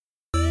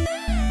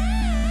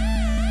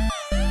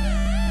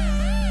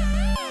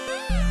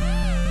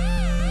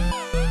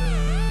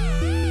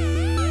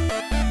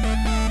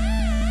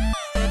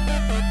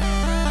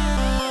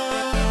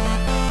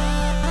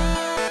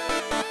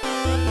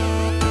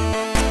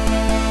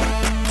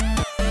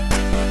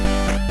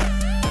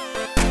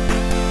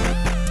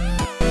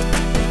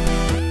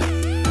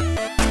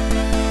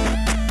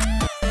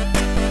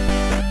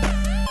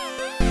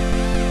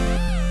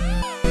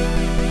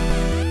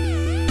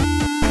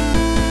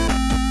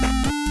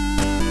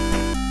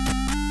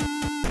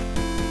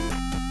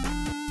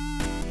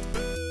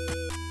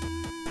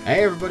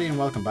Hey everybody, and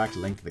welcome back to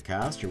Link to the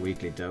Cast, your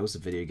weekly dose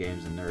of video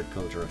games and nerd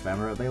culture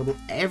ephemera, available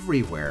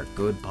everywhere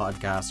good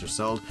podcasts are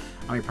sold.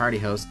 I'm your party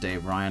host,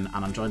 Dave Ryan,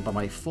 and I'm joined by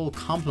my full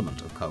complement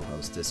of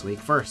co-hosts this week.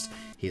 First,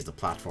 he's the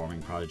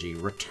platforming prodigy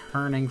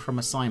returning from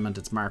assignment.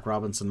 It's Mark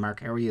Robinson. Mark,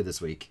 how are you this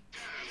week?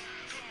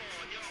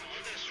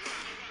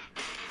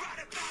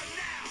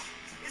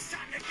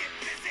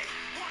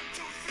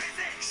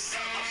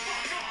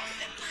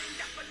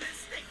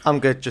 I'm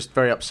good, just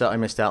very upset I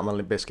missed out on the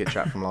Limp Bizkit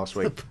chat from last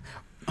week.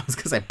 I was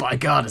going to say, by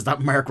God, is that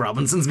Mark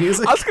Robinson's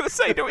music? I was going to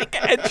say, do we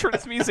get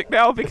entrance music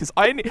now? Because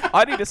I need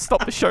to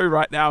stop the show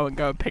right now and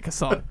go and pick a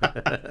song.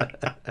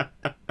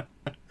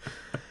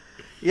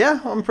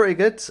 Yeah, I'm pretty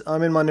good.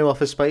 I'm in my new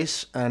office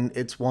space, and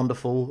it's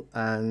wonderful.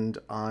 And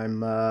I'm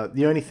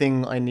the only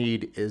thing I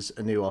need is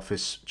a new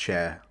office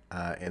chair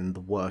in the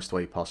worst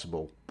way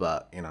possible.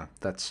 But, you know,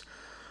 that's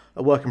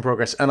a work in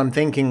progress. And I'm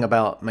thinking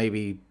about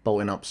maybe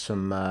bolting up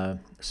some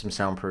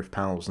soundproof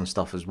panels and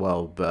stuff as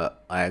well.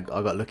 But I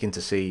got looking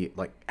to see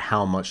like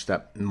how much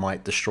that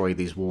might destroy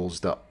these walls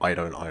that I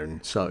don't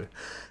own. So,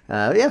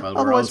 well,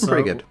 otherwise I'm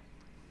pretty good.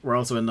 We're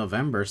also in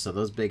November, so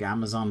those big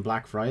Amazon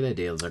Black Friday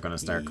deals are going to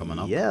start coming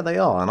up. Yeah, they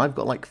are. And I've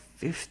got like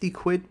 50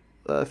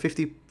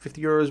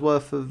 euros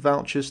worth of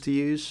vouchers to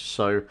use.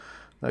 So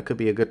that could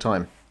be a good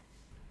time.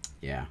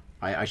 Yeah.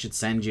 I should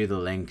send you the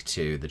link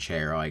to the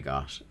chair I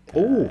got.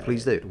 Oh,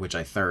 please do. Which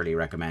I thoroughly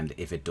recommend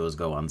if it does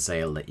go on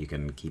sale, that you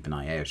can keep an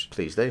eye out.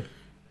 Please do.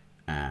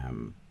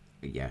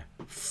 Yeah,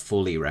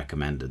 fully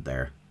recommended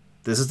there.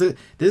 This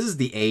is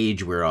the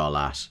age we're all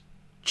at.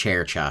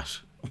 Chair chat.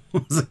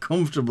 It's a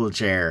comfortable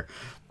chair.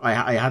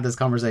 I had this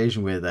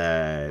conversation with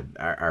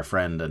our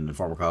friend and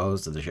former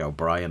co-host of the show,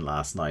 Brian,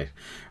 last night,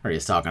 where he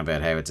was talking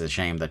about how it's a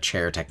shame that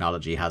chair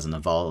technology hasn't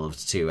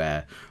evolved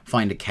to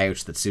find a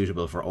couch that's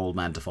suitable for old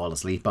men to fall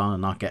asleep on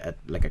and not get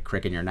a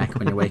crick in your neck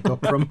when you wake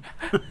up from.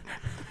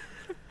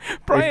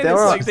 Brian is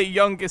like the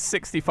youngest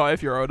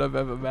 65-year-old I've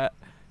ever met.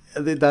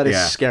 That is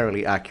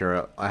scarily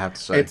accurate, I have to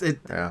say.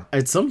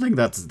 It's something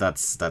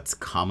that's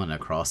common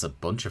across a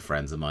bunch of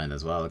friends of mine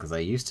as well, because I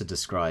used to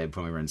describe,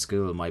 when we were in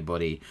school, my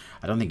buddy,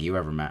 I don't think you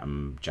ever met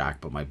him,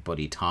 Jack, but my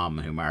buddy Tom,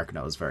 who Mark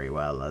knows very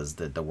well, as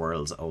the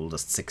world's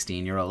oldest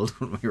 16-year-old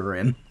when we were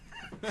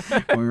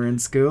in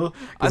school.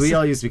 Because we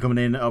all used to be coming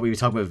in, we were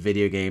talking about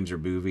video games or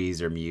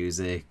movies or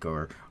music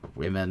or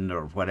women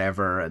or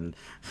whatever, and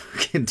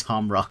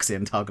Tom rocks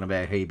in talking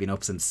about how he'd been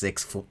up since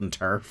 6 foot in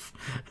turf.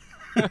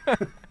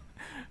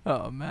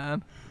 Oh,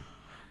 man.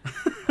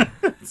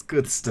 It's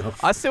good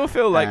stuff. I still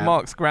feel like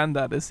Mark's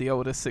granddad is the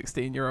oldest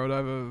 16-year-old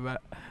I've ever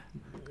met.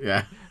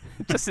 Yeah.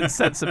 Just in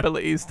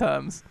sensibilities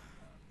terms.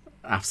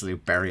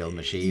 Absolute burial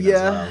machine as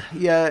well.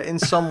 Yeah, in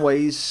some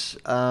ways.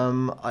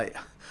 I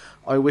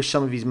wish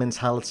some of his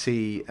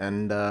mentality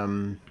and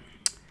some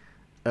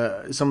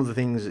of the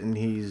things in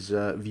his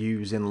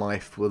views in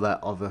life were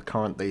that of a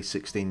current day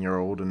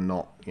 16-year-old and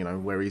not,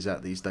 where he's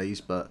at these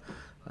days, but...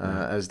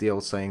 as the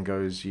old saying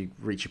goes, you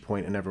reach a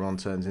point and everyone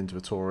turns into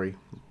a Tory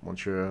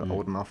once you're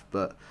old enough.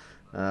 But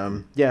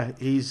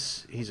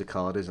he's a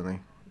card, isn't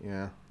he?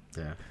 Yeah.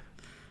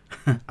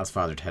 As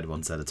Father Ted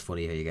once said, it's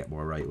funny how you get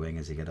more right wing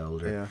as you get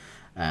older.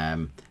 Yeah.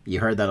 You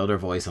heard that other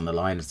voice on the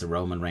line. It's the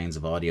Roman Reigns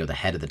of audio, the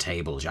head of the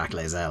table, Jacques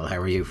Lazelle. How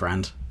are you,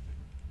 friend?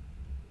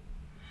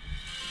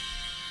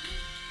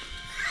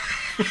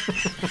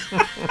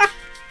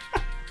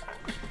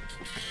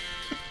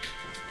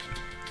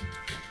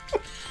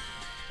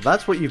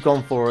 That's what you've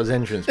gone for as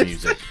entrance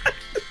music.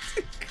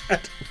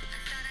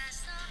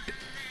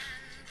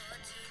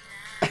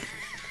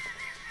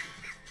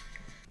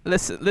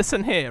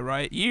 Listen here,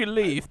 right? You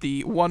leave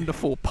the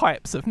wonderful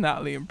pipes of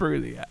Natalie and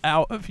Brulia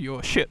out of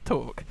your shit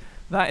talk.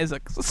 That is a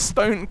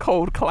stone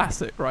cold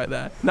classic right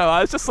there. No, I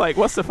was just like,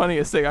 what's the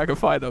funniest thing I can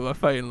find on my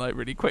phone, like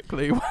really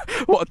quickly?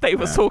 What Dave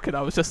was talking,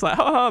 I was just like,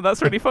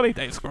 that's really funny.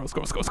 Dave, scroll.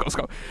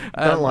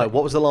 Don't lie.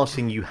 What was the last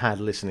thing you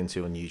had listening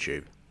to on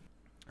YouTube?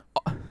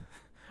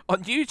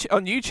 On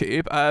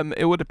YouTube,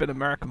 it would have been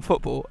American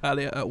football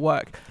earlier at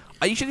work.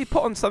 I usually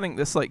put on something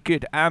that's like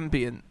good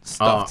ambient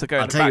stuff to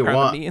go in the background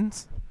of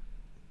meetings.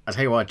 I'll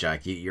tell you what,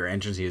 Jack, your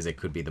entrance music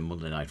could be the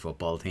Monday Night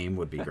Football theme,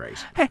 would be great.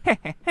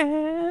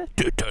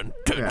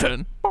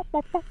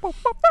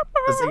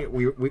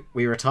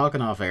 We were talking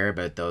off air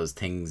about those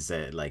things,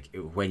 like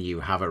when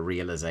you have a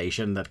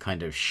realization that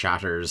kind of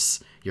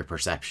shatters your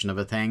perception of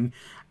a thing.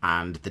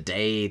 And the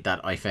day that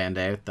I found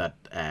out that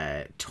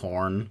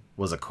Torn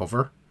was a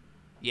cover...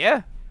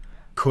 Yeah.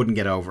 Couldn't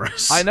get over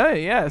it. I know,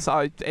 yeah.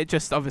 So it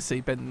just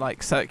obviously been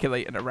like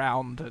circulating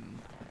around,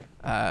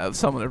 and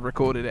someone had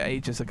recorded it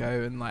ages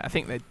ago, and like I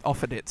think they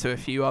offered it to a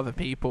few other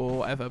people or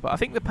whatever, but I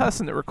think the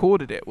person that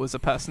recorded it was a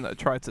person that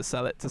tried to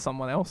sell it to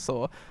someone else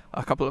or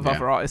a couple of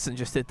other artists and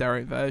just did their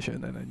own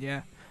version, and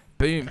then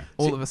boom,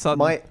 all of a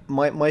sudden.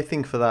 My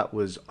thing for that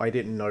was I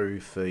didn't know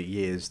for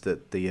years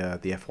that the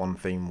F1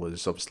 theme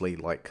was obviously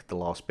like the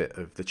last bit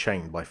of The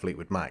Chain by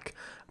Fleetwood Mac.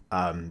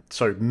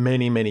 So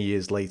many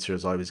years later,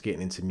 as I was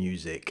getting into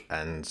music,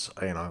 and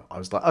I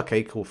was like,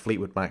 okay, cool,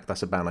 Fleetwood Mac,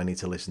 that's a band I need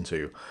to listen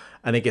to.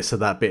 And it gets to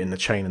that bit in the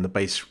chain, and the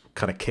bass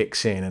kind of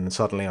kicks in, and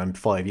suddenly I'm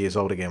 5 years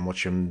old again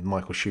watching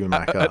Michael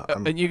Schumacher.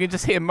 And you can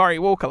just hear Murray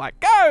Walker like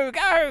go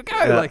go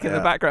go in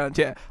the background.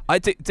 Yeah,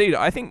 dude,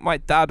 I think my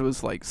dad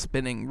was like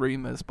spinning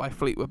Rumours by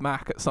Fleetwood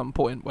Mac at some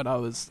point when I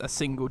was a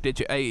single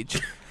digit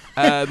age.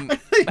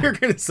 You're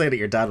going to say that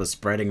your dad was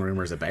spreading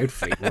rumours about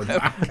Fleetwood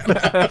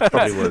Mac.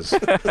 Probably was.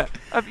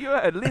 Have you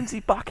heard Lindsey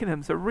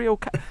Buckingham's a real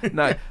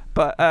No,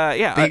 but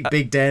yeah.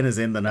 Big Den is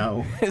in the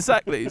know.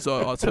 Exactly.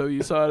 So I'll tell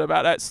you something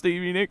about that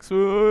Stevie Nicks.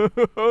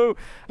 No,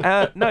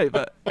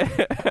 but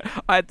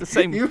I had the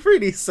same. You've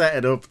really set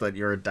it up that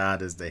your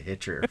dad is the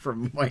hitcher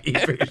from Mighty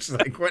Fish.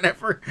 Like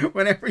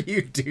whenever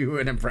you do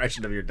an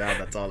impression of your dad,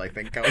 that's all I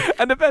think of.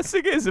 And the best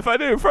thing is, if I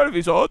do it in front of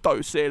you, so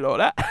don't say it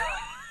like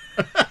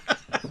that.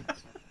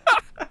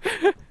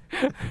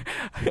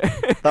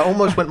 That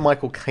almost went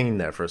Michael Caine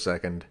there for a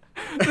second.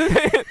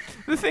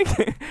 The thing,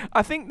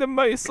 I think the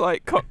most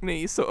like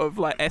Cockney sort of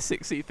like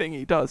Essexy thing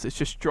he does is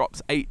just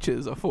drops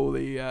H's off all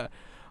the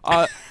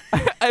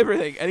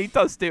everything, and he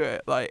does do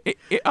it. Like,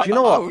 do you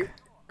know what?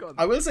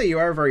 I will say you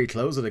are very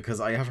close with it, because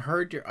I have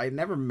heard I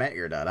never met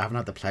your dad. I haven't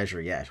had the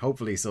pleasure yet.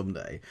 Hopefully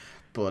someday.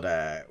 But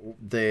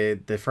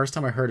the first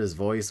time I heard his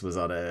voice was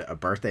on a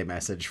birthday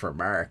message for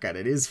Mark, and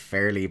it is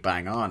fairly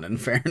bang on, in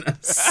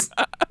fairness.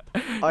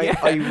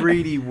 I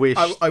really wish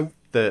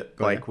that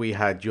like we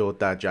had your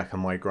dad, Jack,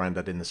 and my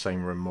granddad in the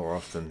same room more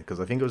often,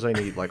 because I think it was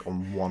only like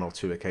on 1 or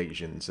 2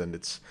 occasions, and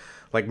it's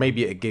like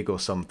maybe at a gig or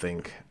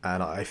something,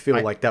 and I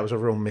feel like that was a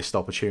real missed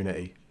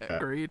opportunity.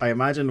 Agreed. I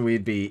imagine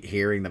we'd be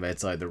hearing them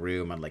outside the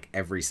room, and like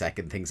every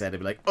second thing said, it'd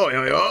be like, oi,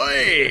 oi,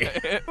 oi!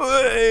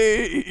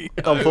 Oi!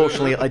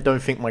 Unfortunately, I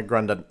don't think my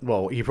granddad.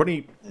 Well, he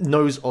probably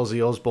knows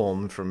Ozzy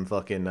Osbourne from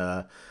fucking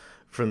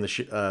from the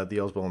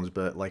Osbournes,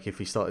 but like if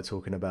he started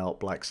talking about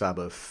Black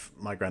Sabbath,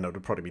 my granddad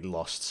would probably be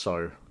lost.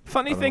 So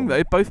funny thing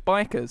though, both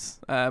bikers.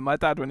 My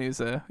dad, when he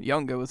was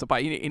younger, was a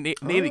bike. He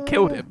nearly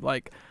killed him.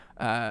 Like.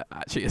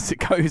 Actually, as it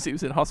goes, he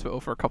was in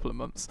hospital for a couple of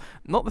months.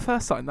 Not the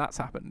first time that's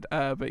happened,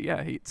 but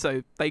yeah.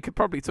 So they could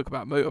probably talk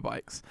about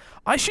motorbikes.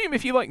 I assume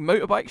if you like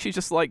motorbikes, you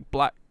just like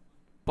Black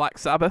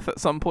Sabbath at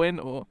some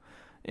point, or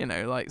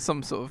like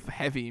some sort of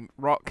heavy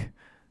rock.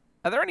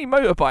 Are there any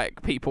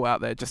motorbike people out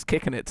there just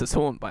kicking it to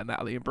Taunt by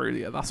Natalie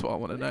Imbruglia? That's what I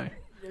want to know.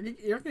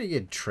 You're going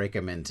to trick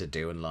him into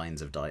doing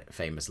lines of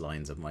famous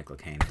lines of Michael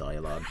Caine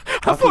dialogue.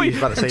 I thought you were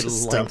about to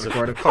say lines of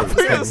I thought you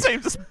were going to say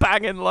just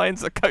banging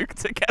lines of coke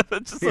together,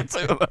 just the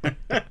two of them.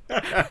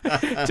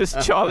 Just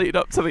charlied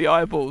up to the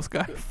eyeballs,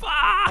 going, fuck.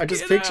 I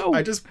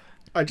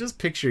just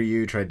picture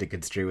you trying to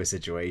construe a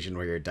situation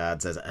where your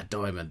dad says a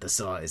diamond the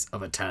size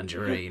of a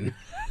tangerine.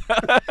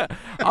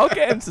 I'll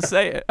get him to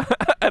say it,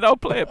 and I'll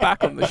play it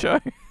back on the show.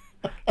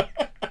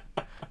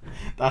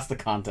 That's the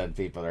content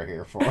people are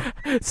here for.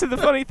 So the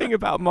funny thing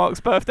about Mark's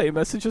birthday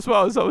message as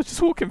well is I was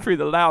just walking through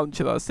the lounge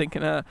and I was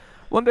thinking,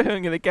 wonder who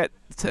I'm going to get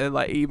to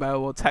like email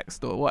or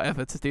text or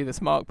whatever to do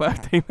this Mark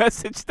birthday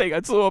message thing.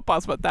 I saw it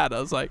past my dad. I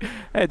was like,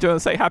 hey, do you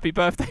want to say happy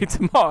birthday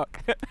to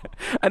Mark?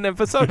 And then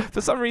for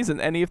some reason,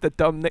 any of the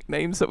dumb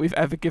nicknames that we've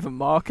ever given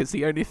Mark is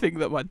the only thing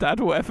that my dad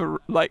will ever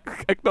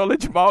like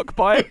acknowledge Mark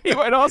by. He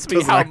won't ask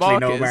me how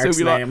Mark is. Mark's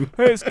He'll be name. like,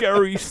 hey, it's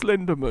Gary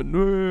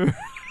Slenderman.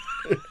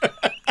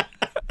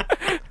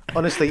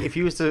 Honestly, if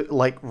you was to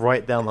like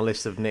write down the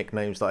list of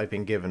nicknames that I've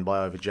been given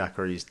by either Jack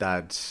or his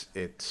dad,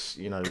 it's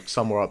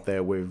somewhere up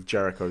there with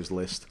Jericho's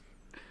list.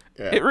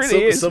 Yeah. It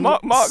really is.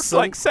 Mark's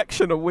like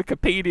section of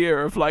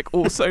Wikipedia of like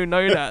also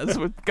known as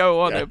would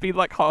go on. Yeah. It'd be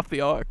like half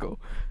the article.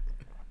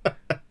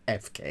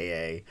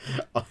 FKA,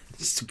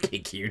 just a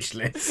big huge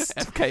list.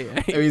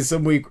 FKA. I mean,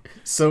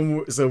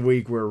 some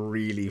week we're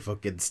really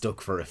fucking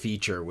stuck for a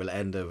feature. We'll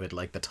end up with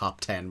like the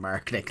top 10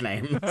 Mark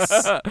nicknames.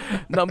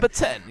 Number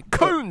 10,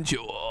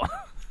 Conejaw.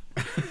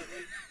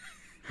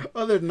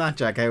 Other than that,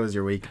 Jack, how has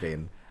your week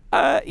been?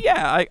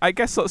 Yeah, I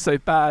guess not so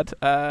bad.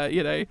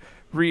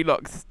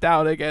 Relocked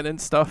down again and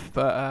stuff,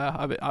 but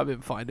I've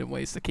been finding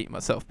ways to keep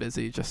myself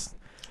busy. Just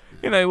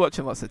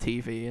watching lots of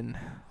TV, and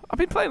I've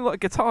been playing a lot of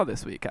guitar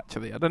this week.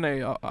 Actually, I don't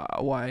know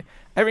why.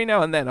 Every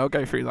now and then I'll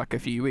go through like a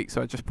few weeks,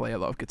 so I just play a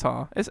lot of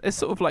guitar. It's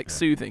sort of like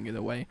soothing in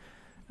a way.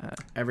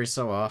 Every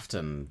so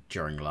often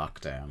during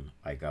lockdown,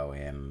 I go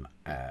in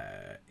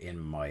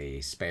my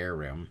spare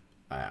room.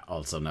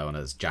 Also known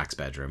as Jack's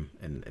bedroom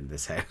in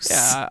this house.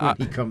 Yeah, when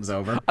he comes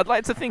over. I'd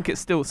like to think it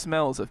still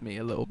smells of me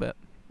a little bit.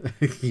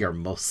 Your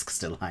musk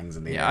still hangs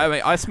in the air. Yeah, I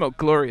mean, I smell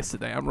glorious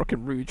today. I'm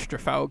rocking Rouge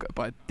Trafalgar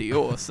by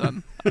Dior,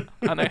 son.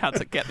 I know how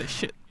to get this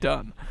shit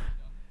done.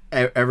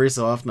 Every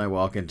so often I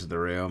walk into the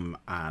room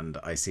and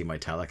I see my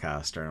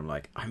Telecaster and I'm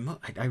like,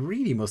 I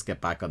really must get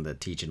back on the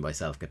teaching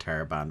myself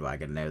guitar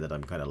bandwagon now that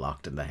I'm kind of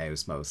locked in the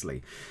house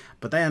mostly.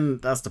 But then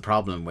that's the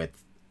problem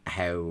with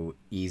how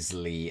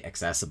easily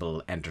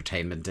accessible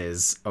entertainment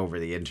is over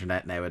the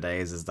internet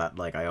nowadays, is that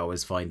like I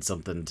always find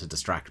something to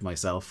distract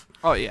myself.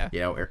 Oh yeah.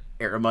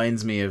 It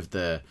reminds me of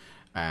the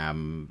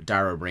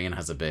Dara O'Brien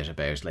has a bit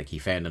about like he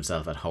found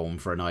himself at home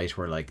for a night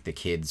where like the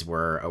kids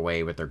were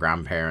away with their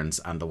grandparents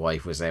and the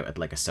wife was out at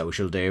like a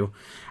social do,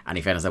 and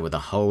he found himself with a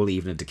whole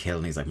evening to kill,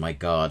 and he's like, my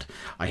god,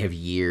 I have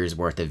years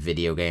worth of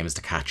video games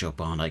to catch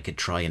up on. I could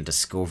try and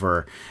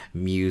discover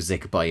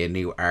music by a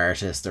new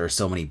artist. There are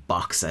so many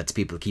box sets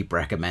people keep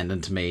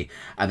recommending to me,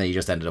 and then he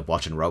just ended up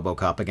watching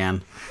RoboCop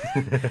again.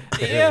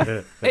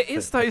 Yeah, it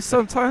is though.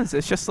 Sometimes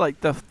it's just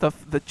like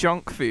the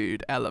junk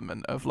food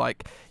element of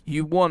like,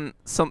 you want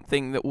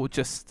something that will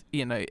just,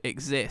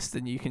 exist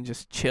and you can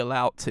just chill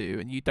out to,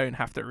 and you don't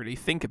have to really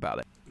think about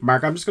it.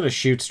 Mark, I'm just going to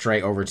shoot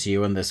straight over to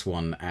you on this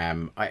one.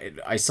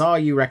 I saw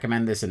you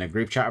recommend this in a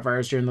group chat of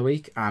ours during the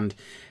week, and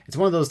it's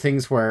one of those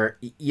things where,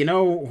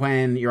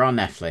 when you're on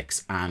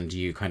Netflix and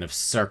you kind of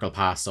circle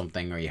past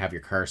something or you have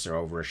your cursor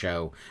over a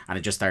show and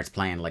it just starts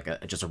playing like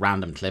just a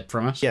random clip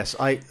from it? Yes,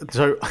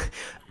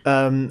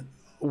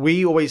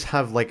 we always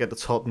have like at the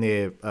top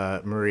near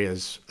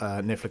Maria's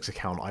Netflix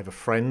account either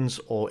Friends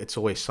or It's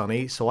Always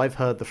Sunny. So I've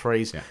heard the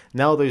phrase,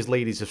 now those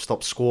ladies have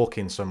stopped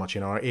squawking so much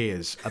in our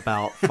ears,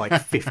 about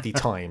like 50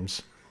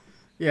 times.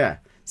 Yeah.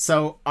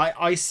 So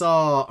I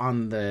saw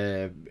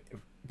when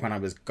I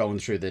was going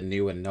through the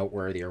new and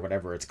noteworthy or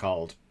whatever it's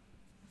called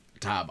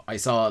tab, I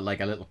saw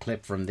like a little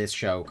clip from this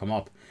show come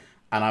up,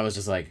 and I was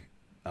just like,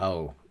 I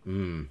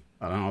don't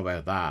know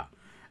about that.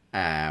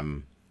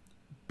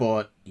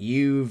 But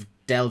you've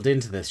delved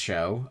into this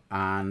show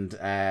and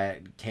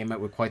came out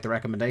with quite the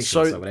recommendation.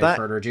 So without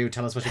further ado,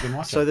 tell us what you've been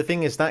watching. So the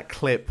thing is, that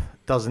clip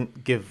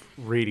doesn't give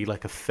really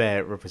like a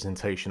fair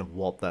representation of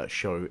what that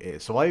show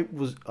is. So I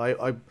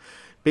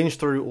binged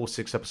through all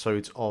 6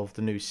 episodes of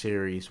the new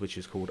series, which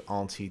is called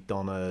Aunty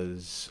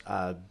Donna's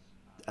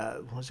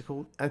what is it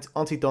called?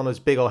 Aunty Donna's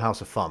Big Old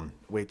House of Fun,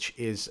 which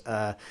is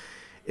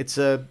it's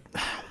a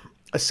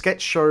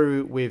sketch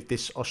show with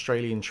this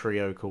Australian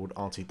trio called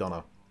Aunty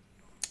Donna,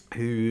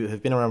 who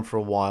have been around for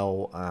a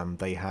while.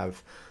 They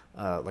have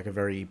like a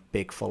very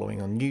big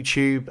following on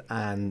YouTube,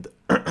 and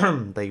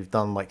they've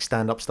done like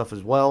stand-up stuff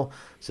as well.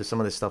 So some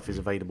of this stuff is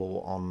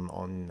available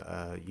on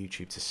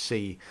YouTube to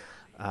see.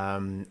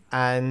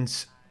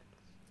 And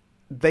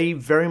they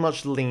very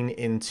much lean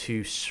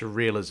into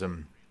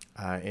surrealism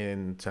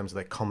in terms of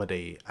their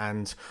comedy.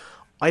 And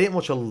I didn't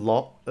watch a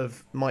lot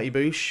of Mighty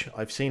Boosh.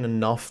 I've seen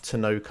enough to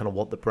know kind of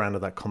what the brand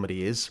of that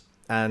comedy is.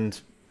 And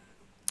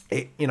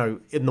it,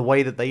 in the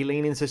way that they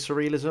lean into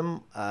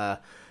surrealism,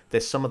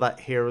 there's some of that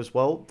here as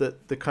well.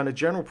 The kind of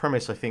general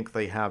premise I think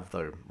they have,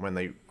 though, when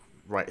they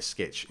write a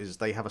sketch, is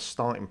they have a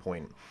starting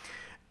point,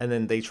 and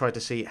then they try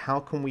to see how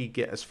can we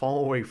get as far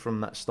away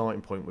from that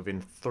starting point within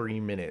 3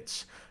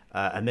 minutes,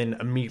 and then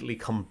immediately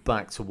come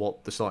back to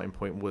what the starting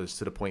point was,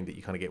 to the point that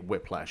you kind of get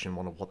whiplash and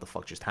wonder what the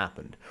fuck just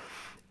happened.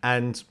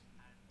 And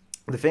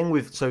the thing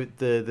with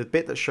the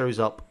bit that shows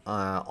up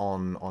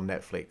on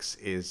Netflix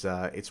is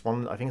it's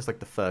one, I think it's like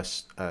the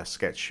first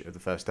sketch of the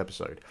first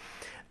episode,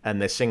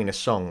 and they're singing a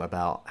song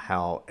about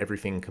how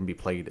everything can be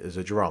played as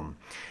a drum,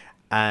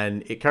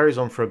 and it carries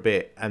on for a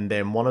bit, and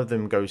then one of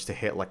them goes to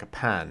hit like a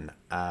pan,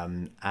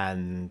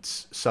 and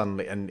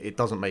suddenly, and it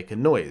doesn't make a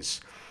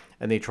noise,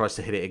 and he tries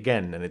to hit it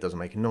again, and it doesn't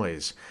make a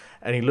noise.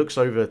 And he looks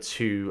over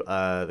to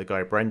the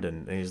guy,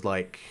 Brendan, and he's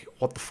like,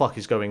 what the fuck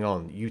is going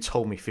on? You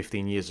told me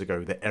 15 years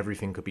ago that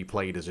everything could be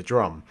played as a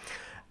drum.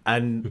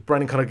 And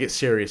Brendan kind of gets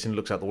serious and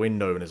looks out the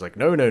window and is like,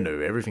 no,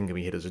 everything can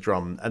be hit as a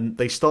drum. And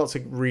they start to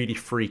really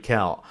freak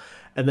out.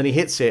 And then he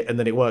hits it, and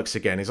then it works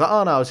again. He's like,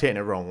 oh no, I was hitting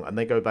it wrong. And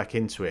they go back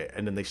into it,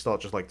 and then they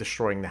start just like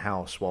destroying the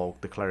house while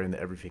declaring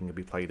that everything can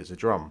be played as a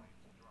drum.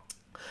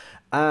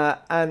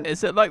 And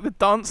is it like the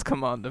Dance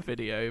Commander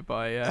video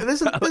by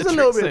there's a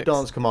little bit of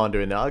Dance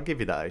Commander in there, I'll give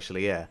you that,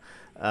 actually. Yeah.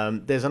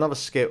 There's another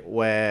skit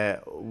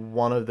where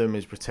one of them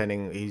is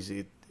pretending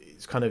he's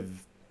kind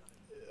of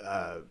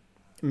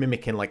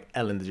mimicking like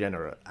Ellen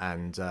DeGeneres,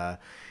 and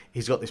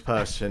he's got this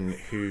person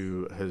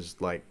who has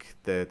like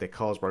their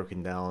car's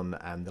broken down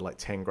and they're like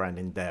 10 grand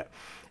in debt,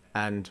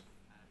 and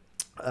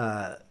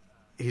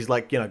he's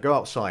like, go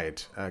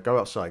outside, and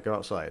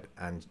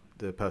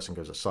the person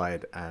goes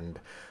outside, and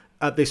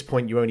at this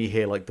point, you only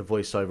hear like the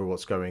voiceover,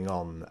 what's going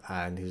on,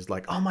 and he's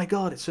like, "Oh my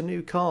god, it's a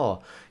new car.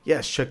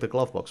 Yes, check the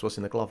glove box. What's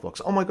in the glove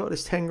box? Oh my god,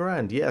 it's 10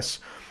 grand. Yes,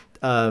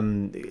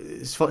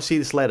 see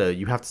this letter.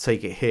 You have to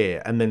take it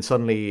here." And then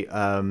suddenly,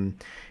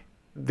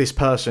 this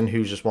person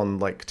who's just won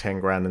like 10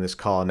 grand in this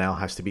car now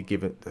has to be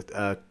given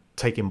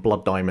taking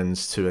blood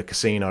diamonds to a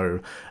casino,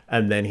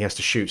 and then he has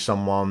to shoot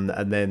someone,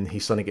 and then he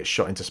suddenly gets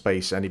shot into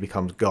space and he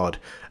becomes God,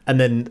 and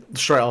then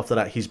straight after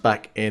that he's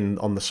back in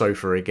on the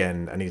sofa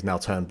again and he's now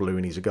turned blue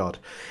and he's a god.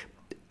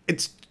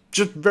 It's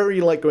just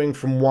very like going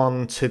from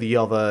one to the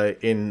other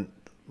in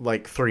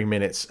like 3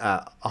 minutes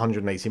at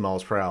 180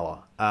 miles per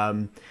hour.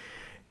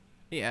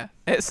 Yeah,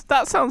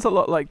 that sounds a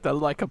lot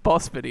like a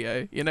boss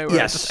video, where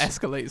yes. It just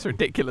escalates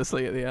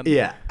ridiculously at the end.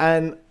 Yeah,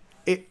 and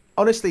it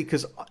honestly,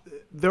 because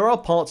there are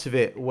parts of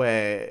it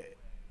where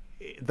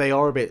they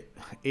are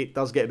it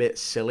does get a bit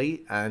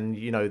silly, and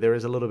there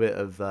is a little bit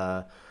of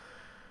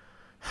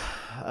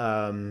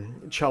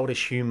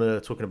childish humor,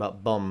 talking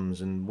about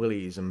bums and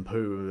willies and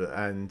poo,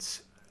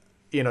 and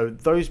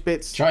those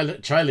bits.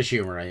 Childish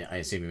humor. I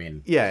assume you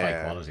mean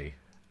high quality.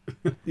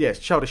 Yes,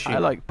 childish humor.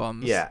 I like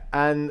bums. Yeah,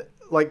 and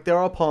like there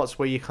are parts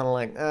where you kind of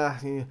like,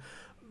 yeah.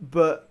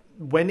 But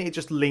when it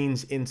just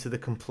leans into the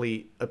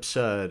complete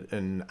absurd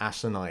and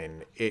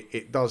asinine,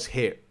 it does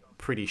hit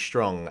pretty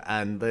strong.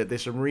 And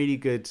there's some really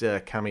good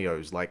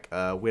cameos, like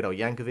Weird Al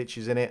Yankovic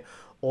is in it.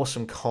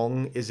 Awesome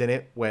Kong is in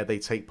it, where they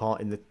take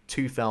part in the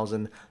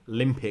 2000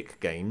 Olympic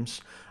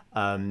Games.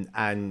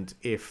 And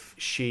if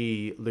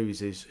she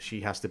loses,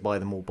 she has to buy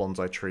them all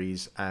bonsai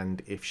trees.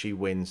 And if she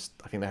wins,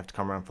 I think they have to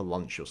come around for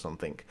lunch or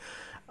something.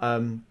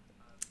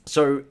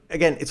 So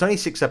again, it's only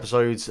 6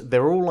 episodes.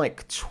 They're all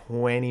like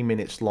 20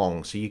 minutes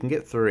long, so you can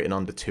get through it in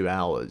under 2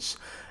 hours.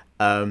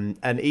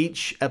 And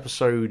each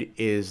episode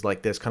is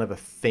like, there's kind of a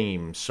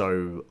theme.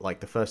 So like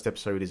the first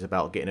episode is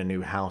about getting a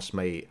new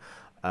housemate.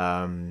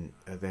 I can't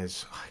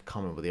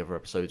remember what the other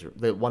episodes are.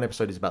 The one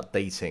episode is about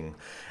dating.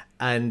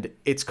 And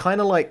it's kind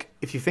of like,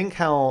 if you think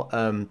how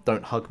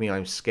Don't Hug Me,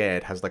 I'm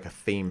Scared has like a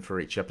theme for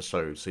each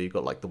episode. So you've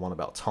got like the one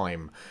about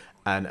time.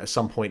 And at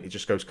some point, it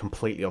just goes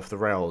completely off the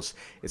rails.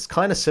 It's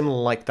kind of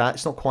similar like that.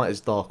 It's not quite as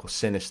dark or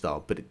sinister,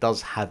 but it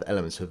does have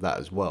elements of that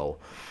as well.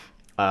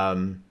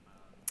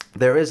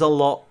 There is a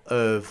lot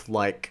of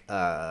like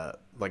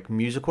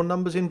musical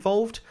numbers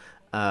involved.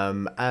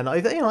 And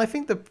I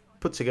think they're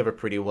put together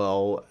pretty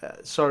well.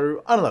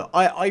 So I don't know.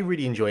 I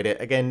really enjoyed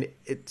it. Again,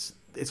 it's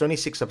only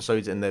 6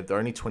 episodes and they're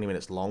only 20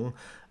 minutes long.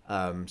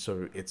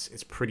 So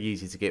it's pretty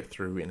easy to get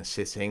through in a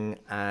sitting.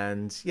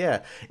 And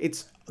yeah,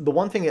 it's the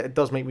one thing it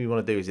does make me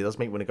want to do is it does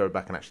make me want to go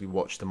back and actually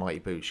watch The Mighty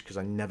Boosh, because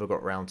I never got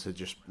around to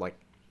just like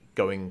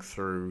going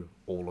through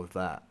all of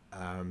that.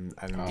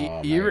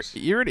 You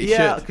really should.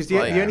 Yeah, because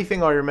the only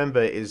thing I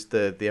remember is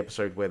the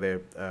episode where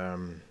they're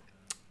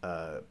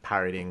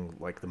parodying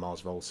like the Mars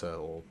Volta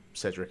or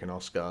Cedric and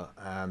Oscar.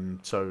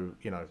 So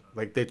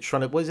like they're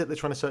trying to, what is it? They're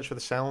trying to search for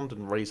the sound,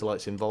 and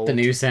Razorlight's involved. The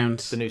new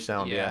sound.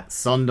 Yeah.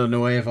 Sondo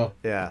Nuevo.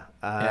 Yeah.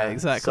 Yeah,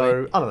 exactly.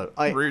 So I don't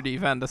know. Rudy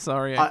Van der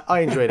Sario.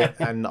 I enjoyed it,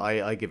 and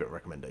I give it a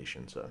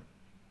recommendation. So.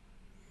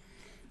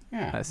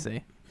 Yeah. I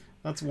see.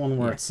 That's one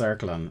worth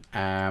circling.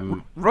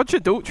 Roger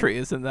Daltrey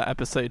is in that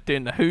episode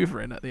doing the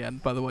hoovering at the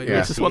end, by the way.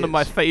 Yes, which is one of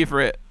my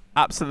favourite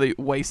absolute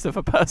waste of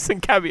a person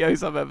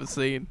cameos I've ever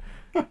seen.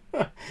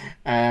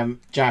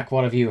 Jack,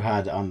 what have you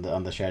had on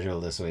the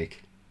schedule this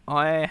week?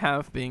 I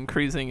have been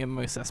cruising in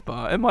Mos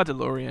Espa in my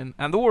DeLorean,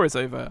 and the war is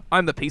over.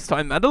 I'm the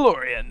peacetime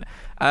Mandalorian.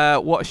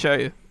 What a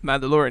show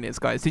Mandalorian is,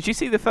 guys. Did you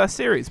see the first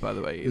series, by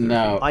the way?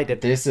 No, I did.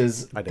 This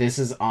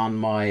is on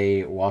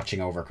my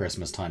watching over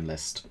Christmas time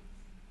list.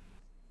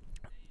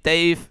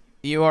 Dave,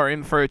 you are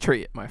in for a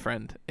treat, my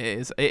friend.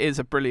 It is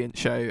a brilliant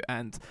show,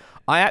 and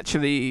I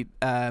actually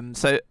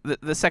so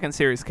the second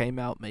series came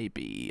out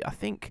maybe, I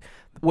think,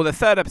 well, the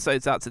third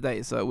episode's out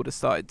today, so it would have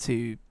started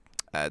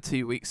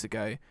 2 weeks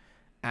ago,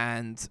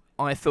 and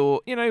I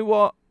thought, you know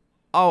what,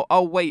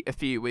 I'll wait a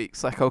few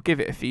weeks, like I'll give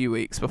it a few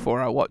weeks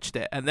before I watched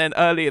it. And then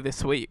earlier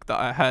this week that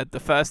I heard the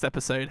first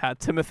episode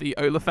had Timothy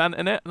Olyphant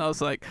in it, and I was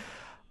like,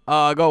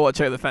 I gotta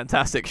watch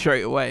Fantastic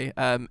straight away.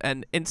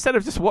 And instead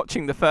of just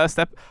watching the first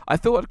I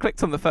thought I'd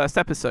clicked on the first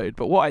episode,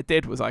 but what I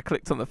did was I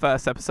clicked on the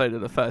first episode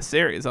of the first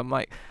series. I'm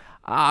like,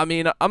 I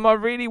mean, am I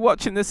really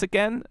watching this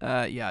again?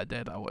 Yeah, I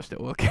did. I watched it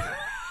all again.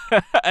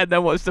 And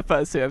then watched the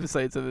first 2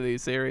 episodes of the new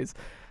series.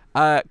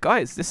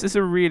 Guys, this is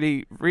a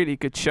really, really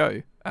good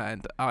show.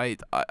 And I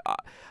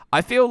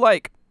feel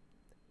like,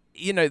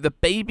 the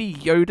Baby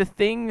Yoda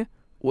thing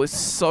was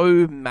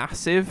so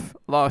massive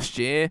last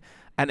year,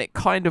 and it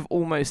kind of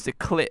almost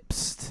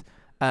eclipsed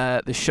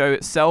the show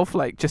itself,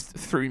 like just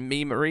through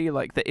memery.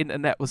 Like the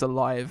internet was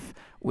alive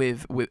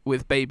with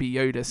Baby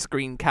Yoda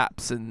screen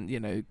caps and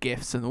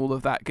GIFs and all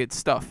of that good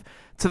stuff,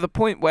 to the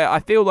point where I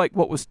feel like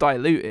what was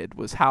diluted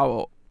was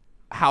how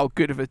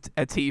good of a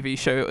TV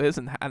show it is,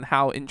 and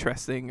how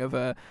interesting of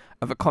a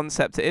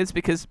concept it is,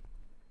 because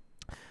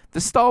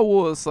the Star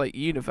Wars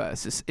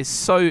universe is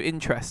so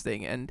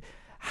interesting, and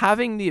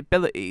having the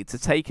ability to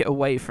take it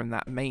away from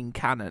that main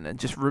canon and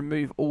just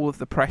remove all of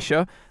the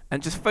pressure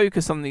and just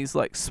focus on these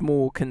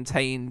small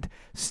contained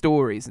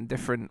stories and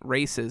different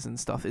races and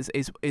stuff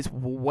is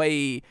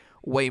way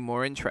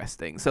more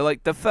interesting. So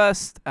the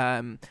first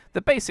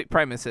the basic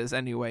premises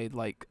anyway,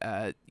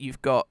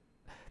 you've got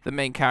the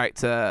main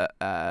character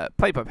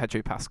played by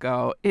Pedro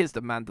Pascal is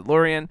the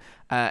Mandalorian.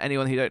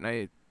 Anyone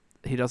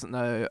who doesn't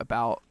know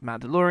about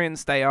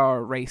Mandalorians, they are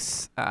a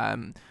race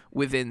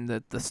within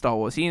the Star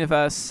Wars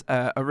universe.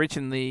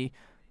 Originally,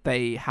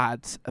 they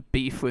had a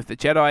beef with the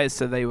Jedis,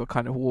 so they were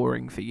kind of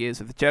warring for years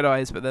with the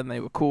Jedis, but then they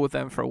were cool with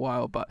them for a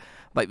while. But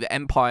the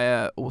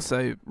Empire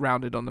also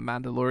rounded on the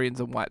Mandalorians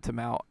and wiped them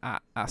out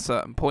at a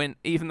certain point.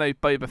 Even though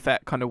Boba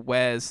Fett kind of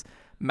wears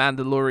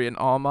Mandalorian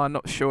armor, I'm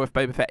not sure if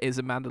Boba Fett is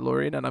a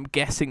Mandalorian, and I'm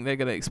guessing they're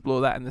going to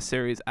explore that in the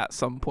series at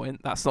some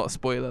point. That's not a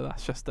spoiler,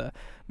 that's just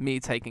me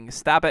taking a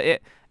stab at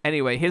it.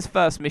 Anyway, his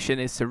first mission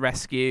is to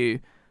rescue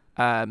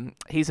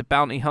He's a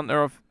bounty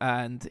hunter,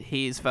 and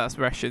his first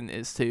mission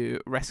is to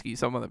rescue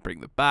someone and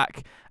bring them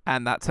back.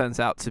 And that turns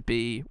out to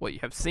be what you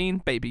have seen,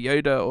 Baby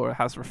Yoda, or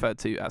as referred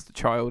to as the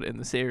child in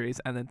the series,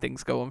 and then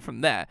things go on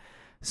from there.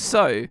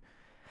 So,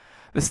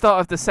 the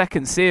start of the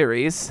second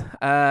series,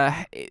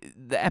 the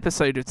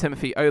episode of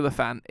Timothy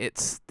Olyphant,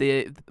 it's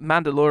the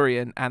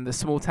Mandalorian and the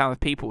small town of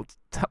people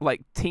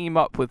team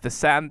up with the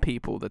Sand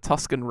People, the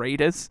Tusken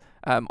Raiders,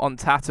 on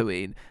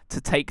Tatooine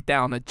to take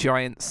down a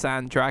giant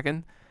sand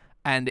dragon.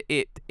 And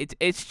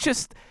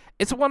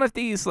it's one of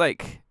these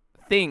like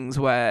things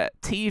where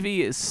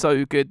TV is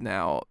so good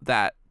now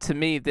that to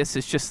me this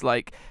is just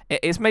like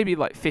it's maybe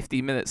like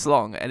 50 minutes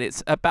long, and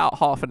it's about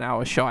half an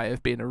hour shy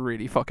of being a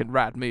really fucking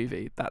rad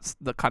movie. That's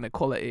the kind of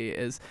quality it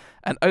is.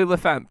 And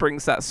Oliphant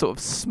brings that sort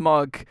of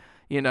smug,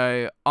 you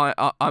know,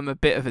 I'm a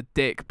bit of a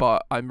dick,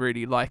 but I'm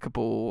really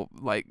likable,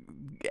 like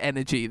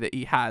energy that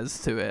he has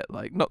to it.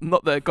 Like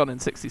not the Gone in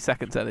 60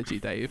 Seconds energy,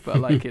 Dave, but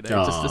like, you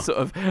know, just the sort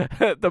of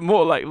the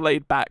more like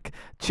laid back,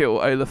 chill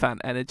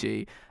Oliphant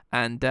energy.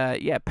 And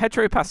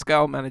Pedro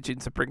Pascal managing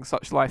to bring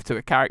such life to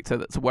a character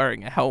that's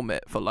wearing a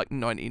helmet for like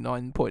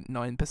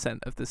 99.9%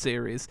 of the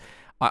series,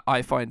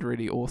 I find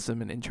really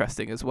awesome and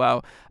interesting as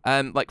well.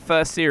 Like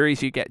first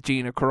series, you get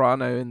Gina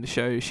Carano in the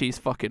show. She's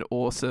fucking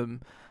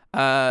awesome.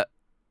 Your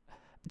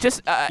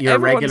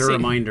regular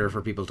reminder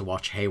for people to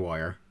watch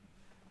Haywire.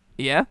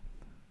 Yeah.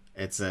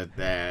 It's a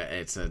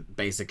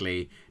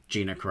basically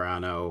Gina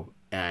Carano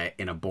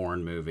in a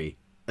Bourne movie,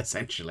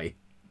 essentially.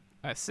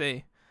 I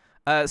see.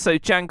 So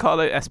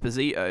Giancarlo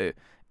Esposito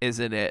is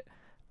in it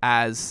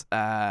as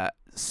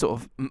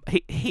sort of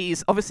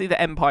he's obviously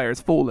the Empire has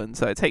fallen,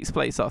 so it takes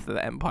place after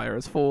the Empire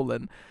has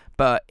fallen,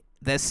 but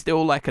there's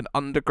still like an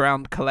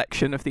underground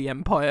collection of the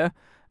Empire,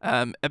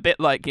 a bit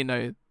like, you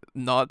know,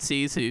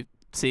 Nazis who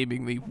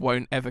seemingly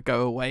won't ever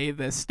go away.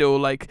 There's still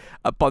like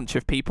a bunch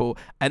of people,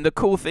 and the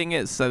cool thing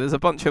is, so there's a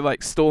bunch of like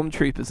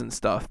stormtroopers and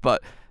stuff,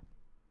 but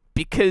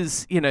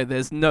because, you know,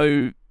 there's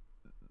no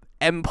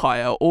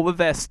Empire, all of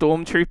their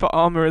stormtrooper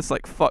armor is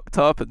like fucked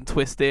up and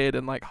twisted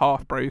and like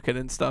half broken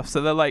and stuff,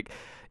 so they're like,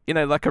 you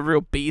know, like a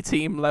real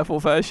B-team level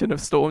version of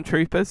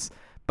stormtroopers.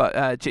 But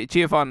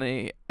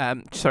Giancarlo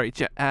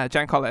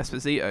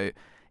Esposito,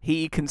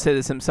 he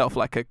considers himself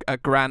like a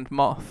Grand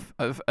Moff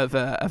of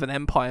an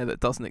empire that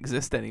doesn't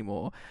exist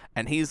anymore,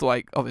 and he's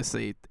like,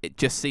 obviously it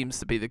just seems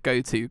to be the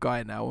go-to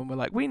guy now, and we're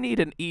like, we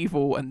need an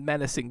evil and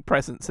menacing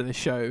presence in the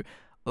show.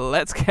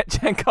 Let's get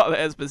Giancarlo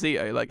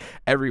Esposito. Like,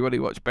 everybody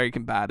watched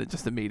Breaking Bad and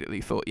just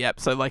immediately thought, yep.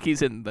 So like,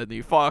 he's in the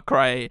new Far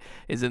Cry,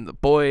 he's in The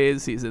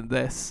Boys, he's in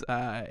this.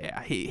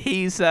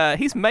 He's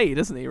made,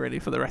 isn't he, really,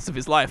 for the rest of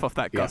his life off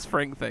that Gus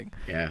Fring thing.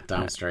 Yeah,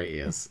 damn straight he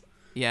is.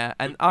 Yeah,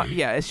 and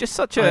it's just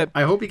such a...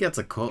 I hope he gets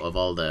a cut of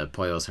all the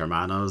Pollos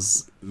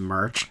Hermanos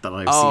merch that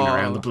I've seen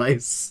around the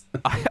place.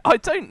 I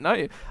don't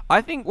know. I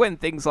think when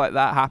things like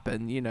that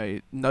happen, you know,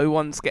 no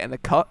one's getting a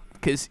cut,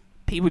 because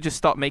people just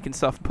start making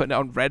stuff and putting it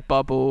on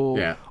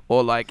Redbubble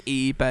or like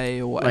eBay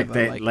or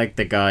whatever. Like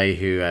the guy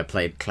who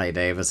played Clay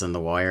Davis in The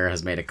Wire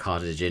has made a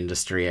cottage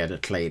industry out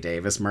of Clay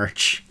Davis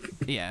merch.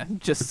 Yeah,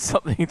 just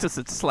something to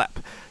slap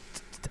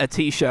a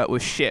t-shirt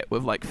with shit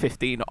with like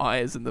 15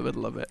 eyes in the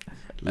middle of it.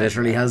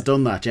 Literally has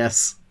done that,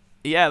 yes.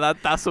 Yeah,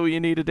 that's all you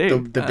need to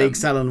do. The big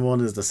selling one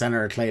is the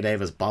Senator Clay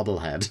Davis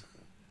bobblehead.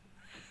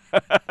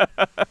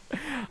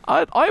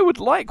 I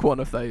would like one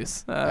of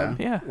those.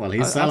 Yeah. Well,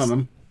 he's selling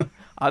them.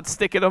 I'd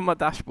stick it on my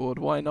dashboard.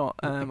 Why not?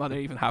 I don't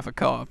even have a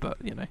car, but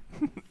you know,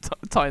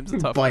 times are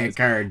tough. Buy a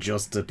car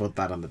just to put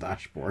that on the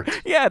dashboard.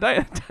 Yeah,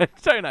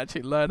 don't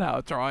actually learn how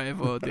to drive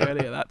or do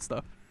any of that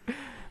stuff.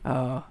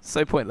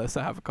 So pointless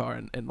to have a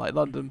car in like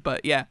London.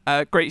 But yeah,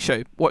 great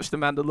show. Watch The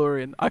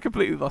Mandalorian. I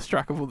completely lost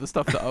track of all the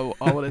stuff that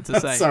I wanted to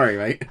say. Sorry,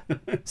 mate.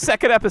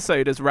 Second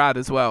episode is rad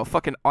as well.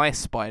 Fucking ice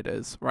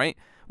spiders, right?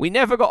 We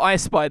never got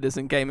ice spiders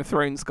in Game of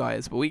Thrones,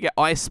 guys, but we get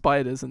ice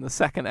spiders in the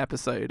second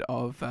episode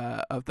of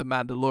The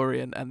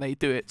Mandalorian, and they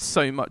do it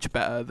so much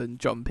better than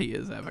John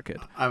Peters ever could.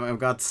 I've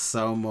got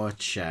so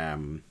much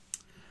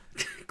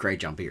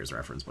great John Peters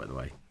reference, by the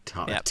way.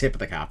 Tip of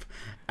the cap.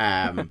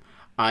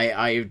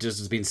 I just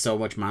there's been so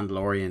much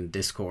Mandalorian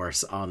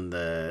discourse on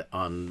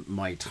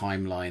my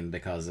timeline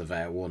because of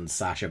one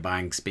Sasha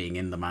Banks being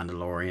in The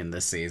Mandalorian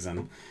this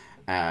season.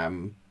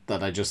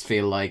 That I just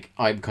feel like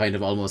I'm kind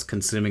of almost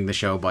consuming the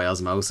show by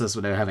osmosis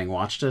without having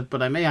watched it,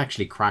 but I may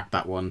actually crack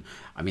that one.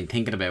 I mean,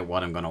 thinking about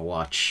what I'm going to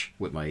watch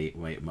with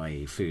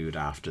my food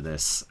after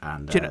this,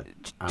 and do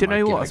you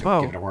know what as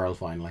well? Give it a whirl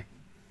finally.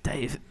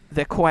 Dave,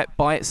 they're quite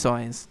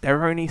bite-sized.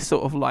 They're only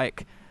sort of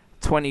like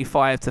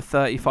 25 to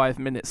 35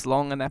 minutes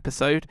long an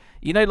episode.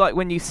 You know, like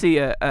when you see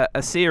a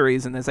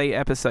series and there's 8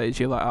 episodes,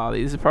 you're like, oh,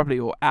 these are probably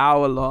all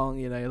hour long,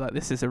 you know, like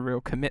this is a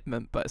real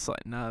commitment. But it's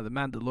like, no, The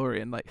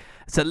Mandalorian, like,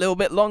 it's a little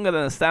bit longer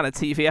than a standard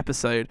TV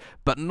episode,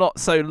 but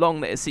not so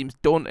long that it seems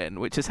daunting,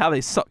 which is how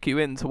they suck you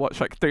in to watch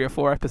like 3 or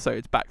 4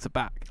 episodes back to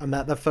back. And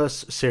that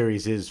first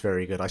series is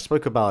very good. I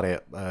spoke about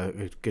it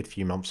a good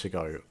few months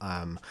ago.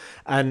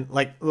 And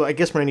like, well, I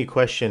guess my only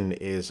question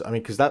is, I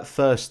mean, because that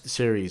first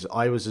series,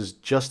 I was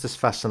just as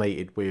fascinated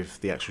fascinated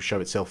with the actual show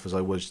itself as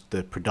I was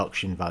the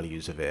production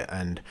values of it.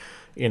 And,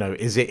 you know,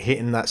 is it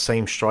hitting that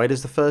same stride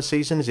as the first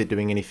season? Is it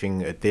doing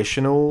anything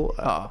additional?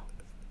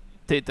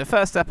 Dude, the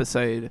first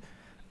episode,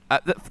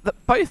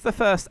 both the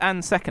first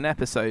and second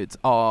episodes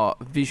are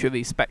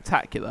visually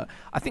spectacular.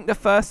 I think the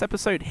first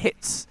episode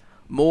hits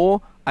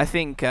more. I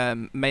think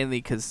mainly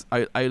because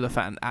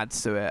Oliphant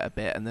adds to it a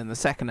bit, and then the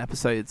second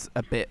episode's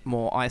a bit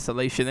more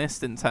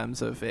isolationist in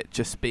terms of it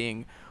just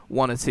being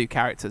one or two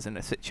characters in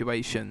a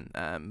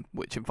situation,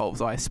 which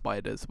involves ice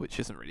spiders, which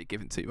isn't really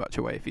giving too much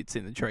away if you'd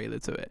seen the trailer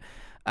to it.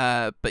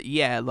 But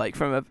yeah, like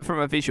from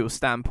a visual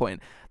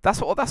standpoint,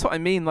 that's what I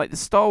mean. Like the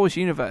Star Wars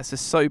universe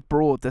is so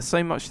broad. There's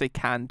so much they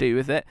can do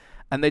with it,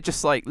 and they're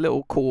just like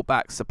little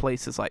callbacks to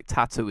places like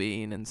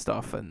Tatooine and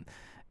stuff, and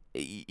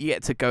you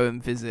get to go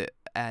and visit.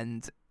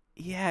 And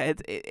yeah,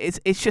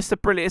 it's just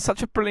it's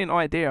such a brilliant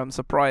idea. I'm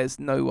surprised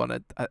no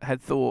one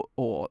had thought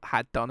or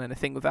had done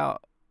anything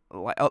without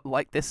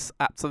like this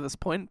up to this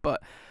point.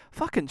 But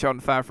fucking Jon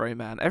Favreau,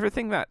 man,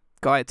 everything that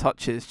guy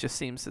touches just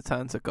seems to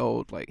turn to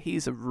gold. Like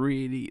he's a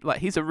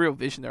real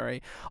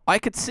visionary. I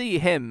could see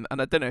him,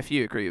 and I don't know if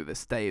you agree with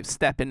this, Dave,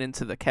 stepping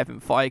into the Kevin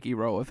Feige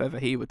role if ever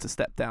he were to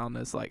step down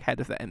as like head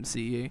of the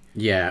MCU.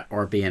 Yeah,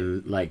 or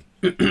being like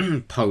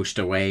poached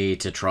away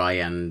to try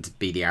and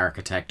be the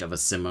architect of a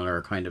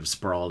similar kind of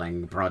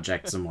sprawling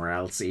project somewhere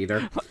else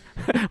either.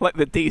 Like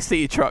the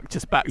DC truck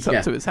just backed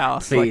up to his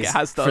house. Please, like it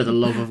has done. For the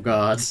love of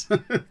God,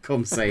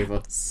 come save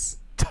us.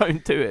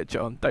 Don't do it,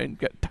 John.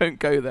 Don't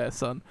go there,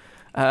 son.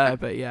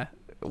 But yeah,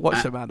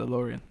 watch The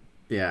Mandalorian.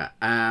 Yeah.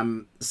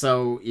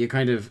 So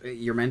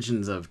your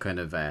mentions of kind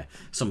of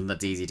something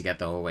that's easy to get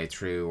the whole way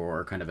through,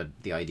 or kind of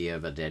the idea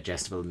of a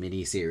digestible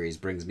mini series,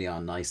 brings me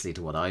on nicely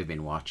to what I've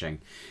been watching.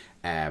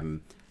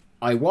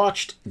 I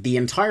watched the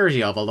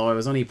entirety of, although I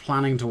was only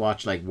planning to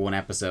watch like one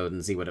episode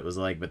and see what it was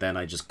like, but then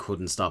I just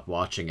couldn't stop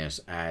watching it.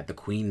 The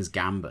Queen's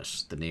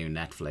Gambit, the new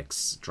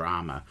Netflix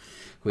drama,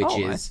 which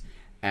is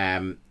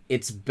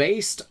it's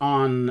based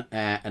on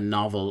a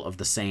novel of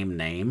the same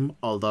name,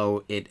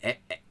 although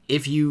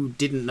if you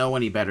didn't know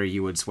any better,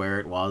 you would swear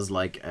it was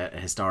like a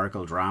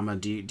historical drama.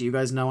 Do you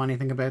guys know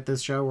anything about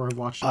this show or have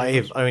watched it?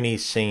 I've only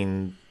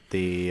seen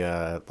the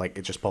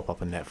it just pop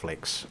up on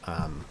Netflix,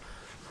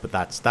 but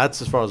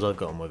that's as far as I've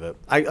gotten with it.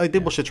 I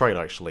did watch the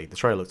trailer actually. The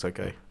trailer looked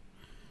okay.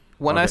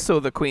 When I saw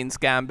the Queen's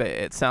Gambit,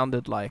 it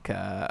sounded like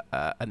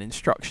an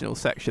instructional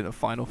section of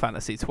Final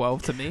Fantasy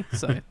 12 to me.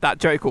 So that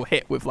joke will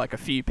hit with like a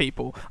few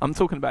people. I'm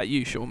talking about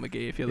you, Sean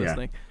McGee, if you're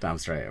listening. Damn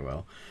straight I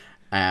will.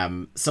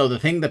 So the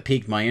thing that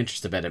piqued my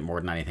interest about it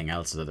more than anything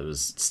else is that it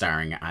was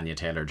starring Anya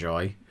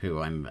Taylor-Joy, who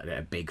I'm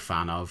a big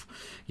fan of.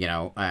 You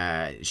know,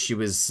 she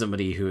was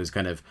somebody who was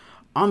kind of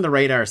on the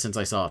radar since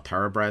I saw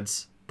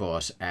Thoroughbreds.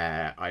 But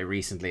I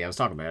was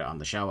talking about it on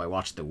the show, I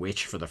watched The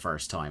Witch for the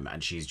first time,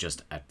 and she's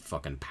just a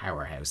fucking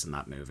powerhouse in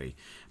that movie.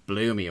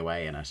 Blew me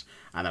away in it.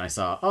 And then I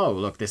saw, oh,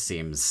 look, this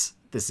seems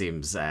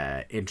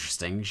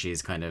interesting.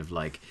 She's kind of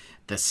like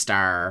the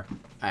star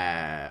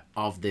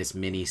of this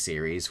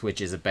mini-series,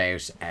 which is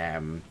about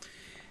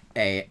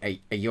a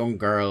young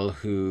girl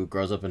who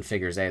grows up and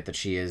figures out that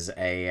she is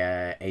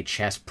a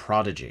chess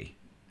prodigy.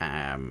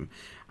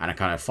 And it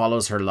kind of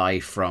follows her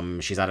life from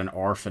she's at an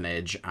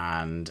orphanage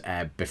and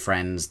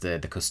befriends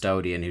the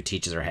custodian who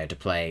teaches her how to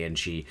play, and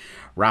she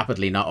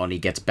rapidly not only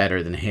gets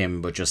better than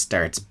him but just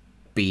starts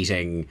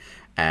beating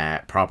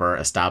proper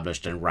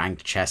established and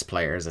ranked chess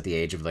players at the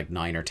age of like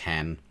 9 or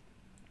 10.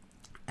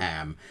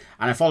 And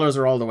it follows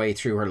her all the way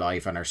through her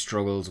life and her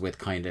struggles with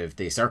kind of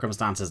the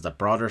circumstances that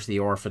brought her to the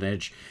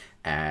orphanage.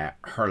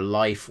 Her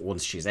life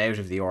once she's out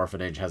of the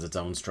orphanage has its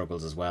own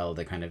struggles as well.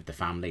 The kind of the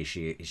family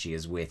she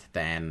is with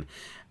then,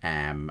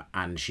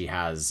 and she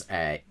has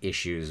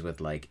issues with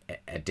like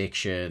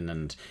addiction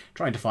and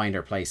trying to find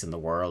her place in the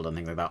world and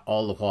things like that.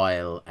 All the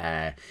while,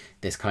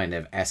 this kind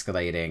of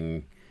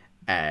escalating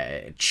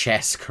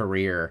chess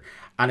career.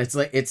 And it's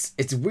like it's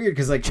weird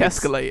because like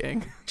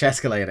chescalating,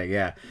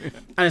 yeah.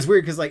 And it's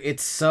weird because like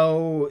it's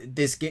so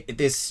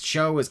this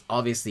show is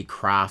obviously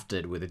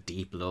crafted with a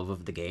deep love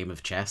of the game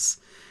of chess.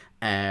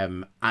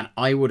 And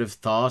I would have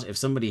thought if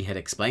somebody had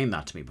explained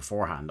that to me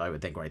beforehand, I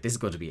would think, right, this is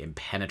going to be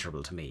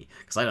impenetrable to me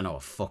because I don't know a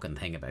fucking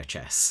thing about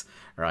chess,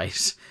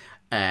 right?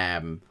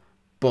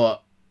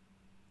 But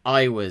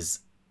I was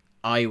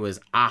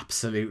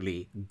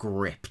absolutely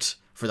gripped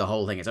for the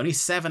whole thing. It's only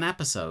 7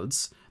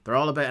 episodes. They're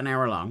all about an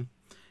hour long.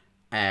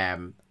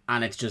 And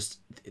it's just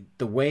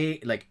the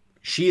way, like,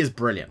 she is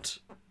brilliant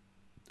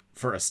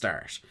for a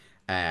start.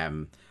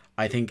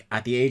 I think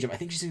at the age of, I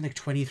think she's like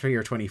 23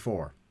 or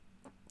 24.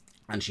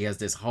 And she has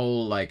this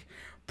whole, like,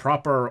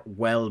 proper,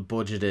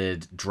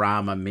 well-budgeted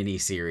drama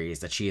miniseries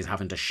that she is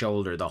having to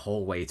shoulder the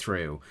whole way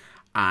through.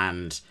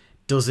 And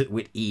does it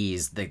with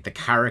ease. The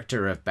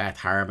character of Beth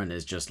Harmon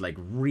is just, like,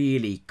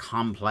 really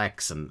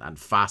complex and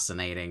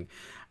fascinating.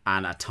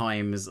 And at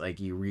times, like,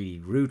 you really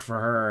root for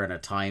her. And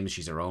at times,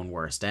 she's her own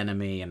worst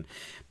enemy. And,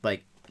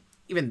 like,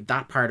 even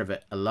that part of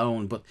it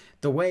alone. But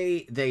the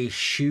way they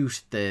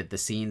shoot the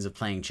scenes of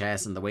playing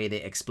chess and the way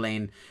they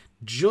explain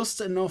just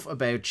enough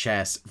about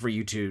chess for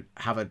you to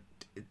have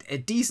a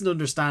decent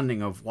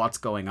understanding of what's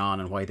going on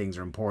and why things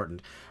are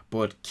important,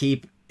 but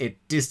keep it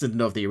distant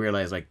enough that you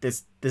realize like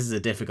this is a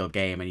difficult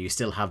game, and you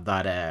still have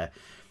that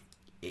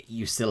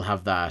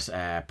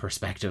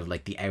perspective,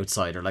 like the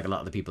outsider, like a lot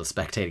of the people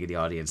spectating in the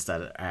audience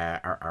that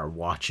are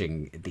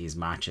watching these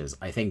matches.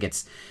 I think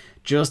it's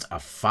just a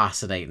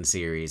fascinating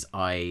series.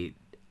 I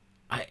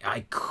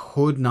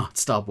could not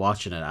stop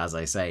watching it, as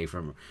I say,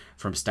 from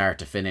start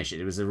to finish.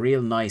 It was a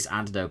real nice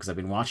antidote, because I've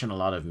been watching a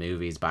lot of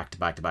movies back to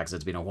back to back, so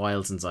it's been a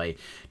while since I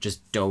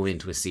just dove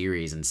into a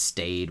series and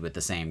stayed with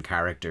the same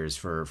characters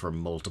for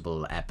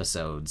multiple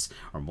episodes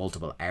or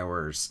multiple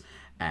hours.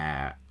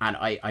 And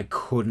I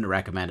couldn't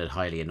recommend it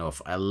highly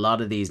enough. A lot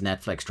of these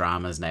Netflix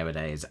dramas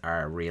nowadays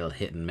are real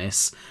hit and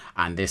miss,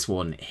 and this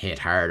one hit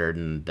harder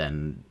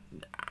than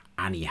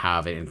any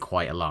have in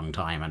quite a long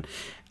time. And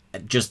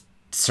just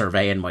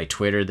surveying my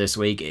Twitter this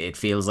week, it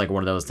feels like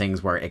one of those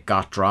things where it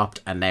got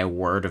dropped and now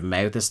word of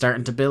mouth is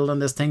starting to build on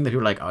this thing, that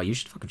people are like, oh, you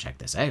should fucking check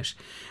this out.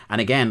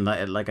 And again,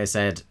 like I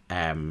said,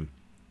 and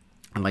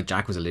like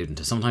Jack was alluding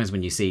to, sometimes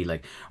when you see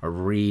like a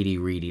really,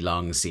 really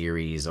long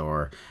series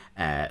or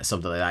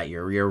something like that,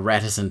 you're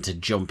reticent to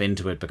jump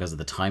into it because of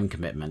the time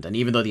commitment. And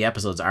even though the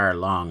episodes are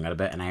long, at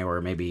about an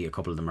hour, maybe a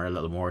couple of them are a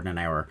little more than an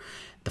hour,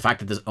 the fact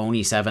that there's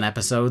only 7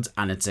 episodes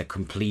and it's a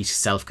complete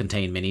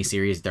self-contained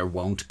miniseries, there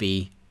won't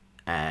be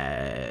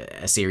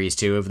a series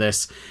 2 of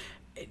this,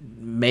 it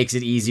makes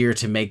it easier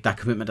to make that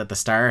commitment at the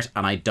start.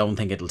 And I don't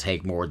think it'll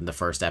take more than the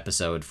first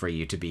episode for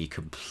you to be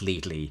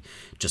completely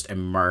just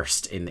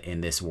immersed in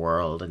this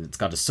world. And it's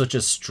got such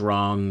a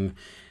strong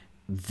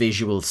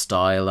visual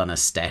style and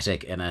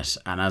aesthetic in it.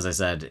 And as I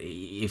said,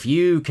 if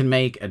you can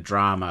make a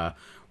drama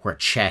where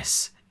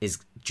chess is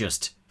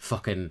just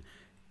fucking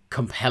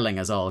compelling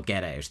as all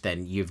get out,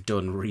 then you've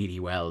done really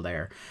well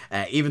there.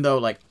 Even though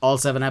like all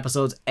 7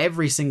 episodes,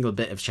 every single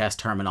bit of chess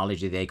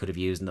terminology they could have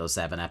used in those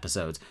 7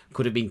 episodes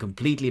could have been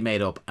completely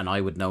made up, and I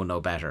would know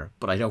no better,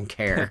 but I don't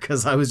care,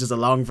 because I was just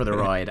along for the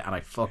ride and I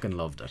fucking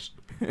loved it.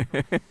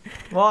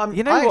 Well, I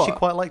actually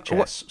quite like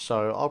chess,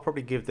 so I'll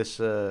probably give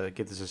this a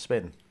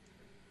spin.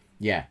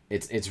 Yeah,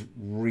 it's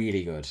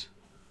really good.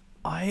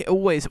 I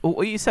always,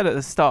 what you said at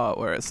the start,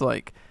 where it's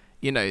like,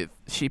 you know,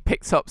 she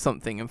picks up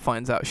something and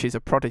finds out she's a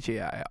prodigy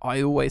at it.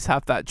 I always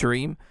have that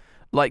dream.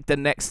 Like, the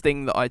next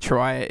thing that I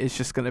try is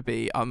just going to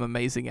be, I'm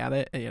amazing at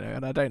it, you know,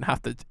 and I don't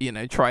have to, you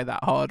know, try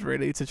that hard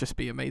really to just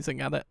be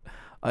amazing at it.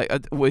 I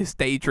always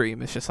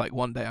daydream. It's just like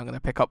one day I'm going to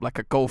pick up like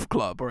a golf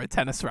club or a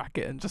tennis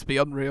racket and just be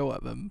unreal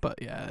at them.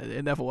 But yeah,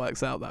 it never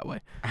works out that way.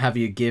 Have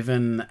you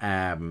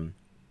given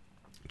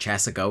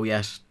chess a go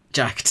yet,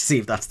 Jack, to see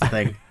if that's the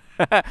thing?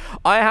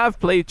 I have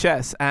played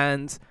chess,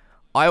 and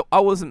I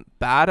wasn't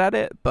bad at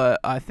it,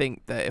 but I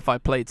think that if I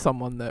played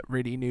someone that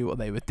really knew what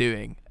they were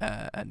doing,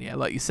 and yeah,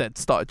 like you said,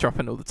 started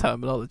dropping all the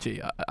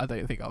terminology, I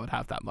don't think I would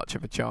have that much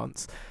of a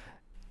chance.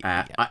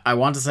 Yeah. I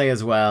want to say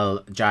as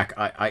well, Jack,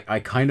 I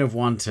kind of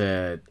want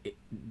to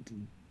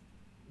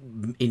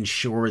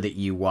ensure that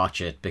you watch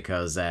it,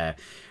 because I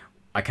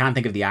can't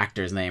think of the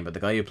actor's name, but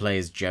the guy who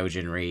plays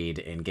Jojen Reed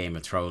in Game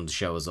of Thrones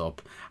shows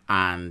up,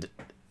 and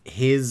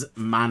his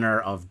manner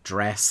of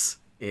dress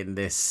in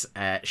this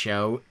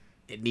show,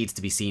 it needs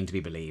to be seen to be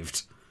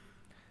believed.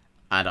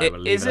 And I will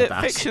leave it at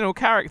that. Is it fictional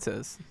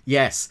characters?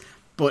 Yes,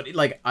 but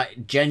like,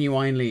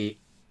 genuinely,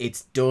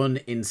 it's done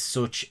in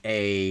such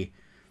a...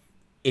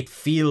 It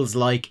feels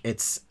like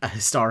it's a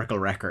historical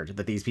record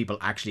that these people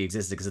actually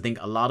existed, because I think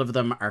a lot of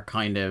them are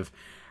kind of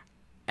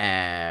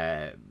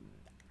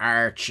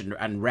arch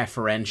and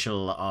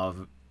referential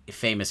of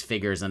famous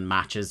figures and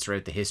matches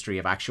throughout the history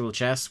of actual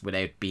chess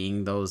without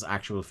being those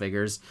actual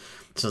figures.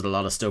 So there's a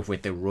lot of stuff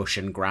with the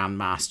Russian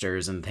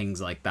grandmasters and things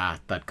like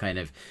that kind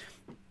of,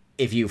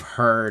 if you've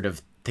heard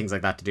of things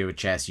like that to do with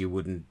chess, you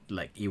would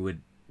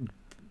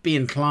be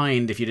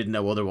inclined, if you didn't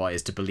know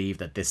otherwise, to believe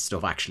that this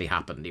stuff actually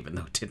happened, even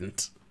though it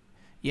didn't.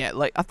 Yeah,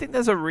 like, I think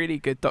there's a really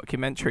good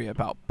documentary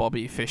about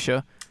Bobby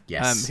Fischer.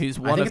 Yes. Who's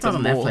one I think of it's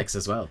on the Netflix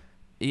as well.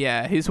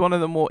 Yeah, who's one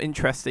of the more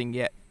interesting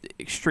yet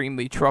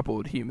extremely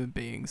troubled human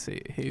beings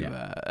who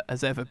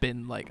has ever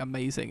been like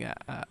amazing at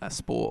a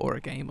sport or a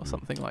game or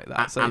something like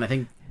that. And I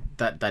think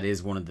that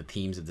is one of the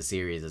themes of the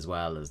series as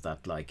well, is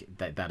that like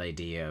that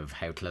idea of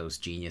how close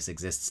genius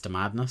exists to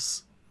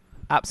madness.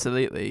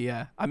 Absolutely,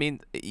 yeah. I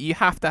mean, you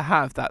have to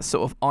have that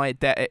sort of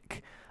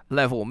eidetic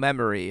level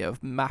memory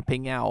of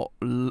mapping out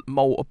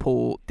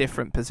multiple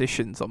different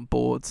positions on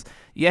boards.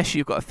 Yes,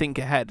 you've got to think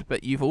ahead,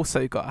 but you've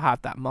also got to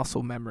have that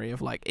muscle memory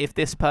of like, if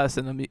this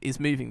person is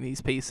moving these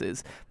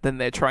pieces, then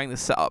they're trying to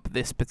set up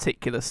this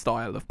particular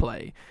style of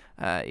play.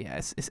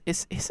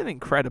 It's an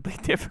incredibly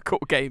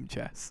difficult game,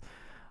 chess,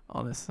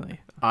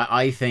 honestly.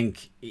 I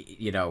think,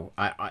 you know,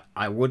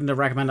 I wouldn't have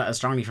recommended it as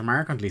strongly for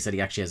Mark until he said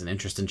he actually has an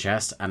interest in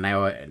chess, and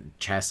now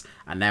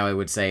I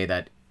would say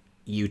that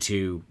you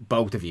two,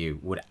 both of you,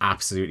 would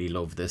absolutely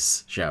love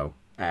this show.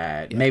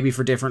 Maybe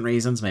for different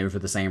reasons, maybe for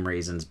the same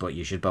reasons, but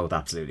you should both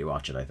absolutely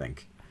watch it, I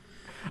think.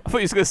 I thought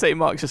you were going to say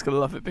Mark's just going to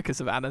love it because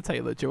of Anna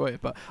Taylor-Joy,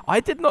 but I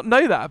did not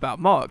know that about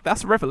Mark.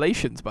 That's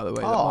revelations, by the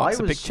way. That Mark's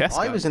a big chess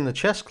guy. I was in the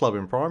chess club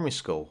in primary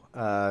school,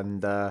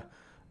 and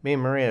Me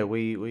and Maria,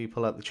 we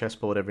pull out the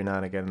chessboard every now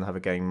and again and have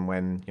a game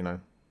when,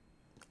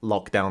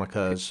 lockdown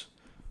occurs.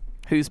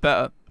 Who's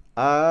better?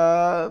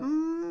 For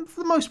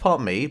the most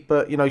part, me.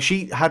 But,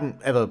 she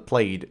hadn't ever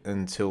played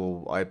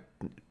until I,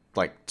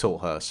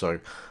 taught her. So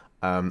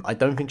I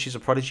don't think she's a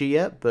prodigy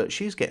yet, but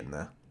she's getting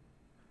there.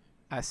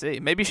 I see.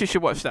 Maybe she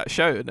should watch that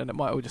show, and then it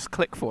might all just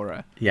click for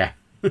her. Yeah.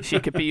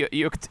 She could be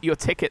your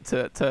ticket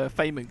to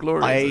fame and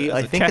glory.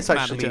 I think it's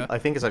manager.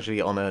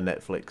 actually on her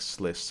Netflix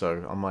list,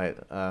 so I might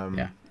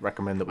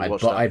recommend that we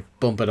watch that. I'd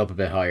bump it up a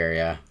bit higher,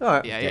 yeah. All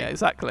right. Yeah,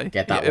 exactly.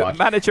 Get that watch.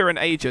 Manager and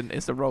agent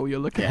is the role you're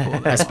looking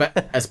for.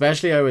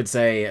 Especially, I would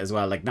say as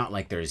well, like, not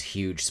like there's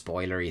huge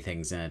spoilery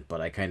things in it,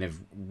 but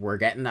we're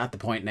getting at the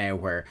point now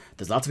where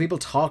there's lots of people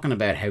talking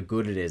about how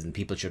good it is and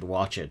people should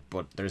watch it,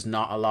 but there's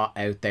not a lot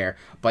out there.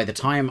 By the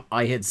time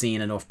I had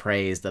seen enough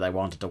praise that I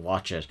wanted to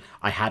watch it,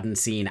 I hadn't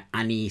seen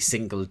any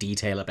single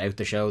detail about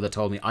the show that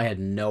told me. I had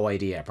no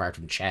idea apart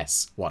from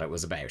chess what it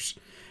was about.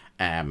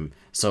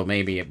 So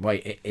maybe it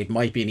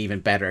might be an even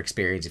better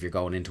experience if you're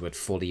going into it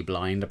fully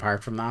blind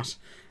apart from that.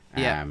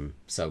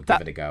 So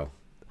give it a go.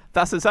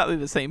 That's exactly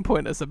the same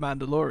point as The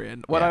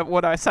Mandalorian.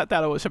 When I sat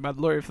down and watched The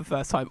Mandalorian for the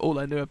first time, all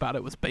I knew about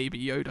it was Baby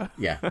Yoda.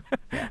 Yeah.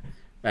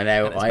 And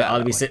now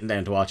I'll be sitting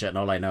down to watch it, and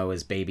all I know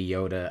is Baby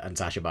Yoda and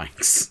Sasha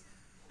Banks.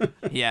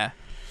 Yeah.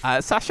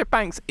 Sasha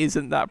Banks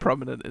isn't that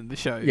prominent in the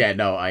show. Yeah,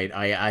 no,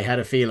 I had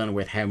a feeling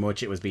with how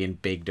much it was being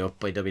bigged up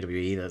by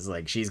WWE that's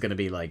like she's going to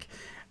be like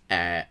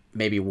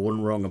maybe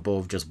one rung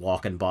above just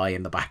walking by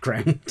in the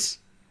background.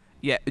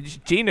 Yeah,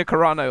 Gina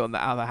Carano, on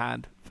the other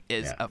hand,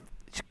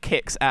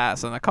 kicks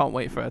ass, and I can't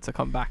wait for her to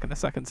come back in the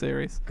second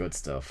series. Good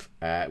stuff.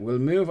 We'll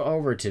move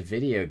over to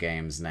video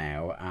games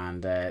now,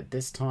 and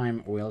this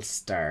time we'll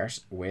start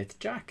with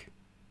Jack.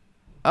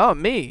 Oh,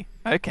 me?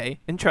 Okay,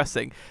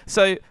 interesting.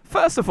 So,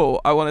 first of all,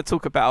 I want to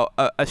talk about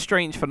a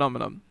strange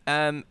phenomenon.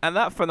 And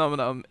that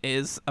phenomenon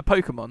is a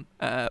Pokemon,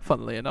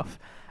 funnily enough.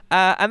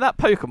 And that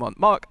Pokemon,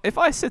 Mark, if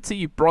I said to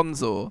you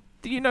Bronzor,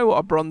 do you know what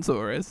a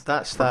Bronzor is?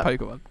 That's that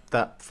Pokemon.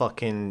 That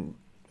fucking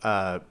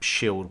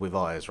shield with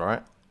eyes,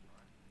 right?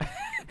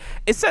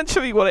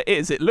 Essentially what it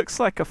is, it looks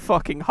like a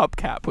fucking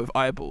hubcap with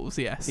eyeballs,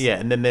 yes. Yeah,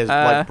 and then there's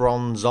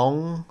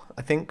Bronzong,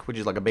 I think, which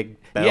is like a big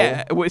bell.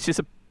 Yeah, which is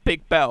a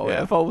big bell.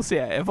 Yeah. It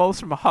evolves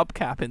from a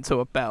hubcap into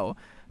a bell.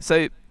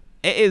 So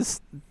it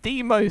is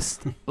the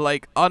most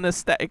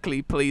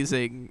unaesthetically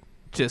pleasing,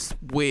 just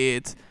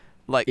weird,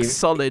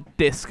 solid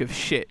disc of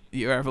shit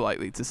you're ever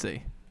likely to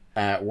see.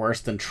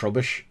 Worse than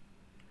Trubbish?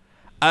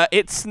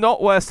 It's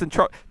not worse than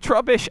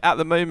Trubbish at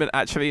the moment.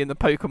 Actually, in the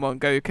Pokemon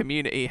Go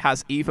community,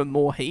 has even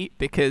more heat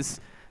because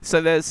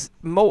there's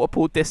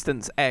multiple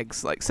distance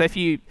eggs. So if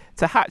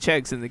to hatch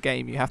eggs in the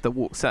game, you have to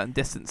walk certain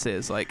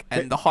distances.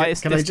 The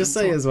highest. Can I just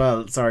say as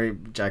well? Sorry,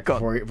 Jack.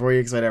 Before you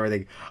explain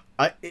everything,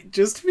 it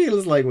just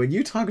feels like when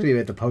you talk to me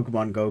about the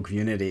Pokemon Go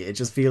community, it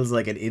just feels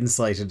like an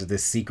insight into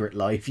this secret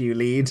life you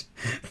lead.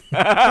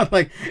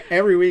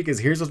 Every week is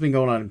here's what's been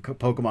going on in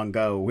Pokemon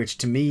Go, which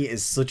to me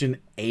is such an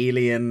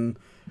alien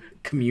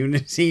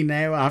community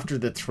now after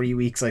the 3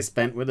 weeks I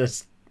spent with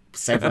it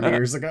 7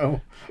 years ago.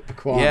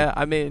 Yeah,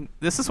 I mean,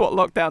 this is what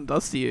lockdown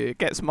does to you. It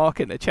gets Mark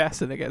in the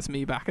chest and it gets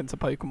me back into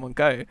Pokemon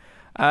Go.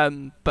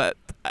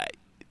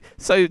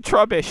 So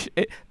Trubbish,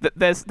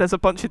 there's a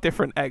bunch of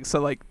different eggs.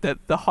 So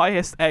the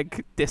highest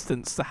egg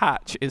distance to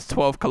hatch is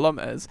 12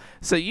 kilometers.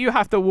 So you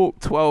have to walk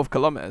 12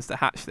 kilometers to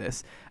hatch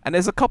this. And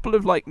there's a couple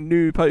of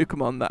new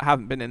Pokemon that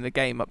haven't been in the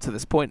game up to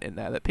this point in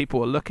there that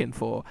people are looking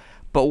for.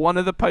 But one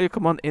of the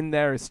Pokemon in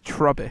there is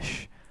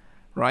Trubbish,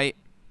 right?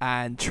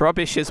 And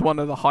Trubbish is one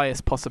of the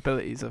highest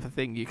possibilities of a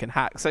thing you can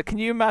hack. So can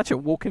you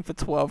imagine walking for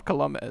 12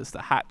 kilometers to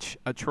hatch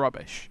a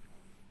Trubbish?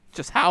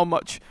 Just how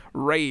much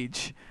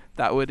rage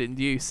that would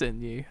induce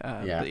in you.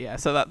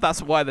 So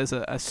that's why there's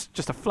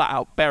just a flat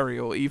out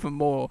burial, even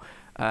more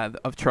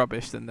of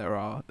Trubbish than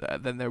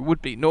there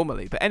would be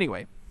normally. But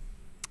anyway,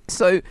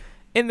 so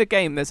in the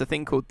game there's a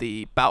thing called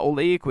the Battle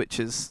League, which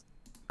is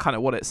kind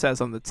of what it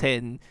says on the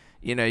tin.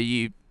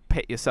 You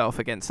pit yourself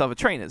against other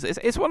trainers.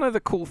 It's one of the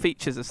cool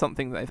features of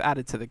something that they've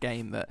added to the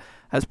game that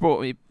has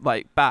brought me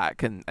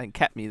back and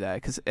kept me there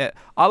because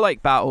I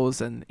like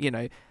battles and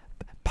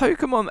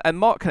Pokemon, and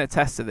Mark can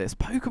attest to this,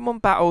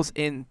 Pokemon battles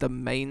in the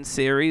main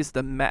series,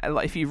 the meta,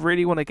 if you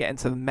really want to get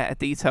into the meta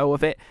detail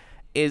of it,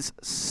 is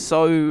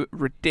so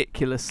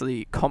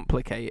ridiculously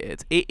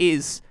complicated. It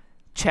is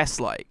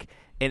chess-like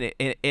in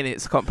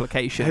its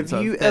complications.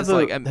 Have you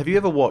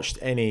ever watched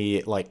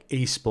any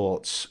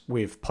esports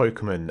with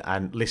Pokemon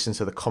and listened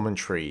to the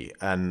commentary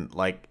and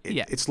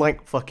it's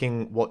like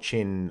fucking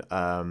watching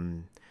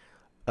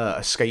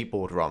a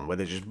skateboard run where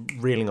they're just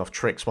reeling off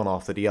tricks one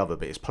after the other,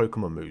 but it's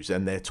Pokemon moves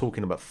and they're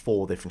talking about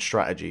 4 different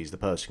strategies the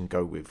person can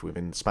go with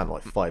within the span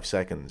of 5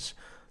 seconds.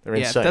 They're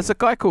insane. There's a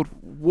guy called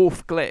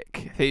Wolf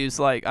Glick who's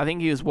I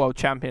think he was world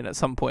champion at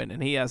some point,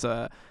 and he has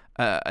a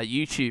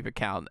YouTube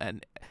account,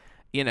 and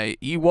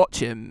you watch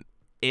him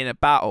in a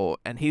battle,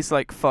 and he's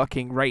like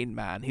fucking Rain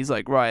Man. He's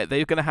like, right,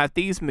 they're gonna have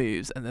these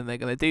moves, and then they're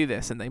gonna do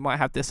this, and they might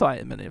have this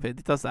item, and if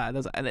it does that, it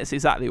does that. And it's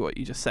exactly what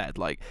you just said.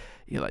 Like,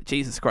 you're like,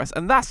 Jesus Christ,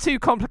 and that's too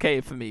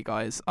complicated for me,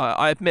 guys.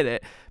 I admit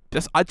it.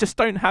 I just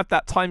don't have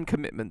that time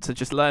commitment to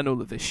just learn all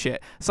of this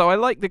shit. So I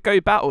like the Go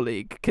Battle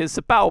League, because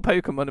to battle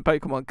Pokemon in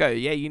Pokemon Go,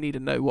 yeah, you need to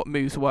know what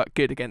moves work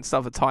good against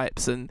other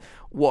types and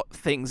what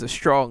things are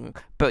strong.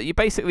 But you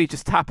basically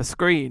just tap a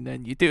screen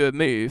and you do a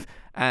move,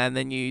 and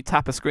then you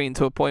tap a screen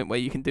to a point where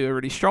you can do a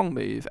really strong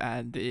move,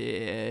 and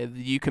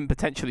you can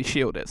potentially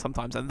shield it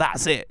sometimes, and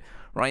that's it,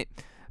 right?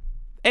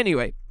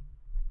 Anyway,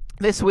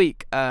 this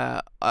week,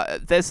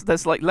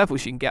 there's like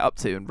levels you can get up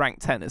to, and rank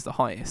 10 is the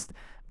highest.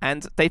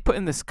 And they put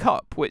in this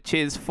cup, which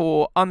is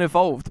for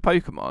unevolved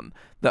Pokemon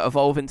that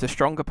evolve into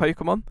stronger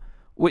Pokemon,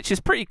 which is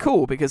pretty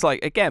cool because,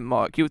 like, again,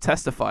 Mark, you'll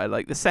testify,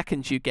 like, the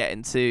second you get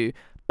into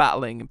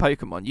battling in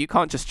Pokemon, you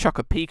can't just chuck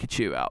a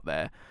Pikachu out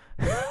there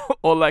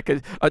or, like,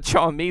 a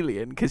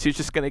Charmeleon, because you're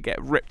just going to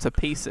get ripped to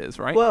pieces,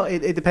 right? Well,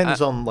 it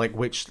depends on, like,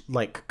 which,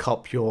 like,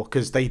 cup you're...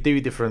 Because they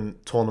do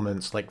different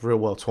tournaments, like,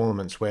 real-world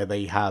tournaments, where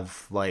they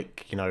have,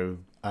 like, you know...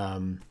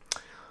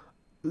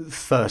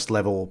 first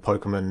level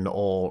Pokemon,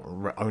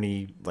 or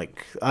only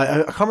like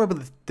I can't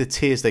remember the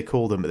tiers they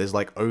call them, but there's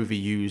like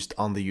overused,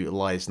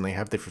 underutilized, and they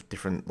have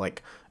different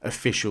like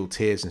official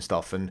tiers and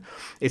stuff. And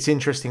it's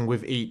interesting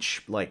with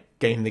each like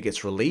game that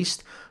gets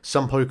released,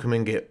 some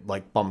Pokemon get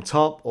like bumped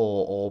up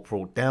or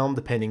brought down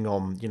depending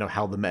on, you know,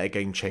 how the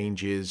metagame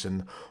changes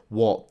and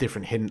what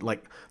different hidden,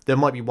 like there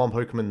might be one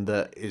Pokemon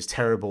that is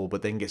terrible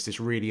but then gets this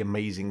really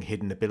amazing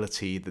hidden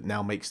ability that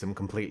now makes them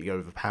completely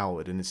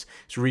overpowered. And it's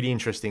really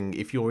interesting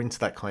if you're into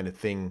that kind of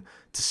thing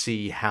to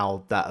see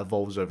how that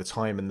evolves over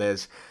time. And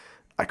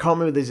I can't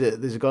remember,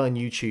 there's a guy on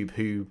YouTube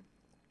who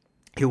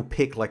he'll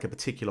pick like a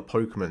particular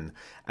Pokemon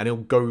and he'll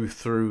go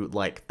through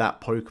like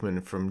that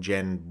Pokemon from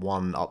Gen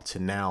 1 up to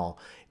now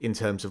in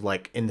terms of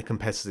like in the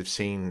competitive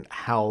scene,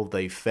 how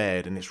they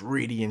fared. And it's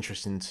really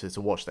interesting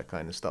to watch that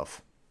kind of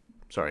stuff.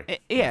 Sorry.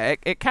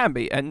 It can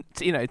be. And,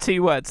 you know,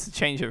 2 words to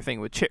change everything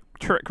with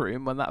Trick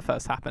Room when that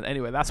first happened.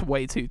 Anyway, that's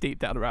way too deep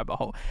down the rabbit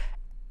hole.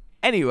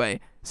 Anyway,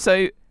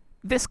 so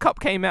this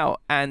cup came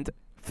out, and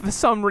for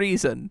some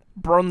reason,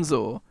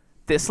 Bronzor,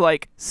 this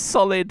like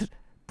solid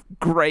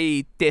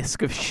grey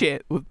disc of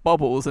shit with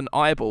bubbles and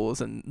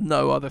eyeballs and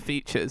no other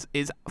features,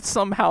 is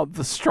somehow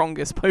the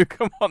strongest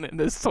Pokemon in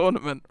this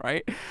tournament,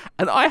 right?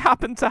 And I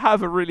happen to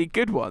have a really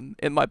good one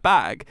in my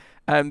bag,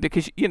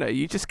 because, you know,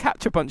 you just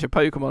catch a bunch of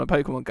Pokemon on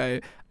Pokemon Go,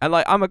 and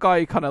like I'm a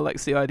guy who kind of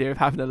likes the idea of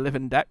having a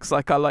living dex.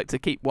 Like I like to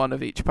keep one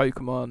of each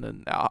Pokemon,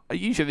 and I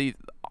usually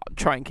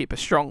try and keep a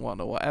strong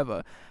one or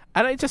whatever,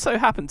 and it just so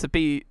happened to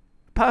be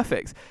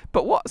perfect.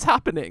 But what's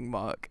happening,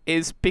 Mark,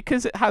 is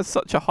because it has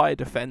such a high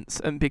defense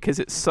and because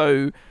it's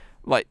so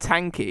like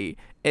tanky,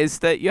 is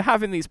that you're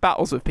having these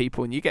battles with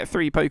people and you get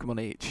 3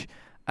 Pokemon each,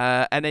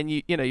 and then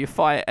you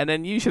fight, and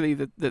then usually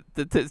the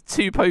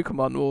 2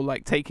 Pokemon will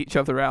like take each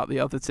other out, the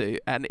other 2,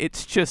 and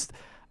it's just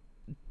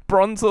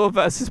Bronzor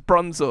versus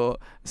Bronzor.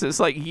 So it's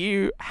like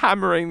you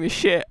hammering the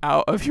shit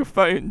out of your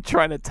phone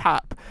trying to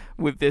tap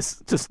with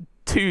this just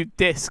 2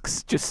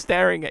 discs just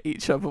staring at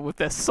each other with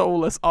their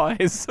soulless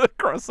eyes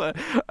across a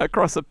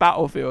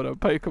battlefield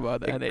of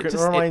Pokemon. And it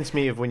reminds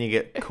me of when you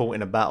get caught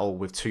in a battle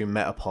with 2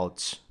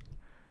 Metapods.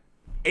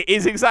 It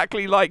is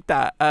exactly like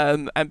that,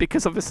 and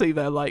because obviously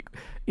they're like,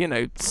 you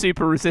know,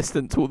 super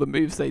resistant to all the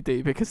moves they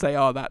do because they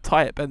are that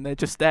type, and they're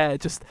just there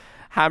just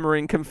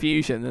hammering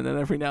confusion, and then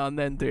every now and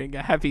then doing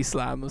a heavy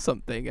slam or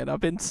something. And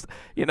I've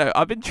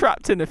been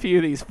trapped in a few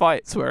of these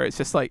fights where it's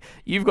just like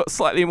you've got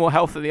slightly more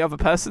health than the other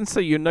person, so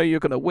you know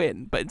you're gonna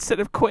win, but instead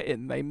of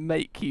quitting, they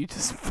make you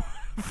just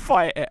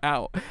fight it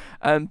out.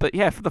 But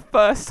yeah, for the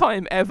first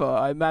time ever,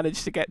 I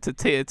managed to get to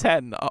tier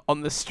 10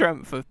 on the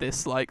strength of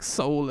this like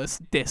soulless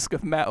disc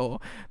of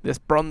metal, this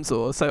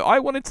Bronzor. So I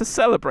wanted to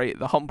celebrate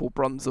the humble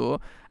Bronzor,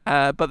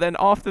 but then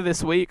after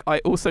this week, I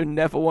also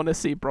never want to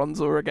see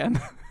Bronzor again.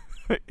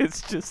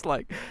 It's just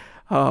like,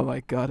 oh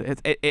my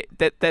god,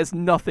 there's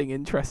nothing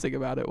interesting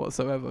about it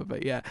whatsoever.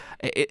 But yeah,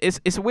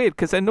 it's weird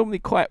because they're normally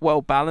quite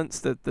well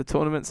balanced, the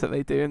tournaments that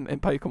they do in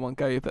Pokemon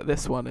Go. But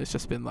this one has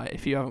just been like,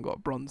 if you haven't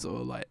got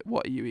Bronzor, like,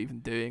 what are you even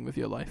doing with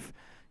your life?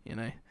 You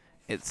know,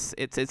 it's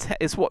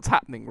what's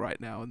happening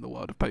right now in the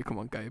world of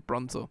Pokemon Go,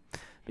 Bronzor.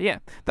 But yeah,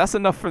 that's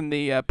enough from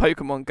the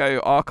Pokemon Go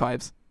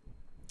archives.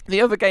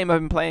 The other game I've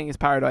been playing is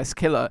Paradise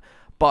Killer,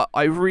 but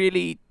I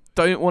really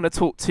don't want to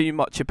talk too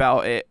much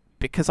about it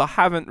because I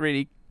haven't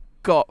really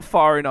got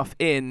far enough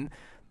in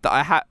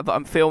that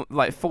I'm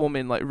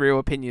forming like real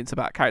opinions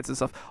about characters and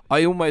stuff.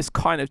 I almost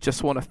kind of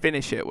just want to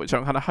finish it, which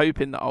I'm kind of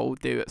hoping that I'll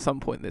do at some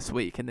point this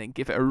week, and then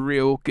give it a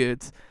real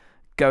good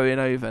going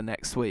over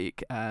next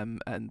week.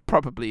 And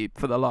probably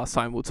for the last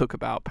time, we'll talk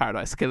about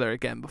Paradise Killer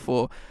again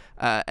before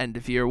end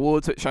of year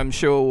awards, which I'm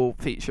sure will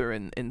feature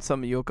in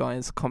some of your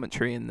guys'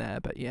 commentary in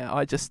there. But yeah,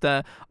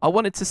 I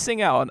wanted to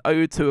sing out an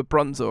ode to a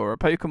Bronzor, a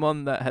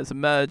Pokemon that has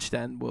emerged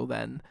and will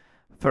then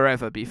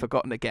forever be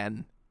forgotten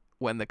again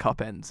when the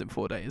cup ends in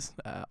 4 days.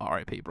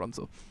 R.I.P.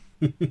 Bronzor.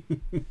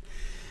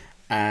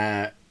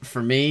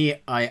 For me,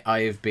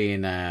 I've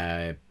been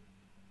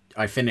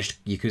I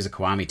finished Yakuza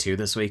Kiwami 2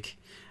 this week,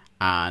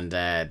 and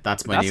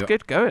that's That's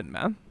good going,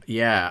 man.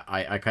 Yeah,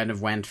 I kind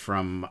of went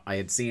from... I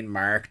had seen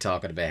Mark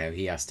talking about how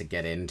he has to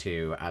get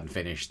into and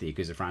finish the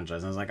Yakuza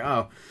franchise, and I was like,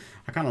 oh,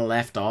 I kind of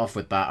left off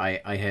with that.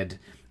 I had...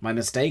 My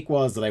mistake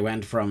was that I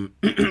went from...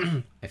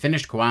 I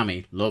finished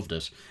Kiwami, loved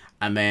it,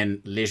 and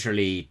then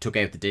literally took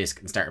out the disc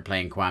and started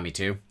playing Kiwami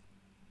 2.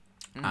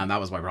 And that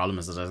was my problem,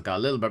 is that I got a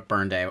little bit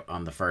burned out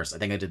on the first... I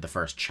think I did the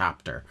first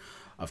chapter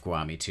of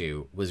Kiwami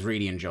 2. Was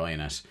really enjoying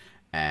it.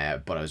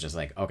 But I was just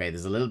like, okay,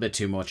 there's a little bit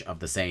too much of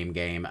the same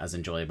game, as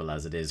enjoyable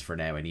as it is for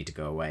now. I need to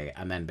go away.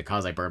 And then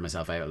because I burned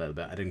myself out a little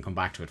bit, I didn't come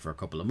back to it for a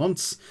couple of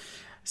months.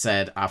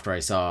 Said after I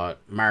saw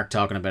Mark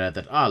talking about it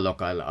that, oh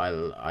look,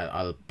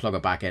 I'll plug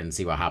it back in and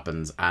see what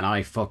happens. And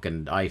I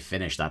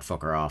finished that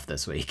fucker off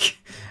this week.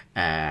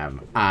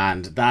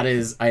 And that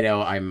is, I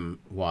know I'm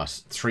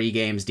 3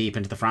 games deep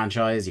into the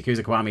franchise.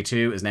 Yakuza Kiwami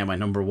 2 is now my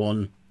number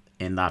 1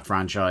 in that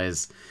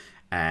franchise.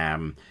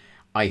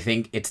 I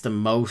think it's the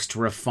most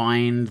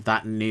refined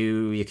that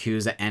new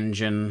Yakuza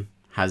engine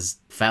has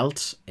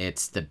felt.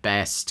 It's the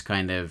best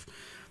kind of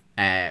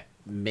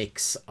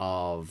mix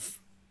of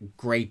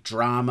great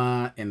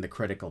drama in the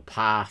critical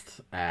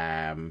path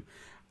and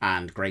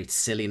great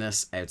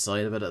silliness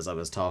outside of it, as I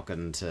was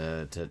talking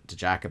to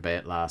Jack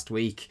about last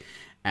week.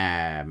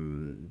 The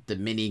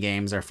mini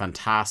games are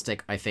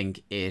fantastic. I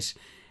think it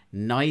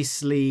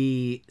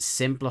nicely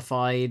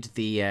simplified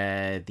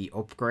the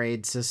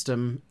upgrade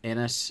system in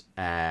it.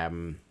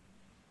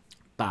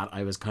 That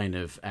I was kind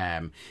of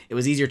it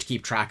was easier to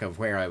keep track of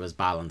where I was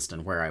balanced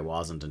and where I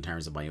wasn't in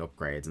terms of my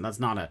upgrades, and that's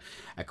not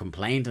a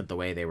complaint at the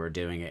way they were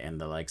doing it in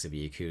the likes of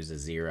Yakuza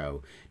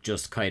 0.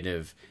 Just kind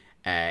of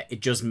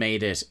it just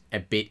made it a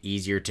bit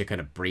easier to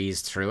kind of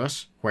breeze through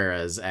it,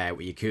 whereas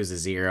with Yakuza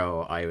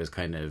 0 I was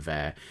kind of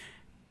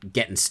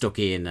getting stuck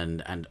in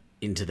and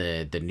into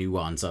the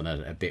nuance on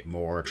it a bit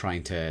more,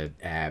 trying to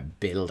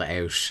build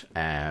out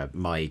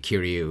my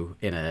Kiryu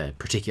in a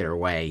particular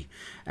way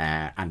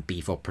and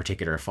beef up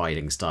particular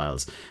fighting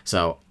styles.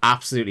 So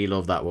absolutely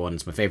love that one.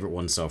 It's my favourite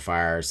one so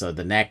far. So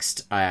the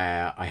next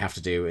I have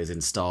to do is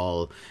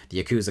install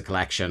the Yakuza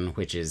Collection,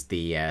 which is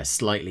the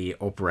slightly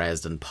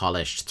up-resed and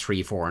polished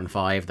 3, 4, and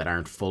 5 that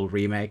aren't full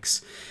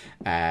remakes,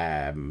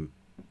 and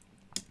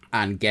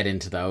get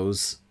into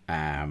those.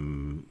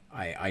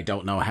 I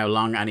don't know how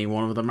long any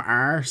one of them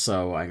are,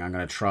 so I'm going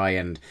to try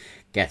and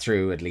get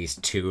through at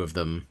least 2 of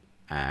them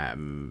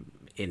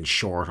in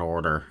short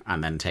order,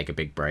 and then take a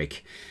big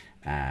break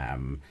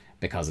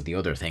because of the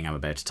other thing I'm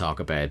about to talk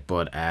about.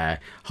 But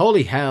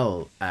holy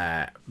hell,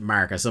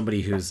 Mark, as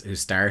somebody who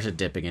started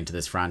dipping into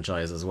this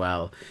franchise as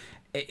well,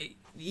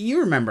 you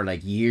remember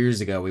like years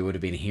ago we would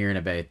have been hearing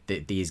about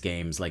these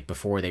games like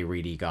before they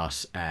really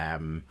got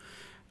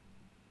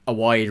a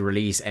wide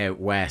release out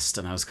west,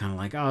 and I was kind of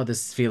like, oh,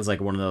 this feels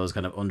like one of those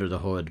kind of under the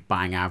hood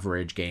bang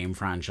average game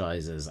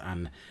franchises.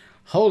 And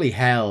holy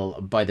hell,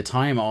 by the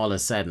time all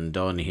is said and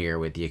done here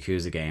with the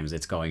Yakuza games,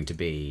 it's going to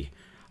be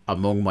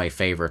among my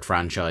favorite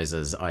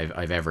franchises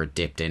I've ever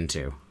dipped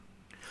into.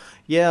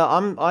 Yeah,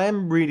 I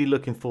am really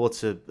looking forward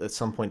to at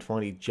some point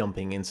finally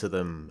jumping into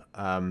them.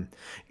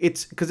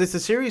 It's because it's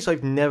a series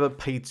I've never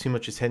paid too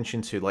much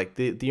attention to. Like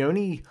the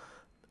only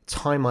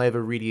time I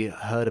ever really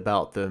heard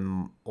about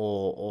them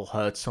or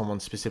heard someone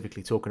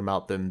specifically talking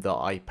about them that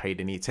I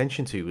paid any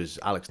attention to was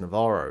Alex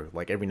Navarro.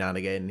 Like every now and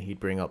again he'd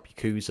bring up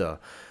Yakuza,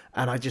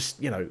 and I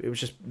just, it was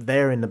just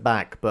there in the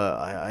back, but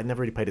I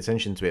never really paid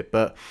attention to it.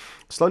 But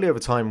slowly over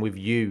time with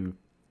you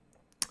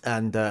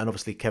and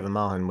obviously Kevin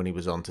Mahan when he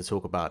was on to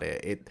talk about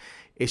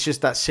it's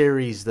just that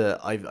series that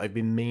I've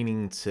been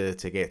meaning to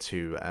get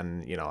to,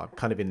 and I'm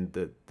kind of in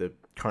the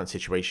current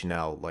situation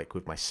now, like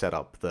with my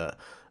setup, that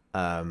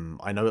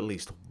I know at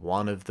least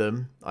one of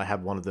them. I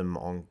have one of them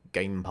on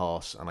Game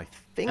Pass, and I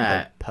think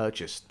I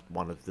purchased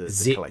one of the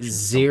collections.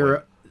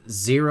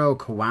 Zero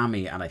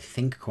Kiwami, and I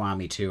think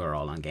Kiwami 2 are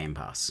all on Game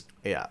Pass.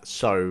 Yeah,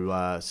 so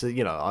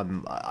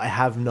I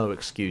have no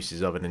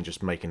excuses other than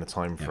just making the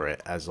time for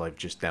it, as I've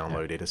just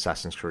downloaded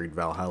Assassin's Creed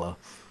Valhalla.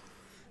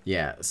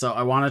 Yeah, so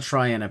I want to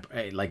try and,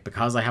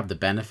 because I have the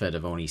benefit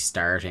of only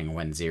starting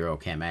when 0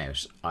 came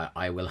out,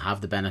 I will have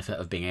the benefit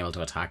of being able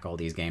to attack all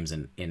these games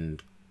in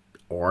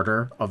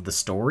order of the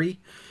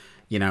story,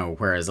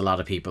 whereas a lot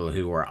of people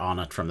who were on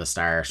it from the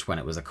start when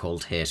it was a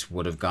cult hit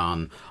would have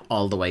gone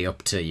all the way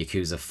up to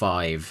Yakuza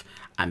 5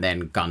 and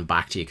then gone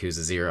back to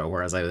Yakuza 0,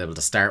 whereas I was able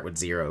to start with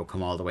 0,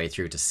 come all the way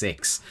through to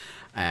 6,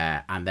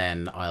 and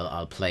then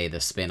I'll play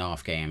the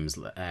spin-off games.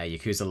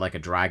 Yakuza Like a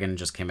Dragon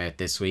just came out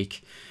this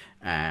week,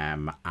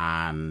 and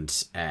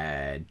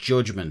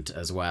Judgment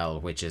as well,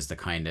 which is the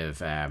kind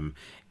of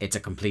it's a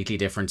completely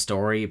different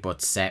story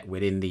but set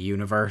within the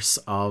universe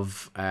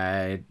of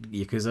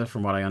Yakuza,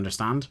 from what I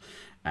understand.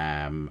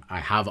 I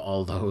have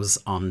all those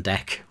on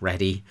deck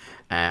ready.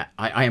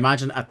 I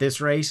imagine at this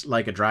rate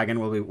Like a Dragon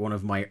will be one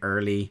of my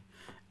early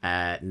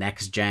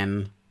next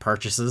gen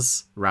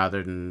purchases,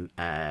 rather than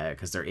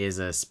because there is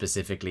a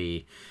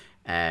specifically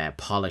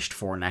polished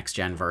for next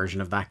gen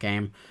version of that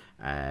game.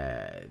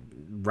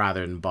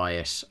 Rather than buy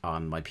it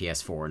on my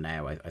PS4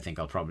 now, I think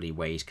I'll probably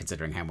wait,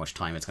 considering how much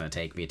time it's going to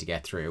take me to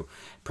get through,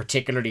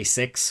 particularly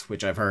 6,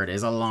 which I've heard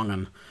is a long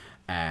one.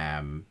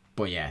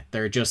 But yeah,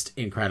 they're just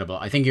incredible.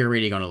 I think you're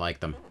really going to like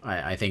them.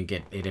 I think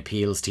it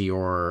appeals to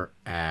your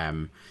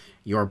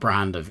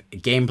brand of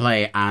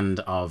gameplay and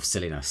of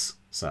silliness.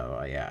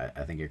 So yeah,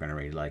 I think you're going to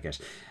really like it.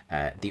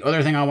 The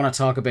other thing I want to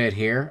talk about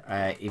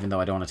here, even though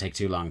I don't want to take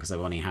too long because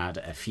I've only had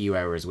a few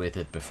hours with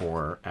it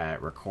before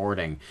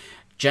recording.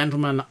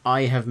 Gentlemen,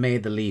 I have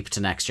made the leap to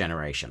next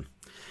generation.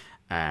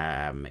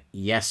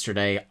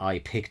 Yesterday, I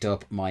picked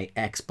up my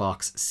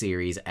Xbox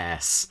Series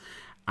S,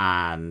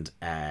 and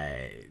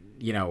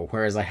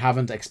whereas I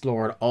haven't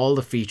explored all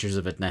the features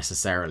of it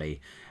necessarily,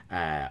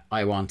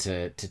 I want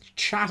to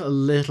chat a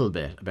little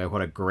bit about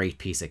what a great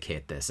piece of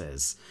kit this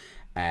is.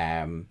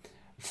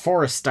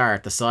 For a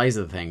start, the size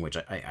of the thing, which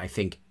I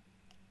think,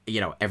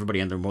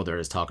 everybody and their mother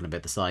is talking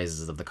about the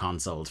sizes of the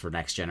consoles for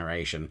next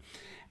generation.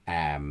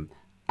 And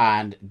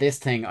this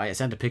thing, I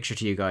sent a picture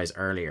to you guys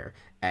earlier.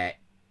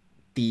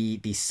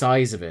 The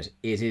size of it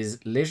is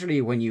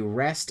literally, when you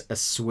rest a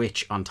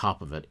Switch on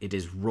top of it, it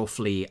is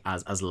roughly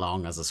as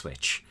long as a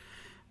Switch.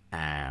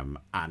 And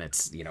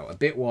it's, a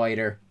bit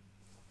wider.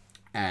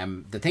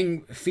 The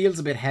thing feels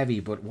a bit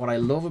heavy, but what I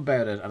love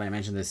about it, and I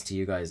mentioned this to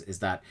you guys, is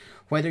that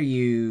whether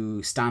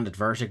you stand it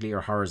vertically or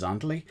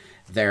horizontally,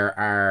 there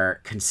are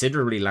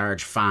considerably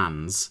large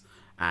fans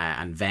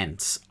and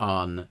vents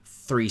on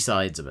 3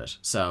 sides of it.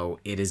 So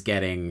it is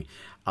getting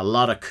a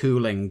lot of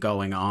cooling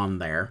going on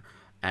there,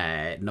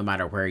 no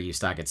matter where you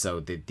stack it. So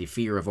the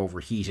fear of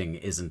overheating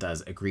isn't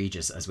as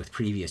egregious as with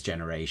previous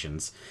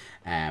generations.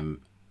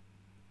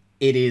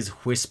 It is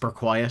whisper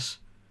quiet.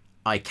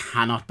 I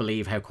cannot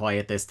believe how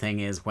quiet this thing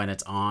is when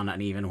it's on,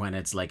 and even when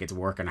it's like it's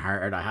working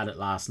hard. I had it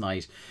last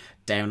night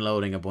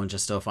downloading a bunch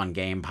of stuff on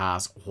Game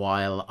Pass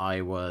while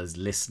I was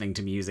listening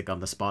to music on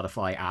the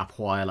Spotify app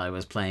while I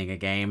was playing a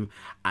game.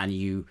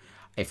 And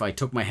if I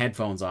took my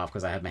headphones off,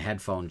 because I had my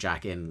headphone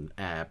jack in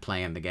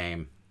playing the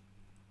game,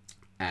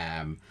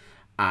 and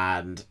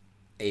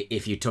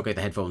if you took out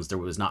the headphones, there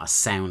was not a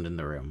sound in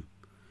the room.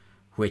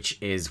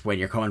 Which is, when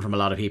you're coming from a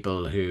lot of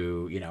people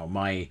who,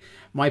 my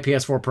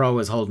PS4 Pro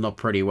is holding up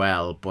pretty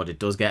well, but it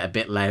does get a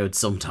bit loud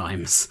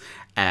sometimes.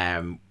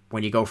 When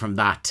you go from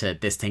that to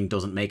this thing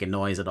doesn't make a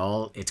noise at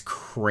all, it's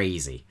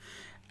crazy.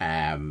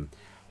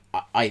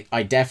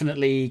 I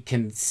definitely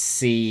can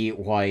see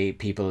why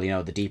people,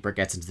 the deeper it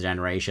gets into the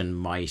generation,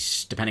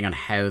 might, depending on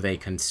how they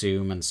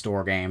consume and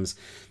store games,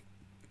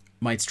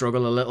 might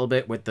struggle a little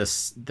bit with the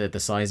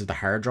size of the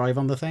hard drive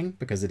on the thing,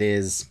 because it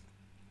is,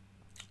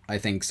 I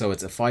think, so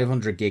it's a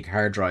 500 gig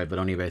hard drive, but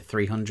only about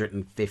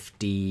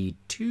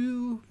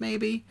 352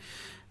 maybe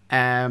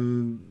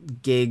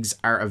gigs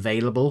are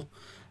available.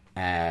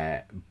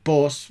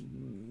 But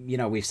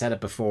we've said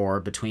it before,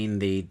 between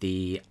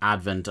the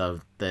advent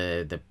of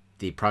the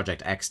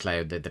Project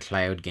xCloud, the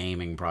cloud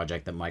gaming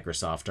project that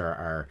Microsoft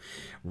are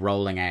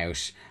rolling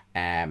out,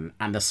 and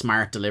the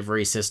smart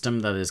delivery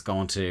system that is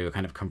going to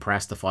kind of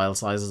compress the file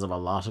sizes of a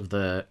lot of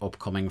the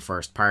upcoming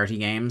first party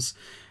games.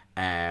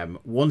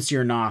 Once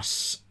you're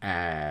not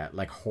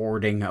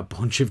hoarding a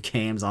bunch of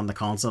games on the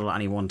console at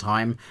any one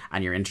time,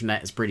 and your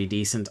internet is pretty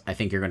decent, I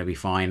think you're going to be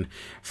fine.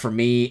 For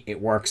me,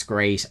 it works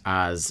great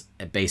as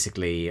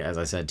basically, as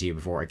I said to you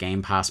before, a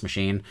Game Pass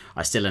machine.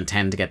 I still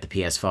intend to get the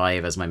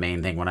PS5 as my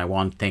main thing when I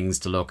want things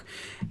to look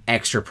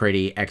extra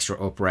pretty,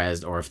 extra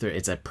up-resed, or if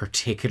it's a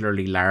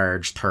particularly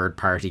large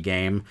third-party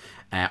game,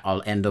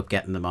 I'll end up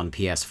getting them on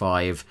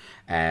PS5.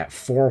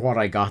 For what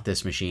I got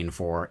this machine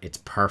for, it's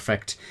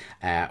perfect.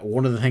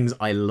 One of the things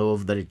I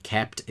love that it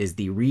kept is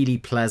the really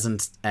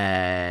pleasant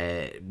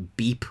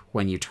beep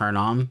when you turn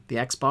on the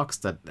Xbox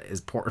that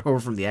is ported over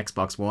from the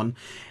Xbox One.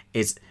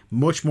 It's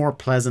much more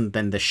pleasant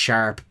than the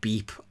sharp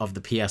beep of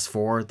the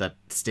PS4 that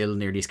still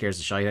nearly scares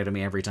the shit out of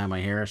me every time I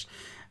hear it.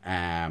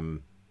 Yeah.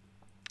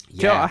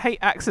 Joe, I hate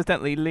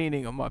accidentally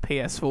leaning on my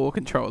PS4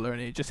 controller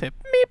and it just hit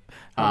beep.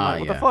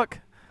 I'm like, what the fuck?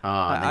 And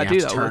I then do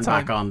you that have to all turn the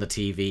time. back on the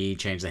TV,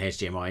 change the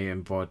HDMI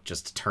input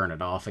just to turn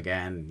it off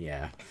again.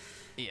 Yeah.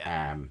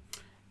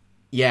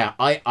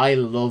 I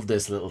love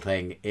this little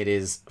thing. It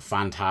is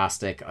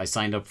fantastic. I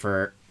signed up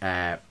for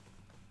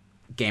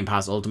Game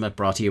Pass Ultimate,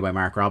 brought to you by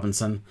Mark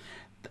Robinson,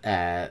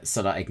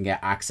 so that I can get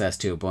access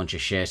to a bunch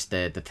of shit.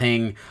 The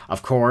thing,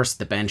 of course,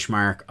 the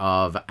benchmark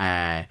of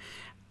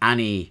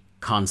any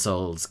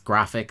console's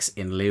graphics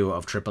in lieu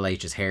of Triple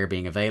H's hair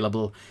being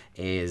available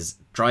is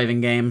driving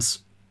games.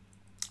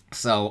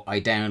 So I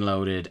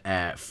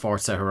downloaded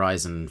Forza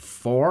Horizon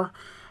 4,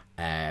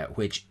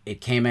 which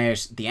it came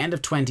out the end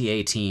of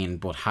 2018,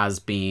 but has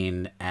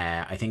been,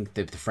 I think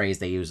the phrase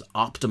they use,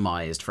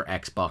 optimized for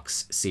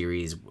Xbox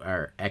Series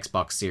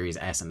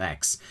S and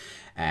X.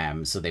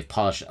 So they've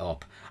polished it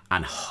up,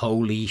 and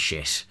holy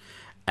shit,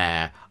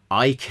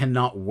 I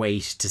cannot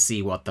wait to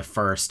see what the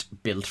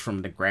first built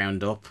from the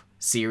ground up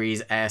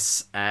Series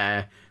S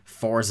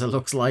Forza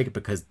looks like,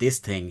 because this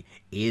thing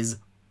is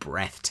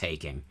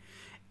breathtaking.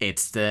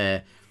 It's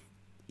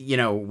you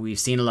know, we've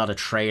seen a lot of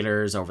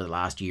trailers over the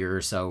last year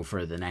or so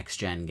for the next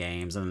gen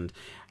games, and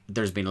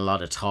there's been a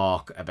lot of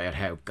talk about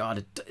how,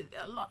 God,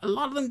 a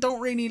lot of them don't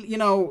really, you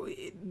know,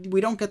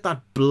 we don't get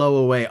that blow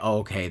away,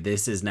 okay,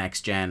 this is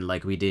next gen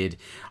like we did.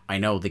 I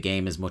know the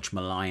game is much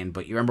maligned,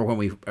 but you remember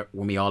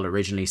when we all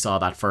originally saw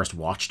that first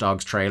Watch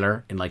Dogs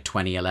trailer in like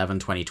 2011,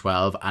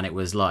 2012, and it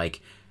was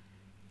like,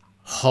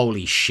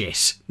 holy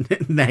shit,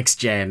 next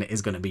gen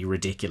is going to be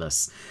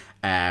ridiculous.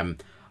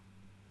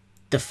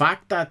 The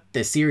fact that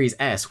the Series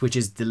S, which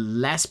is the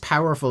less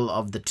powerful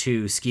of the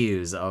two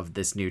SKUs of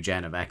this new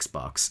gen of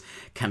Xbox,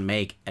 can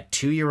make a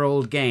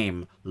 2-year-old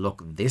game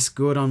look this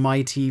good on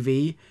my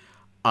TV,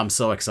 I'm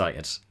so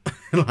excited.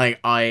 Like,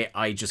 I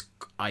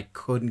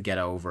couldn't get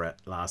over it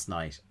last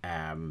night.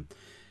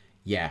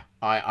 Yeah,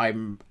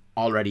 I'm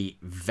already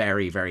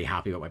very, very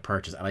happy with my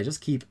purchase, and I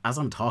just keep, as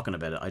I'm talking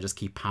about it, I just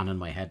keep panning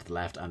my head to the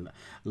left and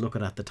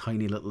looking at the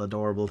tiny little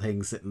adorable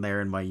thing sitting there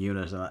in my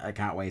unit, and I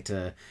can't wait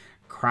to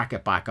crack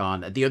it back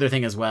on. The other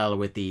thing as well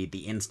with the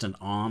instant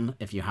on,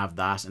 if you have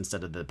that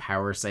instead of the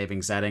power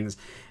saving settings,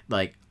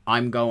 like,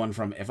 I'm going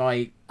from, if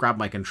I grab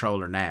my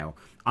controller now,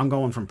 I'm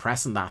going from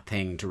pressing that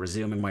thing to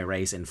resuming my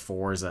race in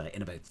Forza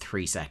in about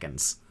 3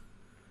 seconds.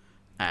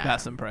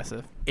 That's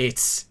impressive.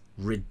 It's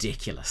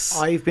ridiculous.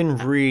 I've been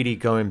really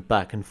going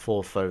back and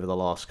forth over the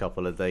last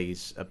couple of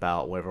days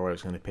about whether I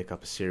was going to pick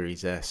up a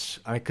Series S,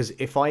 because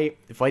if I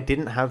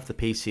didn't have the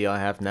PC I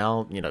have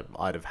now, you know,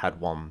 I'd have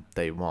had one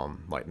day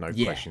one, like, no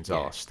questions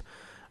asked.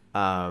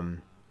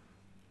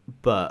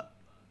 But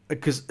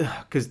because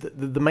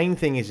the main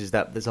thing is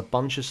that there's a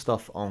bunch of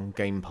stuff on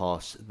Game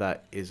Pass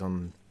that is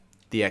on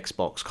the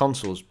Xbox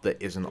consoles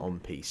that isn't on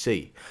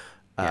PC,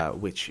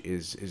 which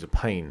is a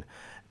pain.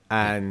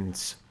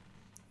 And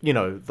you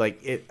know, like,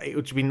 it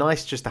would be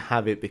nice just to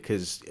have it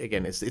because,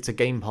 again, it's a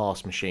Game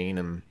Pass machine,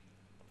 and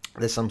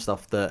there's some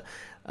stuff that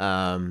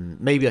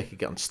maybe I could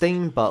get on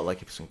Steam, but,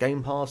 like, if it's on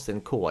Game Pass, then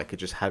cool, I could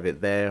just have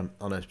it there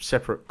on a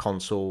separate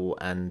console,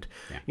 and,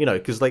 you know,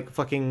 because, like,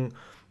 fucking,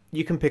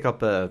 you can pick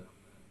up a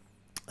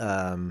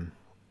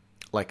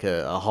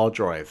hard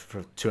drive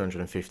for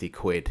 250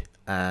 quid,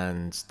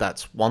 and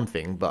that's one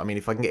thing, but, I mean,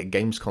 if I can get a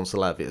games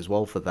console out of it as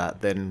well for that,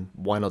 then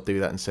why not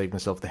do that and save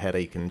myself the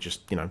headache and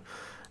just, you know,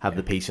 have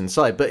the piece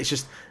inside. But it's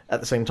just, at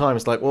the same time,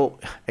 it's like, well,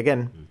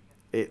 again,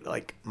 it,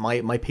 like,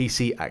 my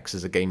PC acts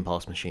as a Game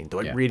Pass machine.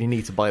 Do I really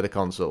need to buy the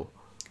console?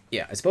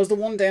 Yeah, I suppose the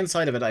one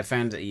downside of it, I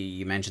found,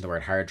 you mentioned the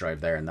word hard drive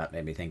there, and that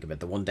made me think of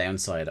it. The one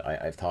downside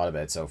I've thought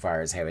about so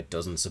far is how it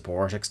doesn't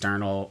support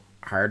external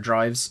hard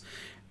drives,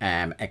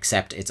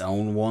 except its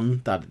own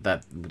one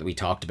that we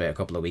talked about a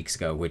couple of weeks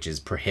ago, which is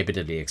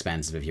prohibitively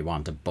expensive if you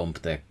want to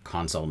bump the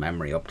console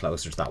memory up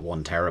closer to that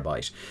 1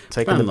 terabyte.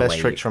 Taking the best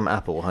tricks from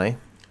Apple, hey?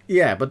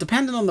 Yeah, but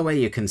depending on the way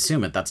you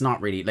consume it, that's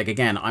not really, like,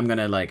 again, I'm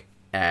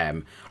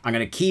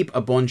gonna keep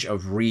a bunch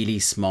of really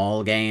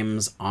small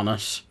games on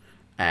it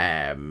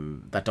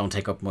that don't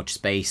take up much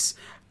space,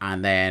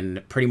 and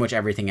then pretty much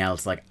everything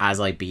else, like,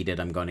 as I beat it,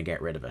 I'm going to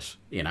get rid of it,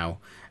 you know.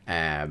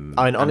 I mean,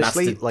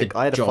 honestly, like,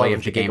 I had a joy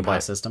of the 500 Game gigabyte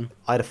Pass system.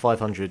 I had a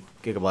 500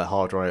 gigabyte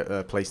hard drive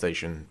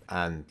PlayStation,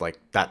 and, like,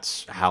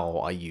 that's how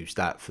I used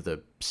that for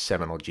the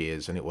 7 odd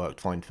years, and it worked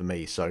fine for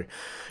me. So,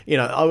 you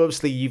know,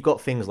 obviously you've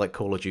got things like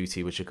Call of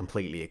Duty, which are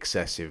completely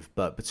excessive,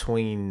 but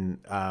between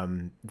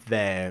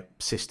their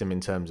system in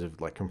terms of,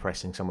 like,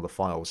 compressing some of the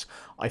files,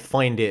 I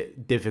find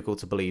it difficult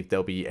to believe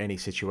there'll be any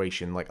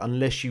situation, like,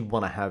 unless you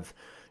want to have,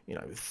 you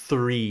know,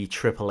 3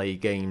 AAA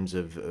games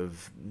of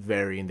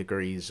varying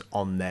degrees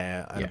on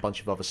there, and a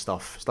bunch of other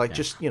stuff. It's like,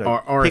 just, you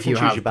know, or pick if you and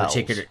choose have your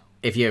battles.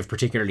 if you have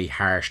particularly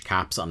harsh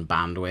caps on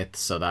bandwidth,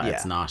 so that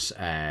it's not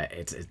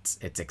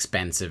it's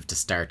expensive to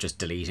start just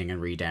deleting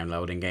and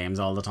re-downloading games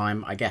all the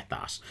time. I get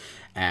that.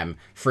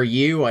 For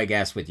you, I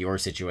guess, with your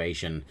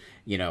situation,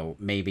 you know,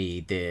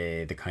 maybe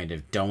the kind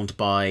of don't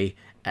buy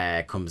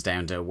comes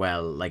down to,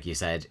 well, like you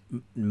said,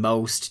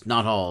 most,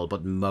 not all,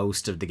 but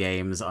most of the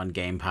games on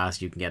Game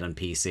Pass you can get on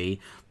PC.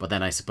 But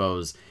then I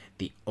suppose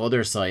the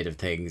other side of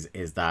things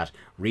is that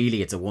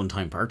really it's a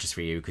one-time purchase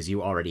for you because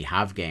you already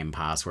have Game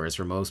Pass, whereas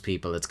for most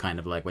people it's kind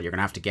of like, well, you're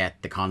gonna have to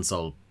get the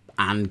console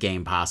and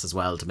Game Pass as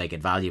well to make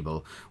it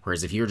valuable,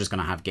 whereas if you're just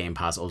gonna have Game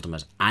Pass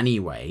Ultimate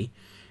anyway,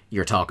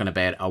 you're talking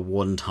about a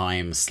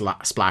one-time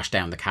splash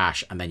down the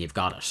cash and then you've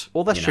got it.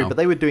 Well, that's true, but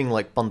they were doing,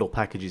 like, bundle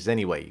packages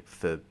anyway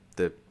for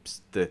the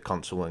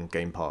console and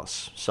Game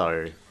Pass,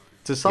 so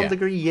to some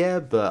degree,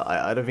 but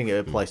I don't think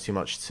it applies too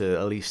much to,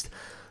 at least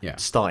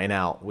starting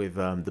out with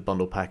the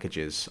bundle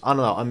packages. I don't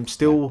know, I'm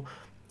still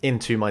in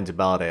two minds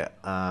about it,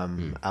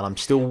 and I'm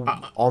still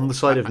on the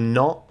side of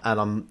not, and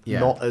I'm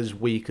not as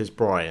weak as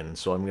Brian,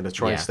 so I'm going to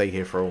try and stay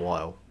here for a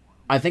while.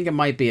 I think it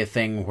might be a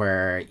thing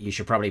where you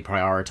should probably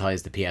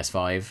prioritize the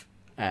PS5,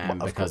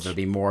 because there'll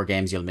be more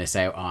games you'll miss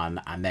out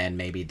on, and then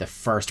maybe the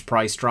first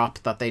price drop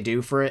that they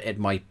do for it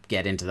might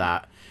get into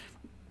that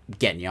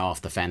getting you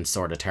off the fence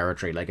sort of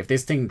territory. Like, if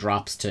this thing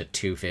drops to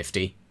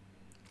 $250,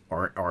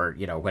 or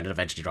you know, when it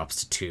eventually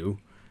drops to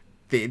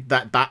 $2,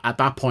 that at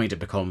that point it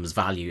becomes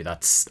value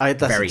that's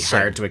That's very insane.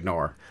 hard to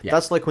ignore. Yeah.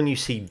 That's like when you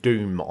see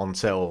Doom on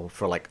sale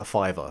for like a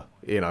 $5,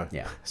 you know?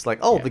 Yeah. It's like,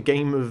 oh, Yeah. the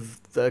game of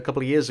a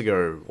couple of years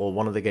ago, or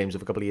one of the games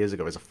of a couple of years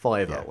ago is a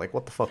 $5. Yeah. Like,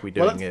 what the fuck are we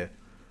doing Well, here?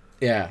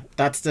 Yeah,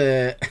 that's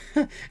the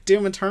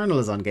Doom Eternal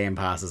is on Game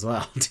Pass as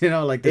well. Do you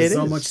know, like there's It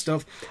so is. much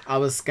stuff. I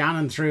was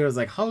scanning through. I was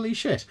like, holy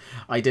shit!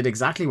 I did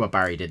exactly what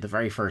Barry did. The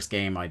very first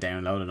game I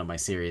downloaded on my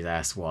Series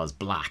S was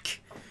Black,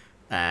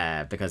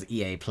 because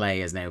EA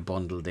Play is now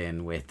bundled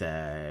in with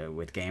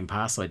Game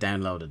Pass. So I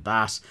downloaded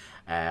that.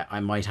 I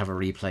might have a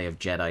replay of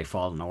Jedi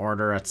Fallen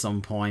Order at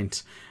some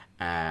point.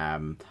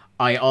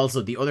 I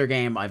also, the other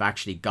game I've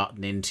actually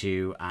gotten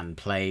into and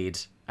played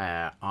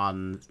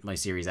on my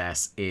Series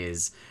S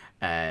is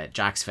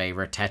Jack's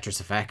favorite,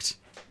 Tetris Effect.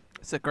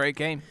 It's a great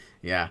game.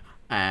 Yeah,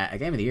 a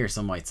game of the year,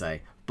 some might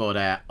say.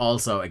 But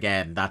also,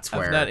 again, that's Of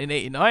where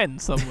 1989,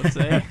 some would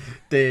say.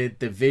 the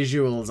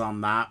visuals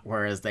on that,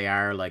 whereas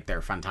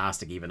they're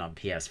fantastic even on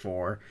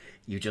PS4.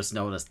 You just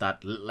notice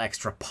that little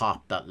extra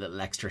pop, that little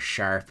extra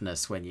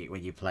sharpness when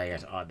you play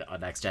it on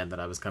next gen. That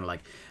I was kind of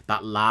like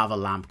that lava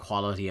lamp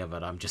quality of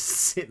it. I'm just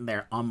sitting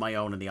there on my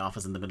own in the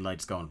office in the middle of the night,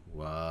 just going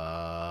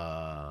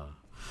whoa.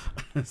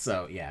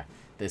 So yeah,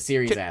 the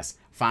Series S,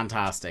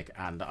 fantastic,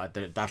 and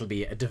that'll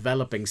be a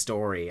developing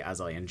story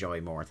as I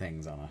enjoy more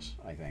things on it,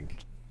 I think.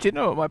 Do you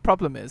know what my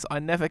problem is? I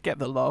never get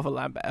the lava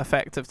lamp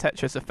effect of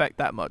Tetris Effect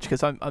that much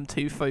because I'm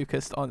too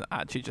focused on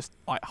actually just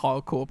like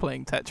hardcore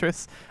playing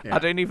Tetris. Yeah. I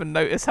don't even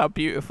notice how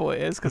beautiful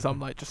it is because I'm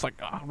like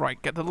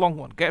right, get the long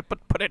one,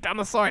 put it down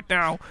the side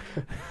now.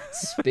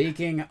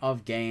 Speaking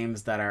of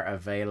games that are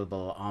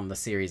available on the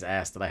Series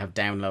S that I have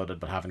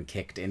downloaded but haven't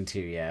kicked into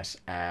yet,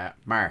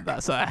 Mark.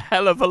 That's a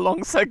hell of a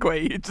long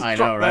segue you just I know,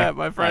 dropped right? there,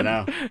 my friend.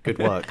 I know. Good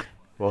work.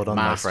 Well done,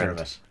 Master my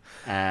of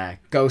friend.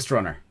 it. Ghost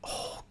Runner.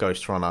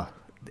 Ghost Runner.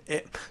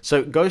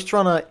 So Ghost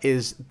Runner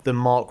is the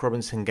Mark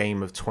Robinson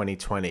game of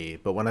 2020,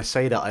 but when I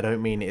say that, I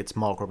don't mean it's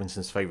Mark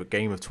Robinson's favorite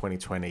game of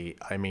 2020.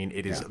 I mean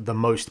it is the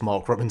most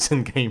Mark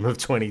Robinson game of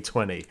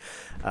 2020.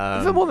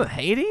 Even more than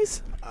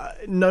Hades?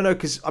 No,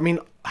 because I mean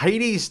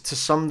Hades to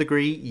some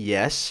degree,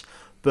 yes,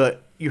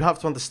 but you have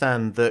to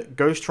understand that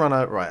Ghost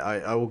Runner. Right,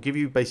 I will give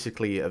you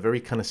basically a very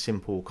kind of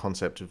simple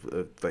concept of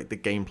like the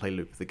gameplay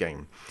loop of the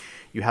game.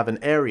 You have an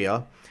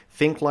area.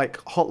 Think like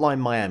Hotline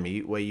Miami,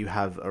 where you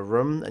have a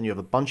room and you have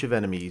a bunch of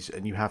enemies,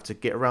 and you have to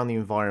get around the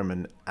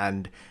environment.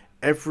 And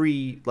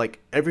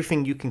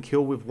everything you can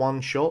kill with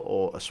one shot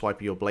or a swipe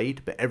of your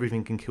blade, but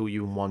everything can kill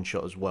you in one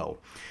shot as well.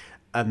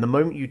 And the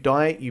moment you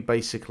die, you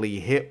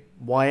basically hit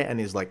Y, and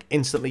is like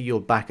instantly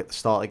you're back at the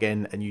start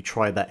again, and you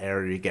try that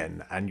area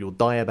again, and you'll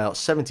die about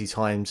 70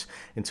 times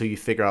until you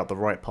figure out the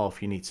right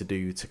path you need to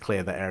do to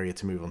clear the area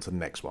to move on to the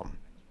next one.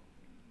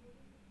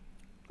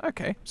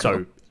 Okay. So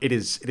cool. it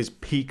is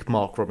peak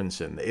Mark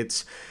Robinson.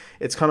 It's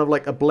kind of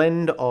like a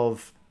blend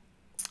of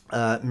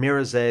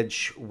Mirror's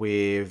Edge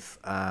with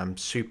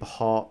Super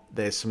Hot.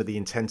 There's some of the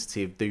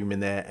intensity of Doom in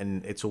there,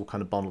 and it's all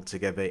kind of bundled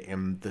together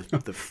in the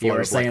flow. You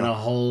were of saying like a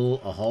whole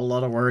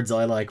lot of words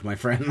I like, my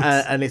friend.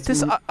 and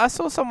it's I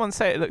saw someone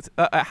say it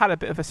had a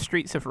bit of a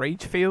Streets of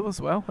Rage feel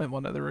as well in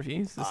one of the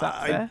reviews. Is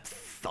that fair?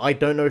 I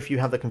don't know if you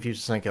have that confused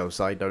with something else.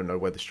 I don't know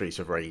where the Streets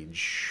of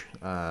Rage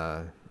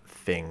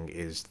thing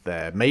is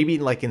there. Maybe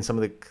like in some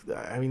of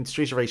the, I mean,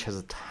 Streets of Rage has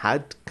a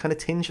tad kind of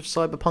tinge of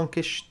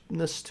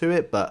cyberpunkishness to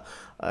it, but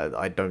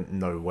I don't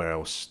know where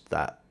else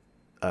that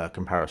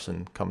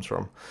comparison comes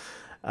from.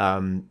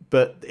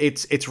 But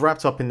it's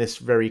wrapped up in this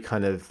very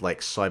kind of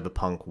like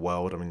cyberpunk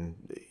world. I mean,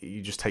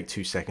 you just take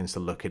 2 seconds to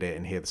look at it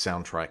and hear the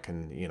soundtrack,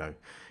 and you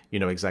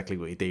know exactly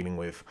what you're dealing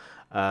with.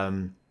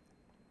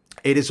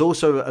 It is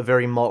also a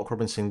very Mark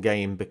Robinson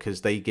game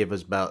because they give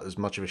us about as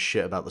much of a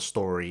shit about the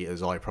story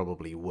as I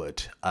probably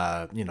would.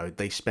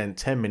 They spent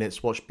 10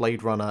 minutes, watched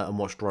Blade Runner and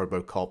watched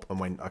RoboCop and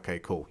went, okay,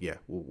 cool, yeah,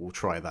 we'll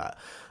try that.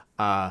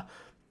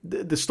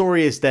 The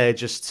story is there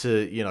just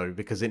to,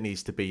 because it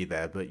needs to be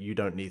there, but you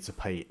don't need to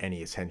pay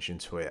any attention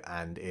to it.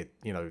 And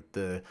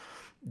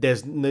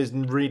there's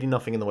really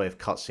nothing in the way of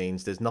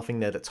cutscenes. There's nothing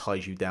there that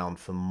ties you down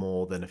for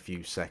more than a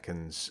few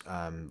seconds.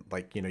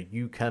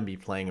 You can be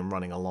playing and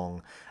running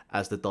along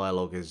as the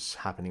dialogue is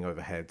happening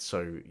overhead,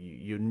 so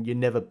you're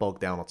never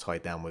bogged down or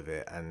tied down with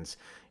it. And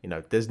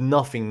there's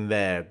nothing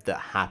there that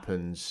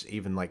happens,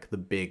 even like the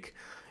big,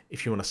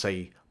 if you want to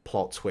say,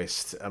 plot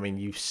twist. I mean,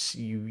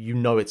 you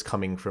know it's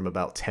coming from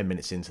about 10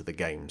 minutes into the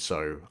game,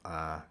 so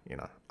I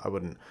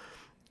wouldn't.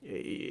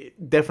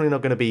 Definitely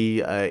not going to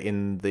be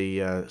in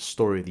the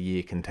story of the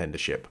year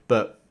contendership,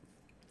 but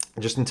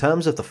just in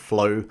terms of the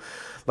flow,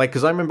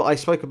 because I remember I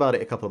spoke about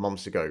it a couple of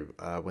months ago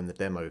when the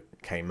demo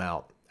came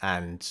out,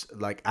 and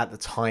like at the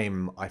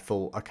time I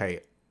thought,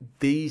 okay,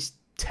 these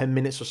 10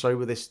 minutes or so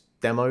with this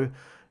demo,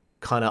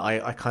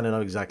 I kind of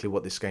know exactly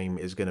what this game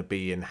is going to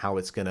be and how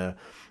it's going to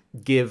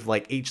give,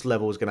 like each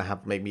level is going to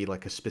have maybe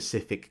like a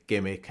specific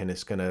gimmick, and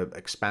it's going to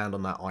expand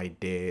on that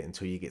idea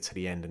until you get to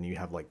the end and you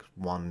have like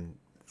one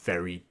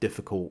very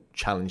difficult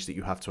challenge that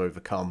you have to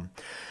overcome.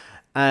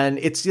 And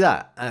it's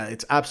that.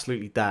 It's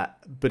absolutely that.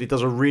 But it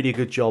does a really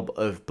good job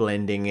of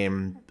blending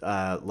in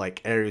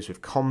like areas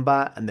with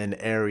combat and then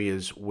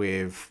areas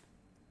with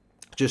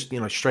just,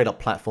 straight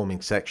up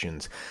platforming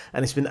sections.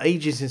 And it's been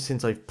ages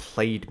since I've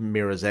played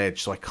Mirror's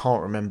Edge, so I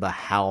can't remember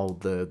how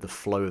the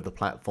flow of the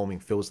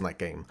platforming feels in that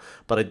game.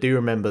 But I do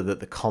remember that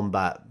the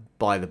combat,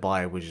 by the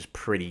by, was just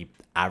pretty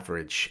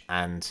average.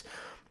 And,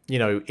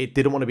 it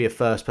didn't want to be a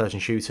first-person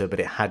shooter, but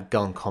it had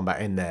gun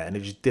combat in there, and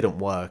it just didn't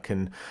work.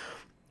 And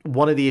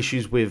one of the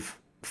issues with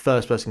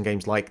first-person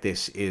games like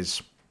this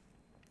is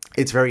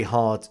it's very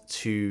hard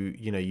to,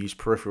 use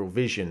peripheral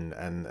vision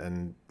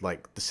and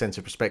like the sense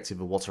of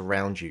perspective of what's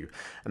around you.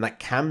 And that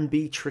can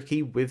be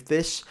tricky with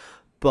this,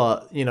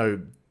 but,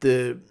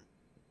 the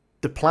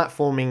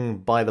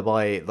platforming, by the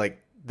by, like,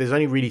 there's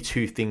only really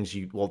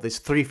there's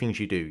three things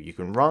you do. You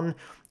can run,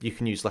 you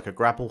can use like a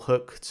grapple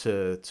hook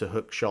to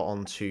hook shot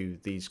onto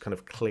these kind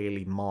of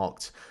clearly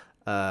marked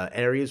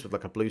areas with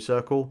like a blue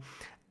circle,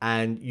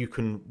 and you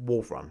can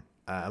wall run.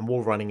 And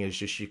wall running is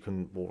just you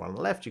can wall run on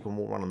the left, you can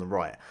wall run on the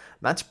right.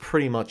 That's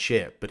pretty much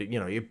it. But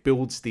it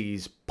builds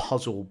these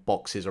puzzle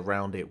boxes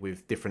around it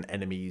with different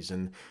enemies,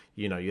 and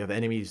you have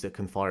enemies that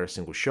can fire a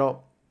single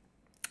shot.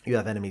 You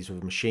have enemies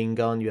with a machine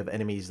gun. You have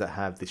enemies that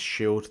have this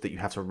shield that you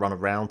have to run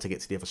around to get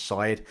to the other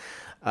side.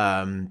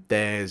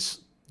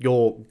 There's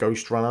your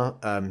Ghost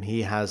Runner.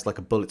 He has like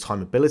a bullet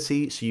time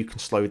ability, so you can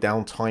slow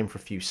down time for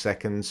a few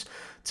seconds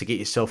to get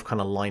yourself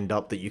kind of lined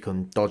up that you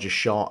can dodge a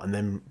shot and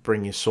then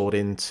bring your sword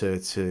in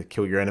to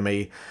kill your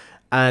enemy.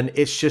 And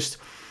it's just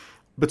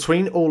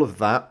between all of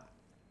that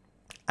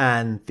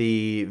and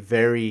the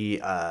very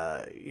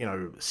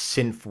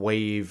synth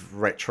wave,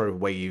 retro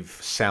wave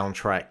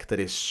soundtrack that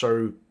is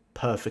so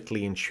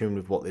perfectly in tune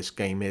with what this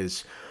game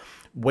is.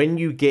 When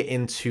you get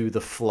into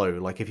the flow,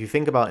 like if you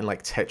think about in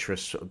like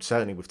Tetris,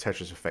 certainly with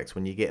Tetris Effect,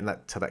 when you get in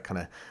that kind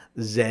of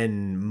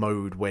Zen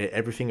mode where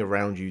everything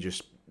around you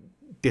just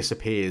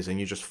disappears and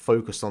you're just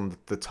focused on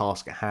the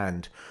task at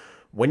hand.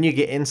 When you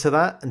get into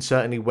that, and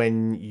certainly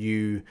when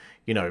you're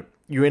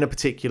in a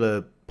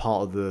particular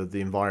part of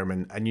the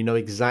environment and you know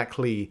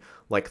exactly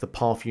like the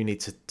path you need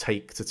to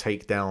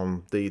take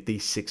down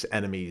these 6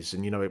 enemies,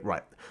 and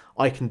right,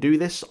 I can do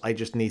this, I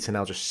just need to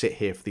now just sit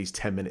here for these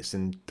 10 minutes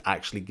and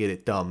actually get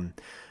it done.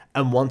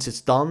 And once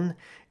it's done,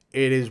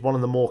 it is one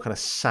of the more kind of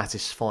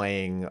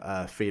satisfying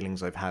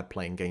feelings I've had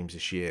playing games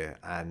this year.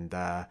 And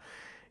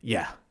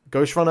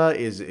Ghost Runner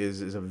is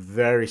a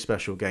very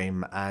special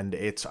game, and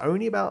it's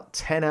only about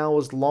 10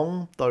 hours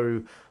long,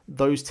 though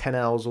those 10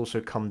 hours also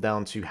come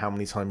down to how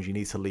many times you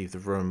need to leave the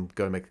room,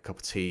 go make a cup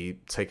of tea,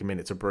 take a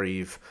minute to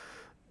breathe,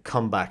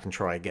 come back and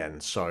try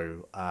again.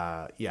 So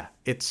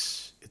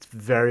it's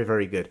very,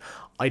 very good.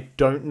 I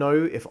don't know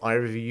if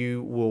either of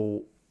you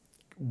will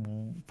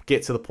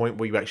get to the point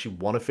where you actually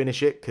want to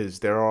finish it, because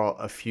there are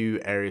a few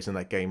areas in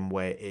that game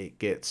where it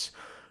gets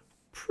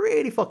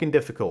pretty fucking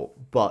difficult,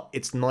 but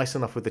it's nice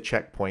enough with the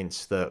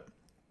checkpoints that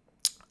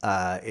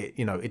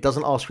it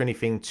doesn't ask for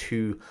anything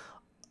too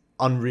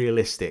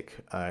unrealistic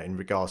in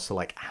regards to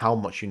like how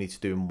much you need to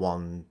do in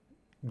one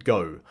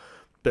go.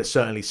 But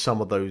certainly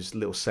some of those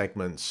little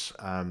segments,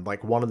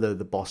 like one of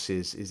the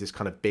bosses is this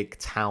kind of big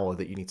tower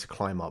that you need to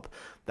climb up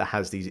that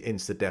has these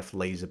insta-death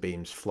laser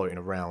beams floating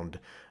around.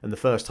 And the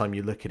first time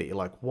you look at it, you're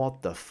like,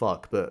 what the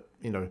fuck? But,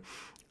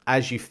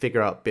 as you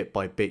figure out bit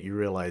by bit, you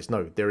realize,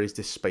 no, there is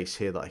this space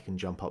here that I can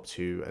jump up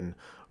to, and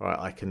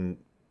I can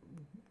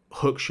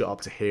hook shot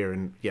up to here.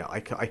 And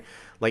I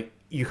like,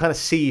 you kind of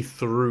see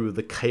through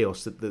the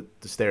chaos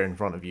that's there in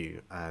front of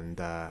you.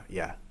 And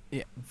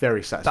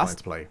very satisfying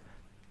to play.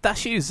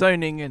 That's you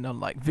zoning in on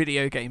like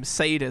video game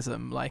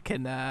sadism, like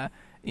in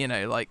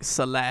like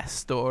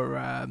Celeste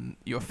or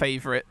your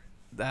favorite.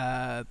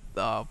 My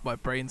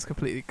brain's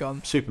completely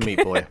gone. Super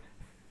Meat Boy.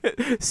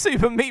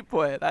 Super Meat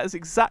Boy. That is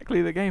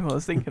exactly the game I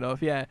was thinking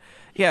of. Yeah.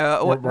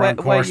 We're on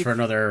course for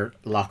another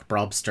Loch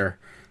Brobster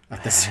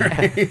at this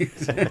rate.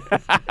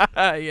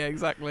 Yeah,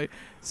 exactly.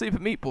 Super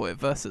Meat Boy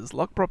versus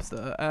Loch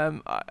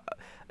Brobster.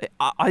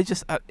 I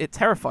just it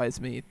terrifies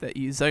me that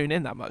you zone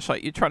in that much.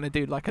 Like you're trying to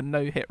do like a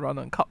no-hit run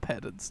on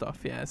Cuphead and stuff.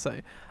 Yeah,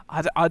 so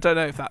I don't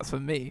know if that's for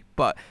me.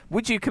 But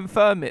would you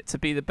confirm it to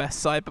be the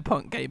best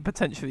Cyberpunk game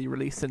potentially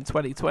released in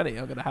 2020?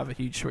 I'm gonna have a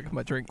huge swig of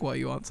my drink while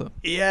you answer.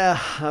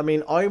 Yeah, I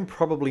mean, I'm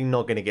probably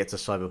not gonna get to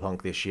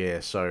Cyberpunk this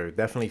year, so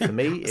definitely for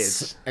me,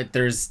 it's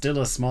there's still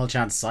a small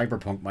chance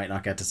Cyberpunk might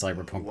not get to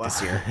Cyberpunk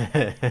this year.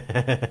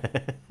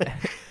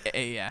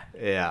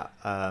 Yeah.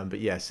 But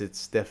yes,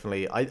 it's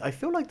definitely. I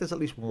feel like there's at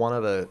least one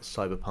other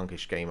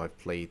Cyberpunkish game I've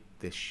played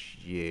this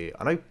year.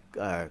 I know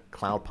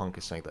Cloudpunk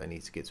is something that I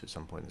need to get to at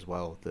some point as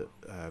well, that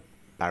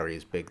Barry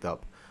has bigged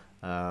up.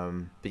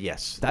 But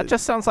yes, that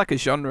just sounds like a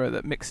genre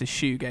that mixes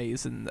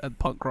shoegaze and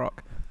punk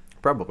rock.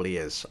 Probably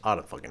is. I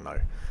don't fucking know.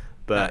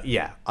 But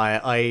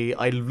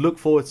I look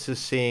forward to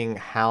seeing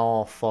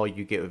how far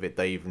you get with it,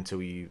 Dave,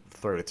 until you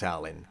throw the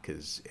towel in,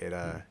 because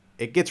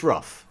it gets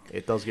rough.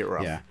 It does get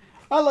rough. Yeah.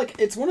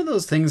 It's one of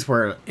those things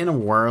where in a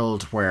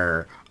world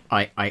where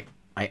I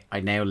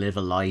now live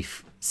a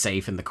life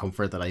safe in the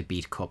comfort that I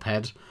beat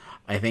Cuphead,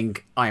 I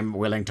think I'm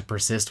willing to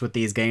persist with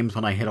these games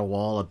when I hit a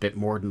wall a bit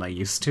more than I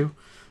used to.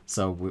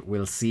 So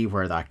we'll see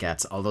where that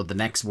gets. Although the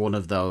next one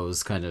of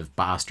those kind of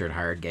bastard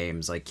hard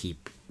games I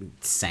keep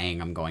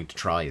saying I'm going to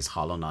try is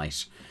Hollow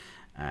Knight.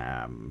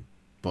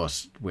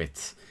 But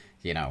with,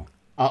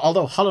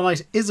 although Hollow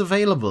Knight is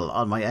available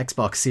on my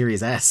Xbox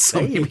Series S,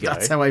 so maybe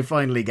that's how I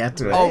finally get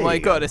to it. Oh my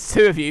god, there's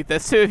two of you.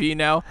 There's two of you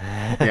now.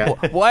 Yeah.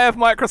 Why have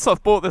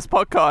Microsoft bought this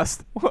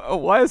podcast?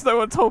 Why has no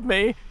one told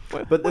me?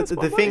 But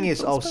the thing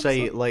is, I'll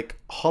say, like,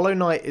 Hollow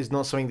Knight is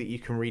not something that you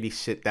can really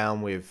sit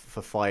down with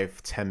for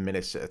 5-10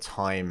 minutes at a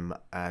time,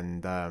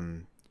 and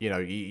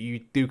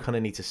you do kind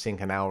of need to sink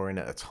an hour in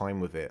at a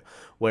time with it.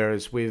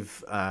 Whereas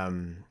with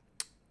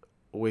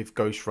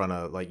Ghost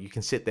Runner, like, you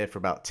can sit there for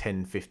about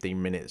 10-15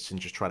 minutes and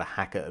just try to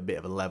hack at a bit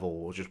of a level,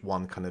 or just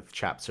one kind of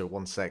chapter,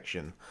 one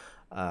section,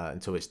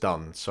 until it's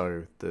done.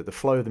 So the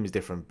flow of them is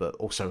different, but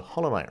also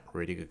Hollow Knight,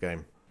 really good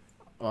game.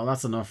 Well,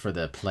 that's enough for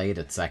the played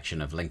it section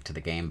of Link to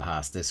the Game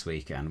Pass this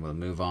week, and we'll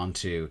move on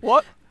to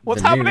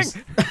what's happening.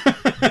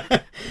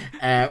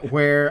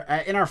 Where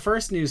in our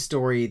first news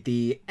story,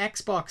 the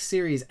Xbox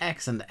Series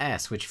X and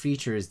S, which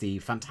features the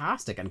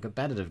fantastic and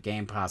competitive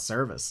Game Pass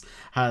service,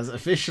 has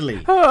officially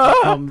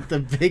become the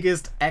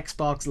biggest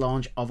Xbox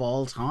launch of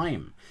all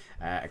time.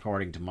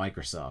 According to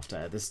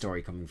Microsoft. This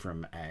story coming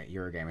from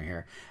Eurogamer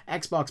here.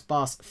 Xbox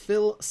boss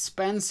Phil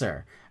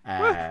Spencer,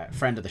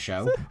 friend of the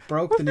show,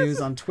 broke the news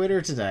on Twitter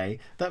today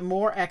that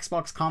more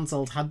Xbox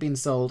consoles had been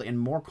sold in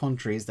more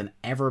countries than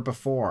ever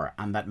before,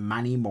 and that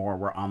many more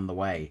were on the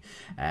way.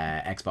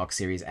 Xbox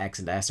Series X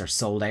and S are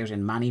sold out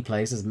in many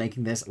places,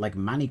 making this, like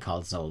many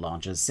console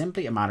launches,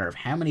 simply a matter of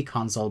how many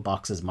console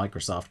boxes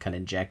Microsoft can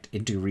inject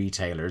into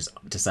retailers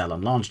to sell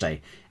on launch day.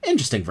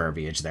 Interesting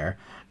verbiage there.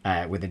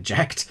 With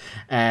inject.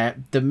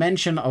 The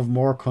mention of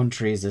more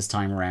countries this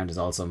time around is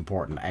also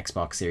important.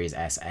 Xbox Series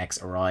S X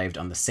arrived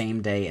on the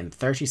same day in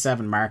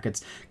 37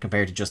 markets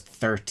compared to just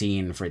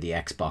 13 for the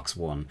Xbox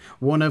One.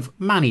 One of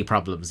many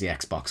problems the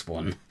Xbox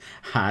One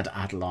had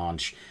at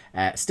launch.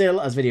 Still,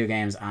 as video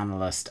games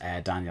analyst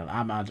Daniel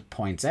Ahmad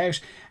points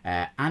out,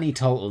 any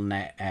total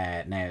now,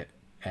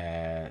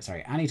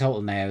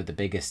 the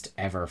biggest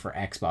ever for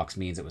Xbox,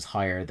 means it was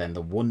higher than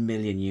the 1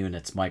 million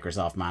units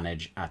Microsoft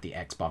managed at the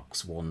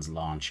Xbox One's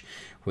launch,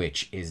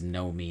 which is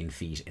no mean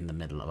feat in the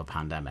middle of a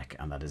pandemic,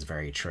 and that is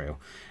very true.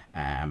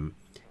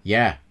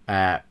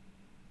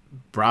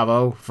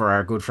 Bravo for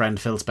our good friend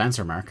Phil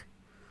Spencer, Mark.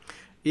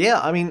 Yeah,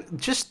 I mean,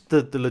 just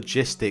the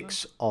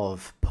logistics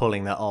of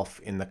pulling that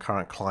off in the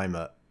current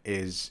climate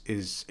is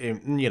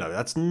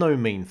that's no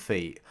mean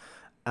feat.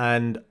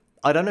 And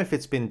I don't know if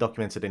it's been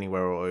documented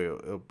anywhere,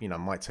 or it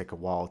might take a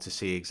while to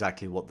see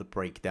exactly what the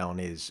breakdown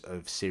is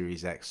of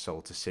Series X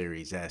sold to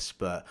Series S.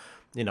 But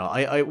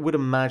I would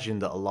imagine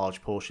that a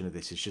large portion of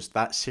this is just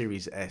that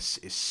Series S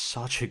is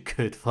such a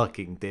good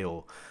fucking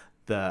deal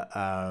that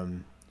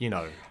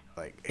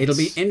it'll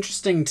be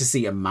interesting to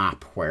see a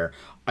map where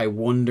I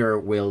wonder,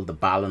 will the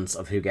balance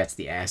of who gets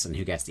the S and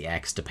who gets the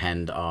X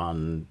depend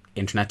on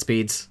internet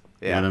speeds?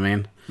 Yeah. You know what I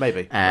mean?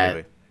 Maybe.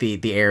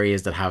 The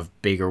areas that have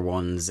bigger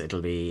ones,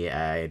 it'll be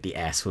the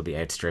S will be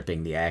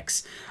outstripping the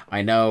X.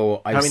 I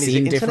know I've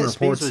seen different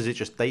reports. Speeds, or is it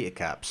just data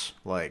caps?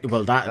 Like,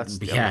 well, that's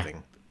the other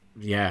thing.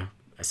 Yeah,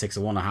 a 6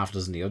 of one, a half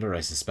dozen the other,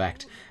 I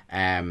suspect.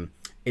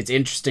 It's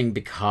interesting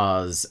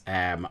because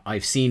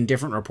I've seen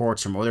different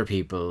reports from other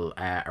people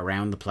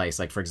around the place.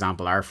 Like, for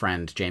example, our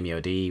friend Jamie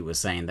O'D was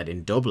saying that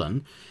in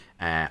Dublin,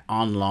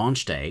 on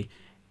launch day,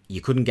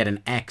 you couldn't get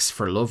an X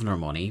for love nor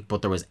money,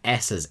 but there was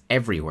S's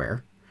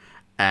everywhere.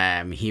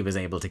 He was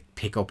able to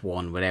pick up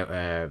one without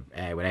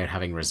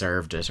having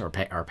reserved it or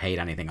paid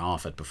anything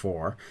off it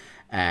before.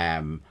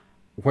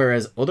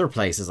 Whereas other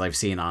places I've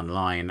seen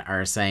online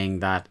are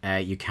saying that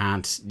you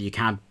can't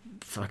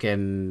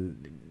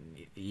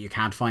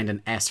find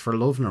an S for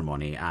love nor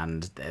money,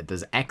 and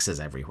there's X's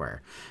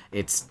everywhere.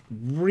 It's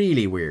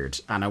really weird,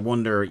 and I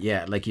wonder,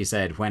 like you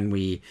said, when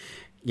we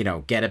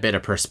get a bit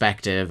of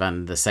perspective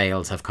and the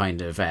sales have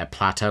kind of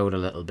plateaued a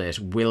little bit,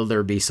 will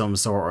there be some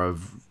sort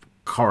of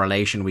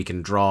correlation we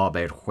can draw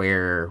about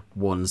where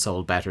one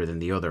sold better than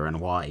the other and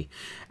why?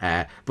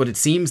 But it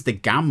seems the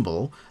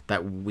gamble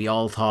that we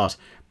all thought,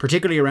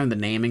 particularly around the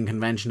naming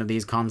convention of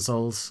these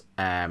consoles,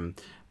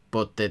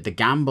 but the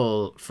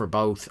gamble for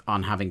both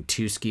on having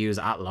two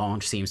SKUs at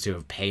launch seems to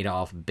have paid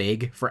off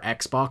big for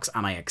Xbox,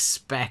 and I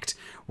expect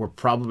we're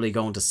probably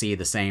going to see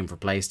the same for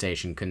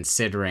PlayStation,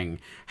 considering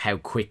how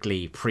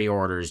quickly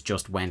pre-orders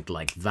just went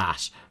like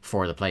that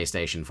for the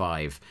PlayStation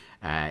 5.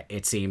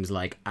 It seems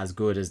like as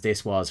good as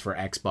this was for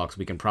Xbox,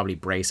 we can probably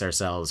brace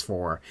ourselves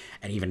for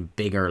an even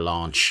bigger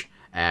launch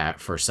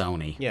for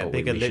Sony. Yeah,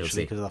 bigger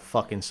literally because of the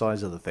fucking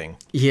size of the thing.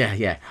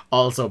 Yeah.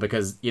 Also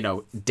because,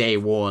 day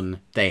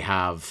one they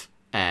have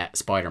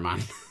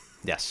Spider-Man.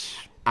 Yes.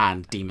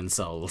 And Demon's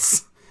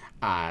Souls.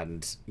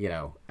 And,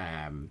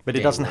 but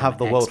it doesn't have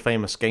the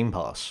world-famous Game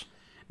Pass.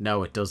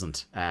 No, it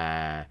doesn't.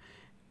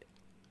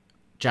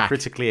 Jack,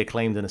 critically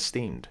acclaimed and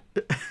esteemed.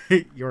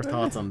 Your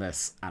thoughts on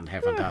this and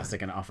how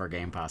fantastic an offer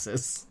Game Pass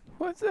is?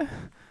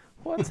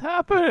 What's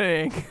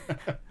happening?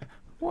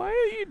 Why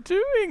are you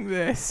doing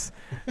this?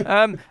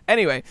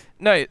 Anyway,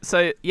 no.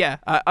 So yeah,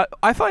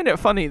 I find it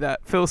funny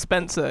that Phil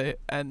Spencer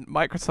and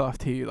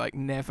Microsoft, who like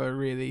never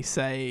really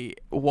say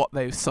what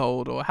they've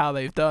sold or how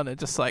they've done, are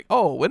just like,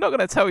 oh, we're not going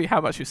to tell you how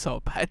much we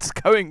sold, but it's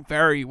going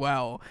very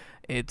well.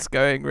 It's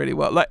going really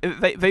well. Like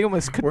they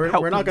almost couldn't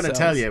help We're not going to themselves.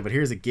 tell you, but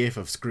here's a gif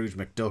of Scrooge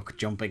McDuck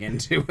jumping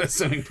into a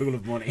swimming pool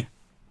of money.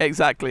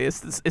 Exactly,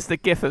 it's the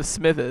gif of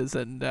Smithers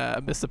and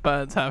Mr.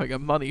 Burns having a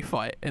money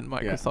fight in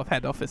Microsoft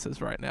head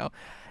offices right now.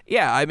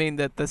 Yeah, I mean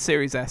the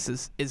Series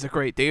S is a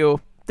great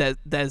deal.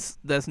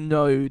 There's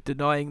no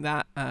denying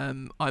that.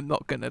 I'm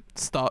not gonna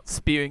start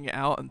spewing it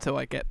out until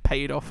I get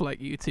paid off like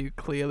you two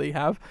clearly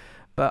have,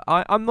 but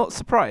I'm not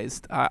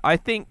surprised. I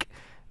think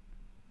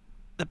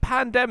the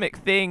pandemic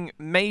thing,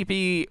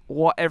 maybe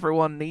what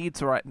everyone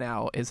needs right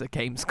now is a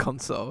games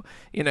console.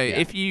 You know,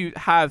 if you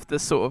have the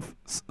sort of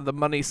the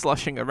money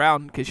slushing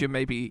around because you're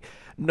maybe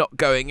not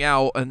going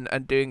out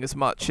and doing as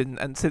much,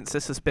 and since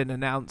this has been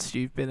announced,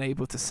 you've been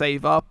able to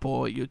save up,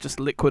 or you're just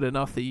liquid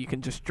enough that you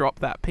can just drop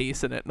that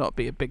piece and it not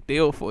be a big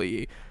deal for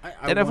you,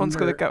 then everyone's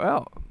going to go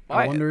out.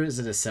 I wonder, is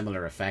it a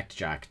similar effect,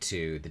 Jack,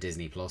 to the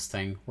Disney Plus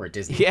thing, where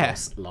Disney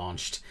Plus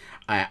launched,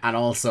 and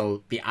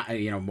also the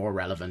more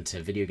relevant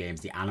to video games,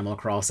 the Animal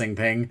Crossing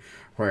thing,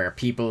 where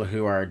people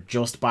who are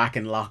just back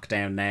in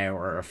lockdown now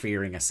or are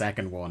fearing a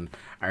second one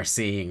are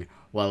seeing,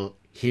 well,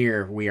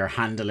 here we are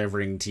hand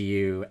delivering to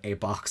you a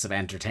box of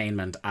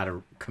entertainment at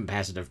a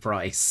competitive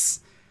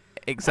price.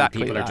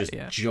 Exactly. And people are just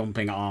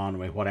jumping on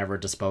with whatever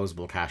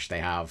disposable cash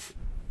they have.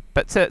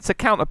 But to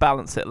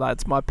counterbalance it,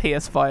 lads, my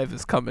PS5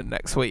 is coming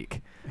next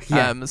week.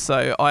 Yeah.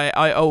 So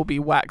I'll be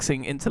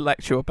waxing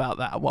intellectual about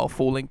that while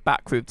falling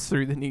backwards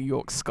through the New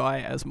York sky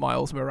as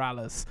Miles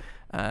Morales.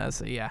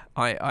 So yeah,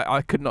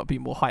 I could not be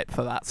more hyped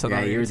for that. So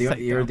yeah,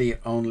 you're the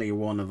only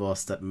one of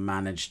us that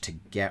managed to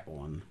get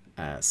one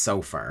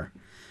so far.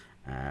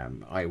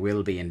 I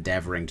will be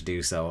endeavouring to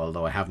do so,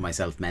 although I have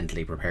myself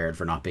mentally prepared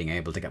for not being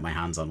able to get my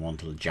hands on one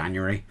till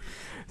January.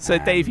 So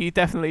Dave, you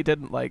definitely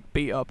didn't like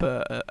beat up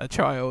a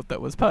child that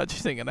was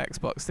purchasing an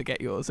Xbox to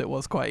get yours. It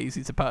was quite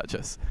easy to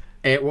purchase.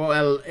 I don't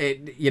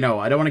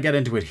want to get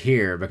into it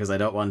here because I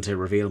don't want to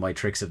reveal my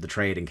tricks of the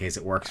trade in case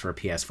it works for a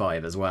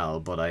PS5 as well.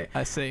 But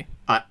I see.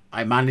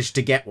 I managed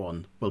to get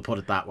one. We'll put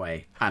it that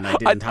way, and I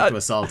didn't have to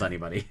assault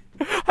anybody.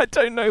 I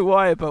don't know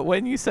why, but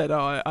when you said,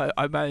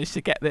 I managed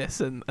to get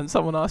this, and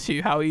someone asked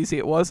you how easy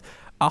it was,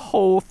 a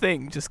whole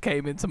thing just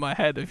came into my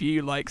head of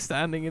you like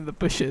standing in the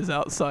bushes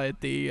outside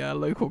the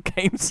local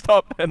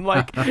GameStop and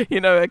like,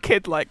 a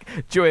kid like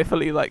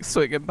joyfully like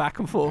swinging back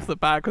and forth the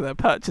bag with their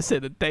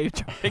purchasing, and Dave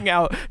jumping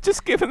out,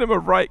 just giving him a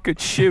right good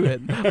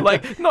shoeing,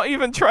 like not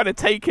even trying to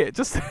take it,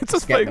 just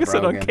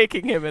focusing on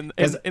kicking him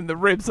in the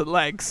ribs and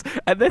legs,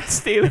 and then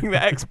stealing the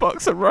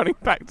Xbox and running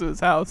back to his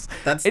house.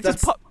 That's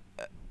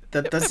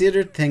the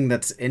other thing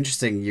that's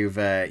interesting. You've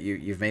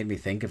made me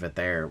think of it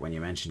there when you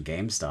mentioned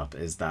GameStop.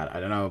 Is that I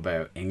don't know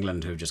about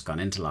England who've just gone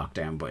into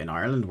lockdown, but in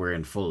Ireland we're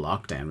in full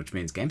lockdown, which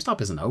means GameStop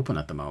isn't open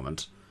at the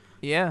moment.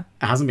 Yeah,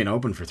 it hasn't been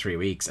open for 3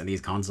 weeks, and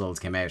these consoles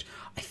came out.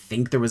 I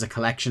think there was a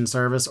collection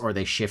service, or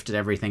they shifted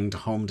everything to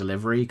home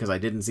delivery, because I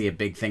didn't see a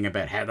big thing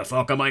about how the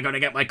fuck am I going to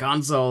get my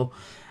console.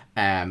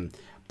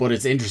 But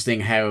it's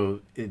interesting how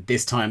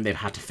this time they've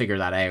had to figure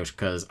that out,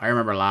 because I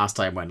remember last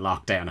time when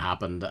lockdown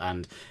happened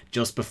and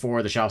just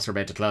before the shops were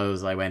about to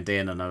close, I went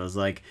in and I was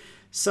like,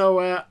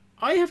 so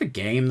I have a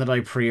game that I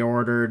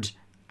pre-ordered.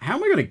 How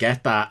am I going to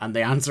get that? And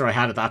the answer I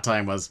had at that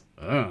time was,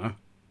 So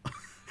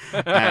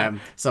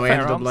I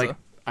ended up like,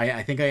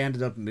 I think I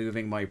ended up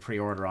moving my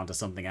pre-order onto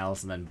something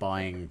else and then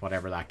buying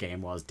whatever that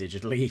game was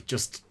digitally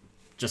just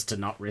to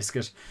not risk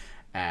it.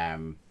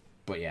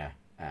 But yeah,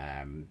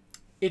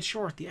 it's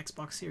short. The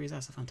Xbox Series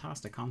S is a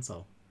fantastic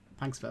console.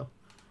 Thanks, Phil.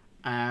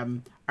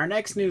 Our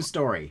next news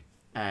story.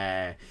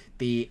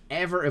 The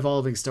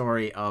ever-evolving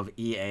story of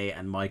EA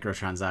and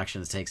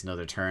microtransactions takes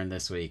another turn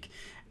this week.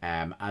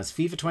 As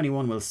FIFA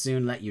 21 will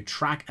soon let you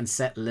track and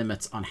set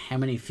limits on how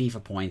many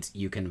FIFA points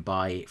you can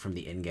buy from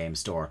the in-game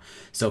store.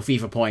 So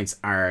FIFA points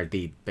are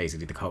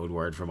basically the code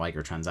word for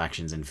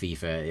microtransactions in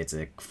FIFA. It's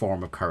a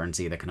form of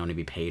currency that can only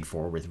be paid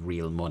for with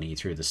real money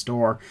through the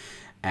store.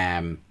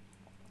 And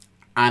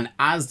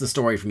as the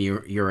story from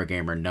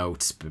Eurogamer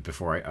notes,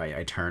 before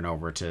I turn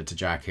over to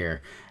Jack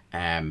here,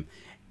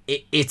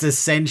 it's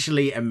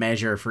essentially a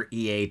measure for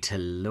EA to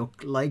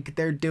look like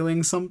they're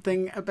doing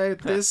something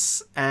about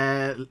this.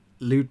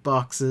 Loot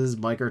boxes,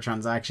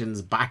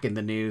 microtransactions, back in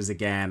the news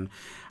again.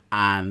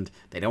 And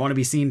they don't want to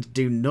be seen to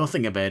do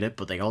nothing about it,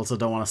 but they also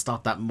don't want to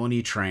stop that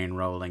money train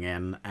rolling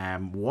in.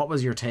 What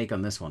was your take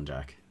on this one,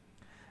 Jack?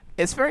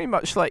 It's very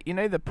much like,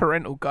 the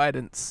parental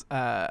guidance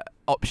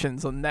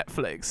options on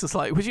Netflix. It's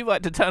like, would you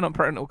like to turn on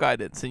parental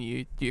guidance? And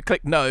you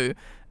click no,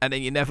 and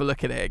then you never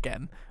look at it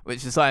again,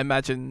 which is, I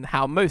imagine,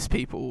 how most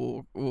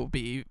people will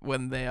be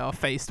when they are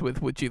faced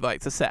with, would you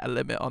like to set a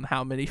limit on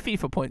how many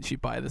FIFA points you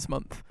buy this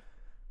month?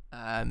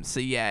 So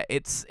yeah,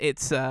 it's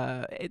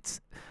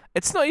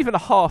not even a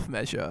half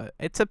measure.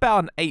 It's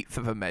about an eighth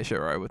of a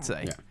measure, I would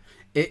say. Yeah.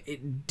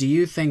 Do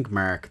you think,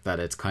 Mark, that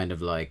it's kind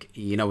of like,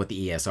 with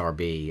the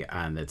ESRB,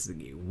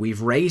 and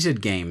we've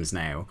rated games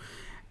now.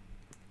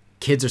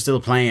 Kids are still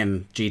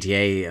playing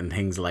GTA and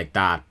things like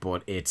that,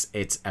 but it's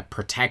a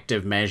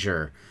protective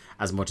measure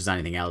as much as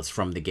anything else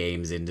from the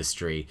games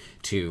industry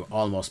to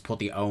almost put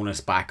the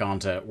onus back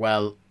onto,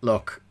 well,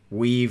 look,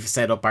 we've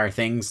set up our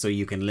things so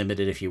you can limit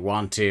it if you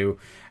want to,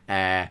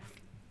 and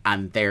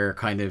they're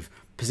kind of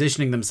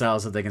positioning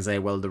themselves so they can say,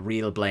 well, the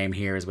real blame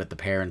here is with the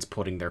parents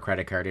putting their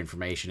credit card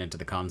information into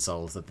the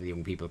consoles that the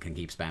young people can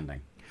keep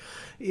spending.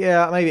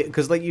 Yeah, maybe,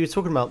 because like you were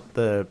talking about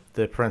the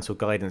parental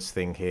guidance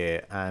thing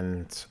here,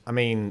 and I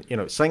mean,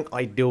 something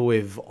I deal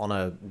with on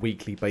a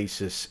weekly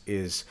basis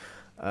is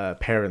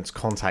parents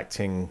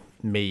contacting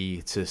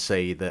me to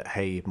say that,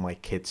 hey, my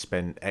kid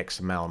spent X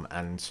amount,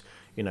 and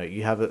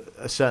you have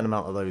a certain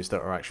amount of those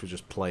that are actually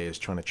just players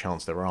trying to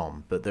chance their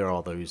arm, but there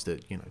are those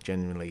that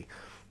genuinely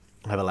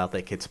have allowed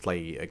their kid to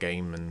play a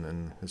game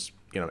and has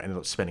ended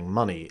up spending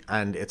money,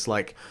 and it's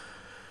like,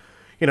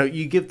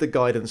 you give the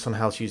guidance on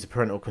how to use the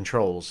parental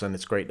controls, and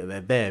it's great that they're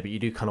there, but you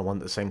do kind of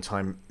want at the same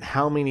time,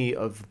 how many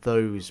of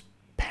those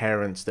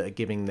parents that are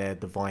giving their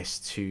device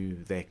to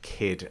their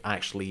kid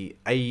actually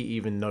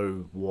even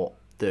know what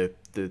the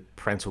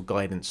parental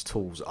guidance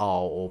tools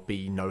are, or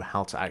B, know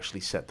how to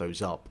actually set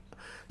those up?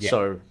 Yeah.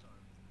 So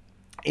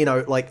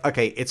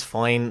okay, it's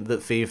fine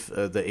that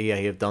the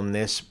EA have done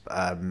this.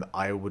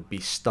 I would be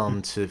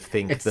stunned to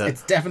think that...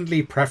 It's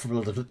definitely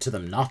preferable to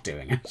them not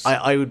doing it.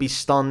 I would be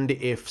stunned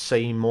if,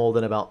 say, more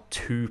than about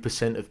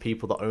 2% of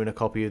people that own a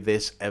copy of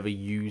this ever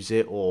use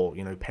it, or,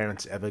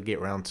 parents ever get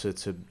around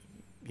to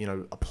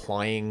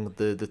applying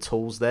the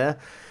tools there.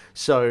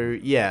 So,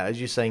 yeah, as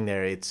you're saying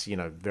there, it's,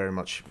 very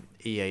much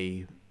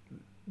EA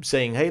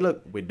saying, hey,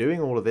 look, we're doing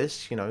all of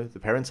this. The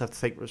parents have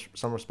to take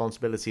some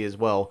responsibility as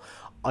well.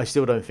 I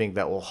still don't think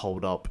that will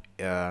hold up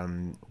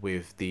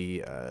with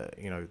the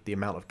the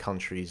amount of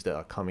countries that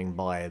are coming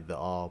by that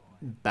are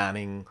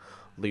banning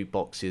loot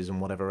boxes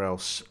and whatever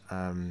else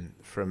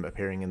from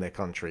appearing in their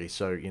country.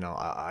 So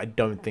I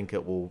don't think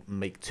it will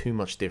make too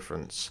much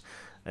difference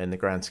in the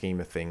grand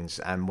scheme of things.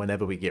 And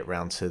whenever we get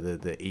round to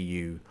the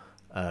EU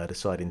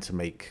deciding to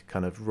make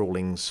kind of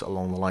rulings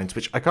along the lines,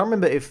 which I can't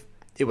remember if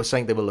it was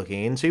something they were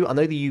looking into. I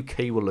know the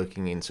UK were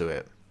looking into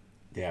it.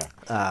 Yeah.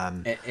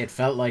 It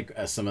felt like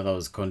some of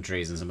those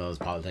countries and some of those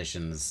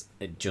politicians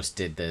just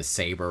did the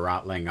saber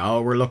rattling.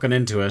 Oh, we're looking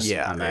into it.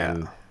 Yeah. And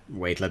then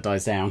wait till it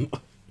dies down.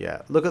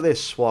 Yeah. Look at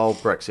this while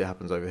Brexit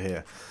happens over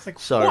here. It's like,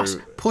 so, what?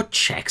 Put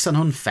checks on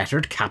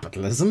unfettered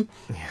capitalism?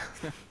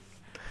 Yeah.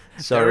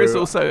 So, there is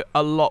also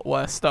a lot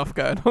worse stuff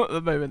going on at the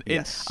moment.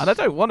 Yes. And I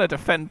don't want to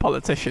defend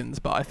politicians,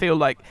 but I feel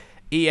like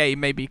EA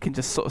maybe can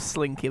just sort of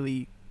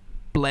slinkily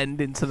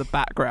blend into the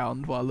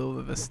background while all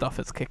of this stuff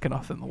is kicking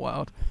off in the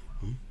world.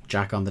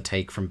 Jack on the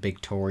take from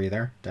Big Tory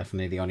there.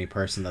 Definitely the only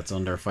person that's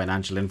under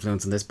financial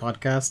influence in this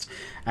podcast.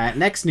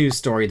 Next news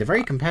story, the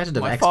very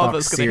competitive My Xbox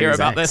father's Series hear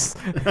about X.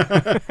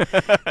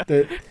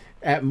 This.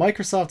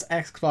 Microsoft's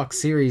Xbox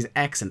Series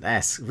X and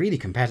S, really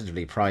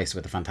competitively priced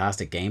with a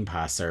fantastic Game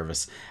Pass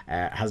service,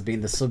 has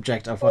been the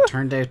subject of what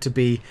turned out to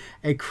be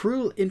a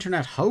cruel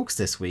internet hoax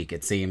this week,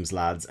 it seems,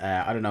 lads.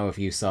 I don't know if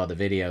you saw the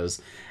videos,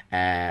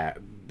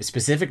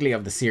 specifically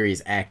of the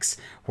Series X,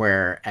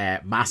 where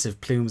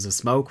massive plumes of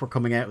smoke were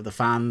coming out of the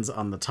fans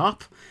on the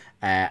top.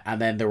 And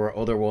then there were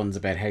other ones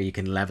about how you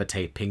can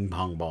levitate ping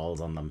pong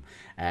balls on them.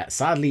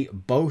 Sadly,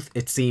 both,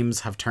 it seems,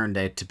 have turned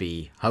out to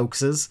be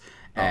hoaxes.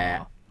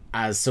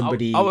 As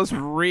somebody, I was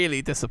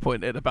really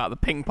disappointed about the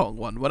ping pong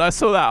one. When I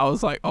saw that, I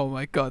was like, "Oh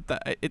my god!"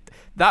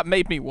 That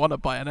made me want to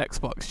buy an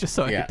Xbox just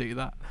so I could do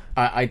that.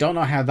 I don't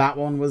know how that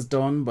one was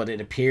done, but it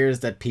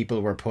appears that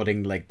people were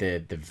putting like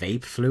the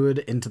vape fluid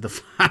into the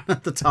fan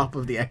at the top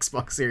of the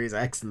Xbox Series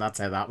X, and that's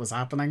how that was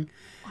happening.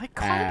 I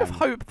kind of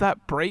hope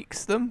that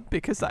breaks them,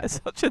 because that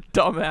is such a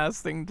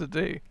dumbass thing to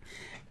do.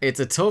 It's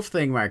a tough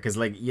thing, Mark, because,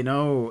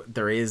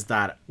 there is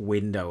that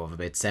window of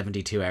about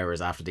 72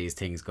 hours after these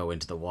things go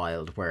into the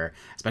wild where,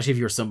 especially if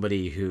you're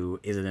somebody who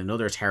is in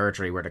another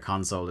territory where the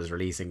console is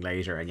releasing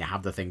later and you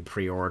have the thing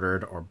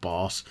pre-ordered or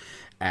bought,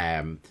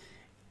 and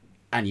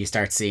you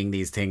start seeing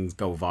these things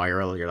go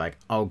viral, you're like,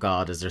 oh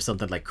God, is there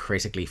something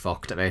critically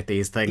fucked about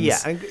these things? Yeah,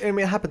 I mean,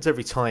 it happens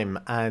every time.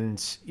 And,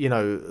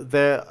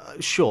 they're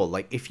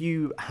sure, if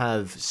you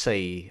have,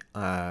 say,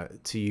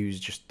 to use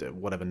just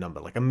whatever number,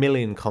 1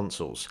 million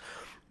consoles,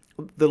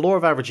 the law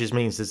of averages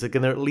means there's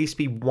going to at least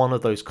be one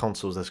of those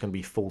consoles that's going to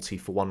be faulty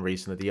for one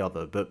reason or the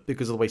other. But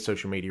because of the way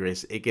social media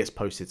is, it gets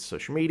posted to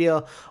social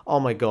media. Oh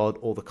my God,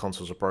 all the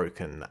consoles are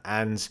broken.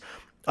 And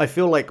I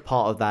feel like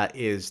part of that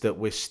is that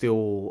we're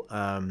still,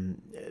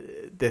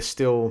 there's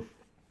still,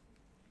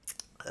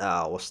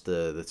 what's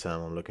the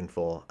term I'm looking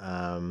for?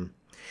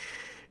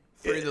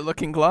 Through the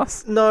looking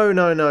glass?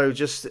 No,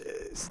 just...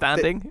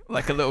 Standing,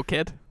 like a little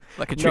kid?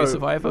 Like a true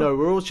survivor? No,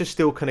 we're all just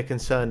still kind of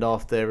concerned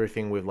after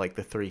everything with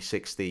the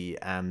 360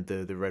 and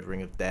the Red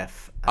Ring of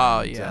Death.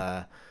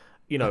 And,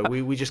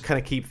 we just kind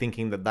of keep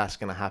thinking that that's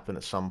going to happen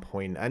at some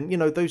point. And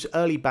those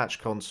early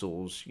batch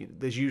consoles,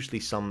 there's usually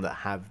some that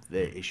have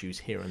their issues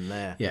here and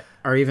there. Yeah,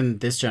 or even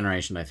this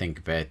generation, I think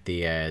about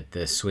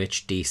the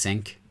Switch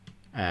desync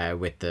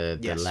with the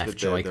left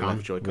Joy-Con,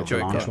 with the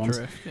launch ones.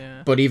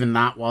 Yeah. But even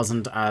that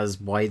wasn't as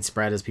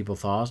widespread as people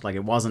thought. Like,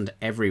 it wasn't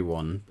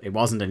everyone. It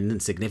wasn't an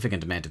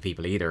insignificant amount of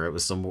people either. It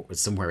was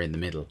somewhere in the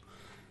middle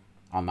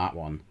on that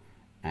one.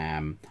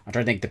 I'm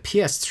trying to think. The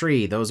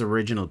PS3, those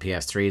original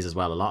PS3s as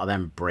well, a lot of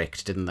them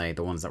bricked, didn't they?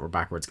 The ones that were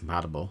backwards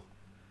compatible.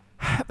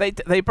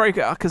 They broke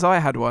it because I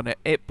had one.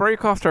 It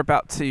broke after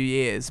about 2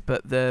 years,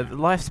 but the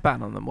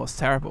lifespan on them was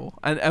terrible.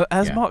 And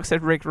as Mark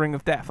said, rigged Ring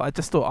of Death. I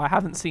just thought I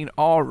haven't seen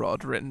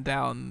R-Rod written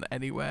down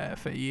anywhere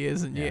for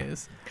years and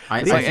years.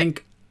 I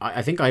think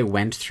I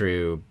went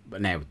through.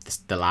 Now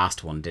the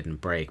last one didn't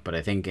break, but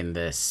I think in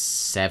the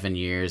 7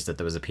 years that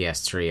there was a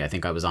PS3, I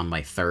think I was on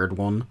my third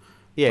one.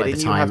 Yeah, by the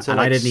time, and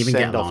I didn't even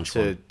get launched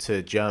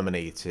to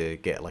Germany to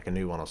get like a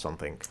new one or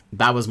something.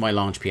 That was my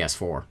launch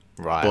PS4.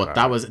 Right, but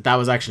that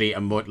was actually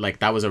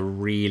that was a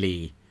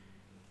really,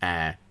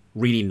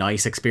 really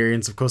nice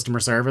experience of customer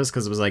service,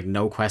 because it was like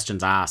no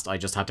questions asked. I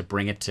just had to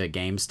bring it to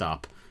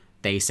GameStop.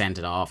 They sent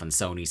it off, and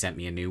Sony sent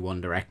me a new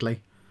one directly.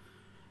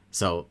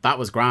 So that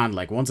was grand.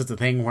 Like, once it's a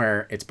thing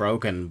where it's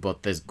broken,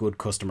 but there's good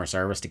customer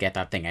service to get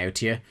that thing out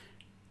to you,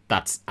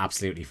 that's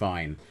absolutely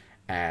fine.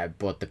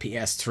 But the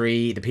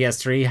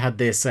PS3 had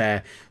this,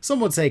 some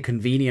would say,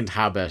 convenient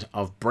habit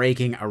of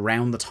breaking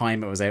around the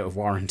time it was out of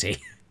warranty.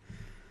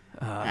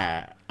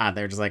 And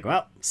they're just like,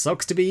 well,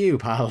 sucks to be you,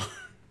 pal.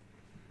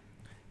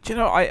 Do you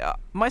know,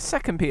 my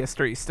second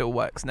PS3 still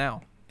works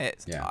now.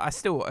 I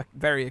still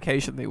very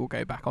occasionally will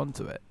go back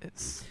onto it.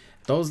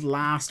 Those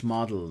last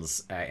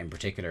models, in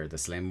particular, the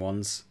slim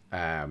ones.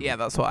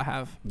 That's what I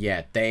have.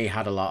 Yeah, they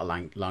had a lot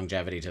of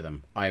longevity to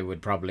them. I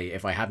would probably,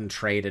 if I hadn't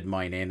traded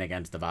mine in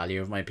against the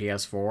value of my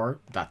PS4,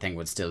 that thing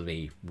would still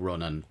be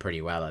running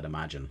pretty well, I'd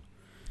imagine.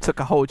 Took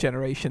a whole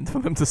generation for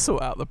them to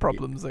sort out the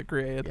problems they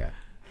created.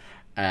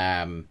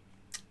 Yeah.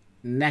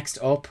 Next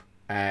up,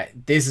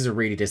 this is a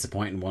really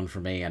disappointing one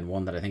for me, and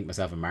one that I think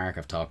myself and Mark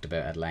have talked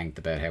about at length,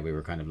 about how we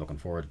were kind of looking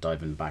forward to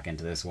diving back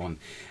into this one.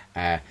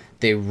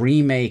 The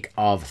remake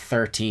of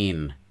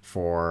 13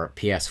 for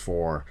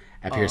PS4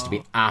 appears to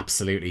be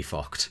absolutely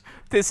fucked.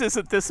 This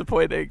isn't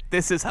disappointing.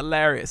 This is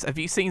hilarious. Have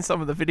you seen some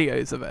of the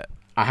videos of it?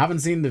 I haven't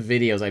seen the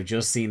videos. I've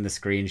just seen the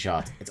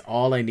screenshots. It's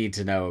all I need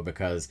to know,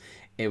 because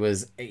it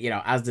was,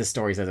 as this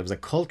story says, it was a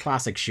cult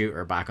classic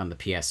shooter back on the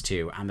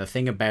PS2. And the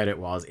thing about it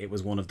was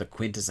one of the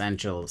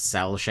quintessential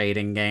cell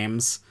shading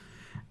games,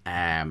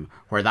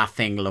 where that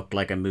thing looked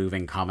like a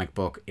moving comic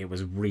book. It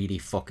was really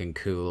fucking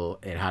cool.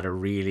 It had a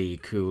really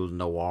cool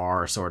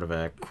noir sort of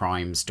a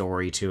crime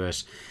story to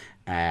it.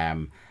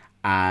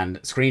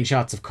 And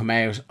screenshots have come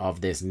out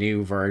of this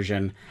new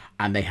version,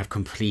 and they have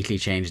completely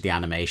changed the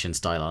animation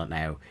style on it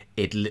now.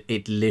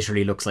 It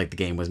literally looks like the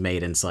game was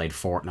made inside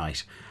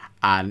Fortnite,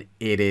 and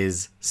it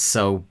is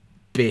so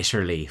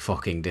bitterly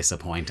fucking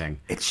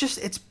disappointing.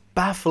 It's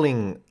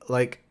baffling.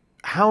 Like,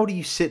 how do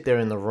you sit there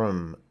in the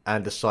room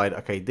and decide,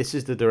 okay, this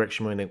is the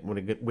direction we're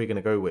going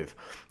to go with,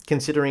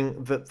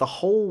 considering that the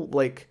whole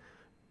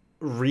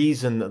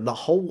reason, the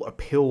whole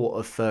appeal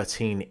of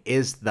 13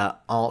 is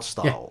that art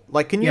style.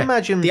 Like, can you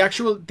imagine the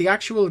actual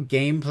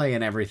gameplay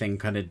and everything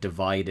kind of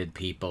divided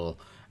people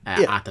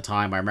at the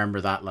time. I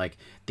remember that, like,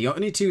 the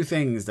only two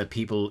things that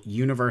people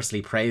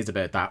universally praised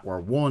about that were,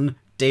 one,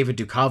 David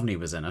Duchovny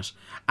was in it,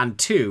 and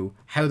two,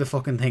 how the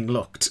fucking thing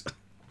looked.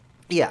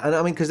 Yeah, and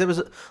I mean, because there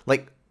was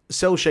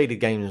cell shaded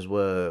games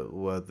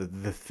were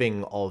the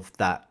thing of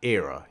that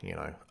era,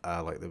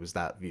 like there was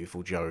that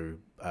Beautiful Joe,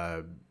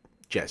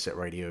 Jet Set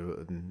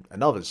Radio,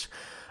 and others.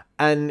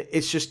 And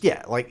it's just,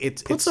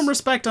 Put some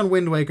respect on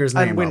Wind Waker's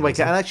name. And Wind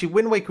Waker. And actually,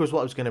 Wind Waker was what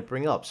I was going to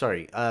bring up.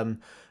 Sorry.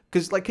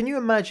 Because, can you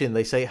imagine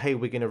they say, hey,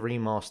 we're going to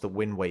remaster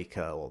Wind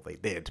Waker, or they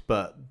did,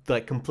 but,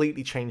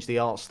 completely change the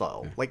art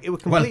style. Like, it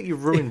would completely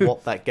ruin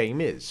what that game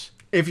is.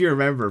 If you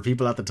remember,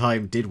 people at the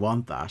time did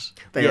want that.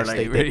 They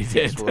really did.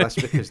 Yes, well, that's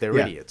because they're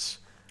idiots.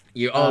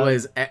 You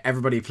always,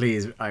 everybody,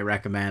 please, I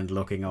recommend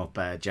looking up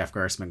Jeff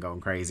Gerstmann going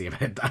crazy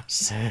about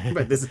that.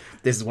 But this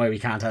is why we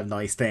can't have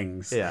nice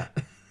things. Yeah.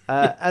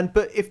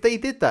 But if they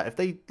did that, if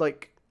they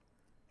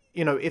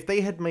if they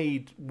had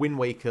made Wind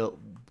Waker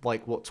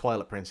like what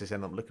Twilight Princess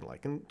ended up looking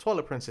like, and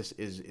Twilight Princess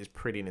is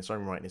pretty in its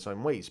own right, in its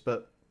own ways,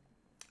 but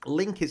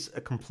Link is a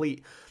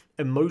complete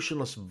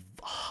emotionless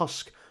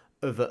husk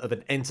of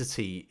an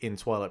entity in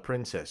Twilight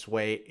Princess,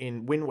 where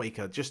in Wind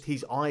Waker, just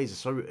his eyes are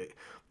so,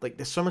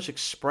 there's so much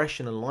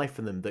expression and life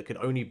in them that could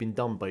only have been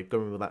done by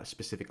going with that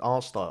specific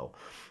art style.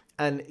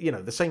 And,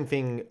 the same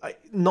thing,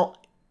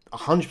 not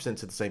 100%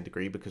 to the same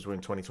degree, because we're in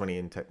 2020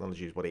 and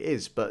technology is what it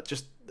is, but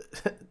just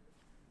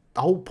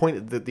the whole point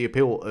of the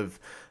appeal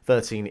of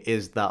 13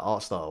 is that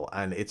art style,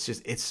 and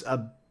it's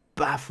a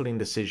baffling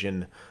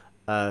decision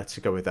to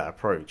go with that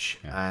approach.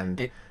 Yeah.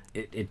 And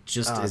it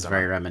just is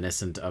very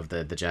reminiscent of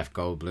the Jeff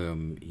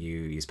Goldblum.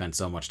 You spent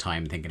so much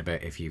time thinking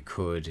about if you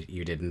could,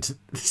 you didn't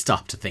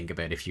stop to think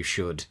about if you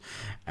should.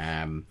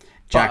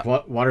 Jack,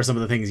 what are some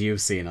of the things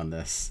you've seen on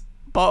this?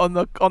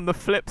 But on the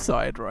flip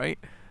side, right?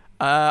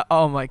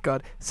 Oh my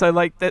god! So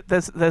like,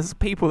 there's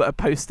people that have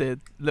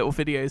posted little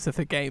videos of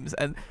the games,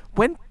 and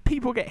when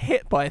people get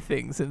hit by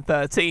things in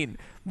 13,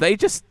 they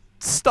just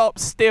stop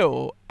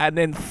still and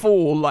then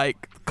fall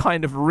like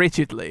kind of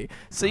rigidly.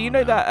 So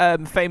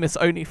that famous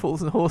Only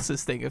Fools and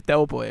Horses thing of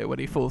Del Boy when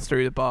he falls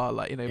through the bar,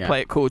 like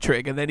play it cool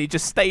trig, and then he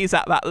just stays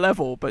at that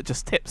level but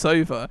just tips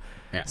over.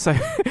 Yeah.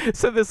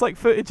 So there's like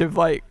footage of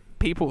like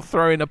people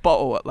throwing a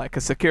bottle at like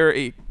a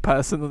security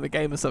person in the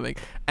game or something,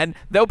 and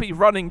they'll be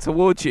running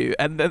towards you,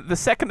 and the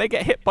second they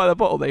get hit by the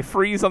bottle, they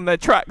freeze on their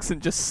tracks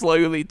and just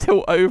slowly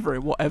tilt over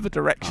in whatever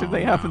direction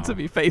they happen to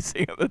be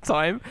facing at the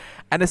time.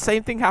 And the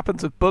same thing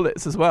happens with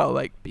bullets as well.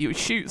 Like, you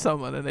shoot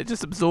someone and it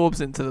just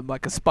absorbs into them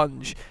like a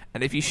sponge,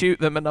 and if you shoot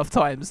them enough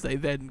times, they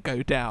then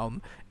go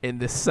down in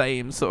the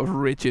same sort of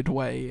rigid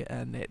way,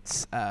 and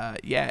it's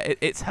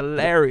it's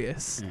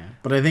hilarious. Yeah.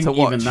 But I think to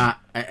even watch. that,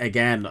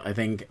 again, I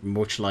think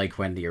much like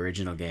when the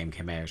original game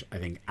came out, I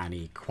think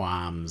any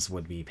qualms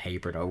would be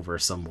papered over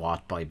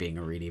somewhat by being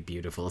a really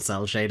beautiful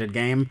cel shaded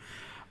game,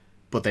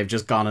 but they've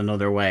just gone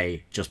another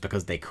way just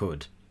because they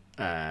could.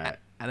 And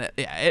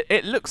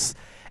it looks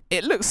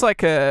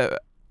like a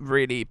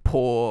really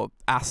poor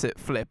asset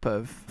flip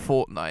of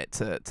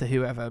Fortnite to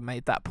whoever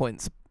made that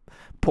point,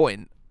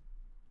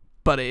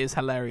 but it is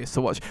hilarious to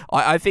watch.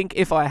 I think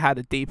if I had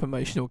a deep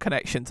emotional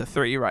connection to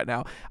 3 right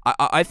now,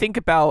 I think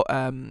about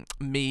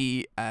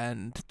me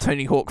and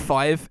Tony Hawk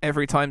 5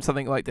 every time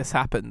something like this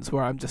happens,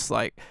 where I'm just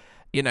like,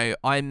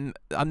 I'm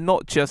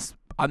not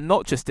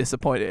just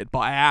disappointed, but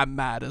I am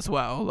mad as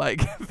well.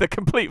 Like, the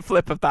complete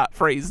flip of that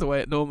phrase, the way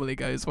it normally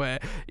goes, where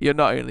you're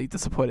not only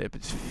disappointed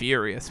but just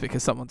furious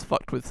because someone's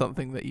fucked with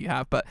something that you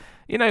have. But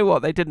you know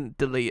what? They didn't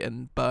delete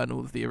and burn all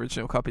of the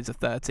original copies of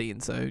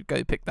 13, so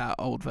go pick that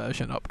old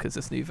version up, because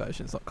this new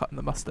version's not cutting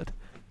the mustard.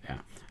 Yeah.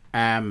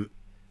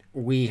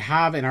 We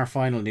have in our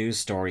final news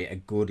story a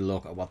good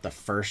look at what the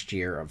first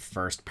year of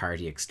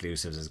first-party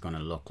exclusives is going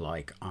to look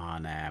like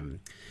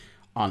on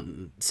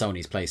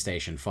Sony's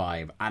PlayStation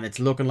 5, and it's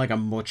looking like a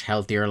much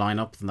healthier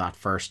lineup than that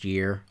first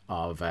year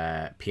of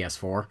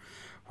PS4,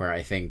 where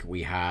I think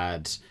we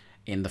had,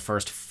 in the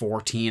first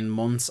 14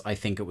 months, I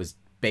think it was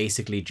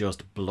basically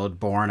just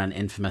Bloodborne and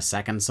Infamous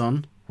Second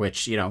Son,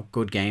 which,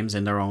 good games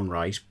in their own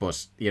right,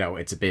 but,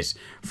 it's a bit,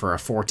 for a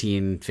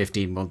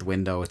 14-15 month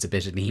window, it's a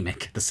bit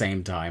anemic at the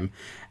same time.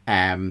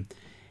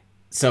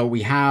 So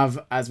we have,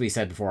 as we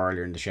said before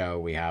earlier in the show,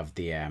 we have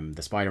the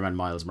Spider-Man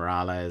Miles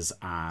Morales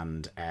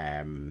and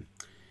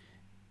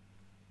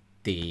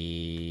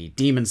the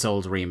Demon's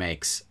Souls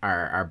remakes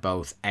are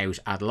both out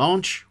at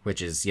launch,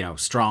 which is,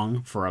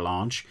 strong for a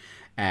launch.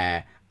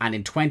 And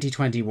in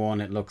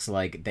 2021, it looks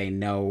like they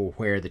know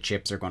where the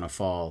chips are going to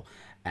fall,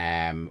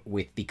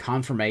 with the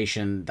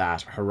confirmation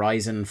that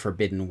Horizon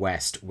Forbidden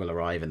West will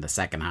arrive in the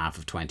second half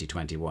of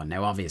 2021.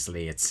 Now,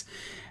 obviously, it's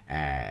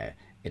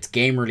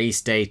game release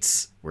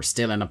dates. We're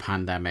still in a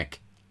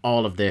pandemic.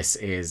 All of this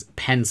is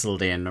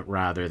penciled in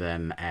rather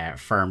than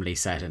firmly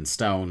set in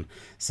stone,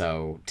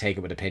 so take it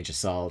with a pinch of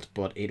salt.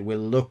 But it will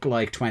look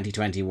like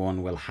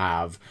 2021 will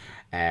have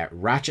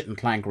Ratchet &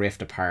 Clank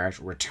Rift Apart,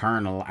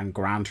 Returnal, and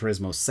Gran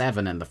Turismo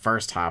 7 in the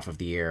first half of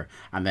the year,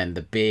 and then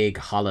the big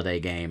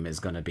holiday game is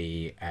going to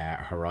be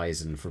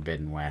Horizon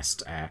Forbidden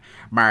West.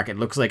 Mark, it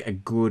looks like a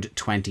good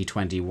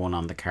 2021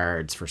 on the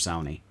cards for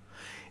Sony.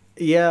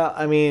 Yeah,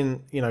 I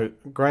mean,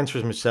 Gran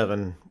Turismo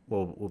 7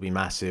 will be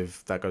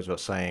massive. That goes without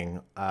saying.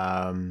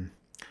 I'm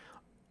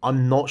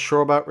not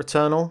sure about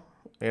Returnal.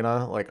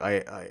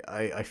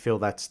 I feel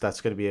that's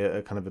going to be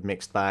a kind of a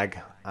mixed bag.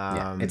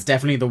 Yeah, it's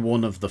definitely the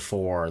one of the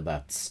 4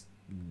 that's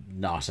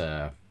not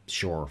a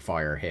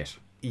surefire hit.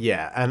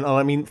 Yeah, and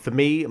I mean, for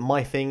me,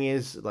 my thing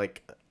is,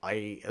 like,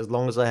 as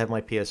long as I have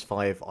my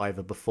PS5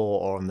 either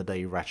before or on the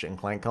day Ratchet and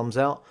Clank comes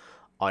out,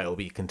 I'll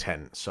be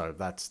content. So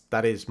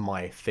that is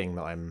my thing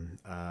that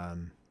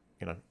I'm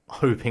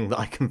hoping that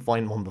I can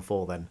find one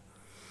before then.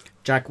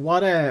 Jack,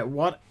 what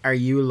are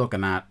you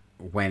looking at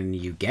when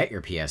you get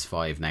your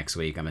PS5 next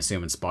week? I'm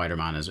assuming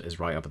Spider-Man is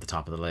right up at the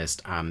top of the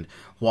list. And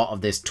what of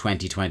this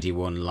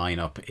 2021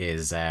 lineup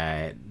is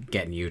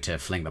getting you to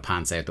fling the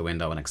pants out the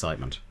window in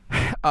excitement?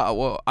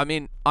 Well, I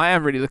mean, I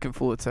am really looking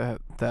forward to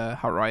the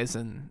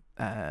Horizon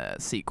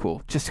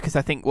sequel, just because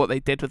I think what they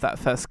did with that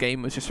first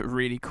game was just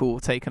really cool,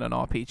 taking an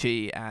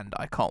RPG, and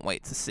I can't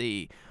wait to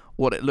see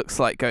what it looks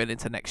like going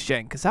into next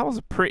gen, because that was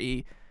a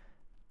pretty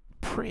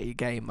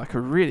game, like a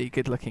really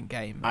good looking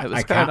game. It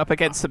was going up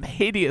against some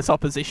hideous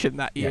opposition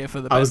that year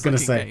for the best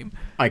looking game.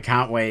 I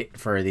can't wait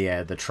for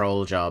the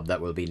troll job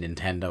that will be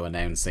Nintendo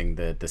announcing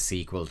the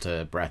sequel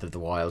to Breath of the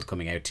Wild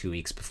coming out 2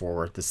 weeks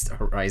before this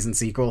Horizon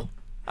sequel.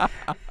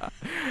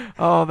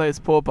 Oh, those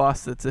poor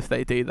bastards if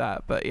they do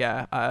that. But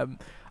yeah,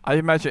 I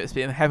imagine it's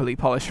being heavily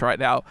polished right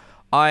now.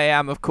 I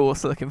am, of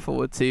course, looking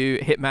forward to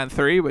Hitman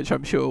 3, which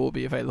I'm sure will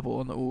be available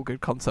on all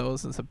good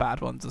consoles and some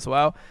bad ones as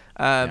well.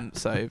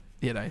 So,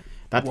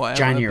 That's whatever,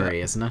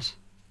 January, isn't it?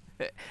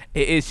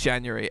 It is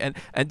January. And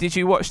did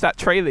you watch that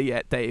trailer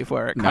yet, Dave,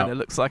 where it kind of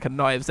looks like a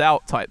Knives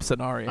Out type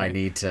scenario?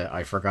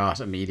 I forgot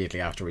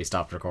immediately after we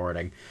stopped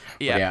recording.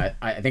 Yeah. But yeah,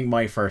 I think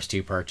my first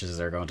two purchases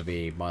are going to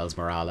be Miles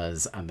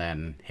Morales and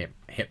then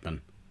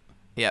Hitman.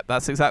 Yeah,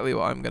 that's exactly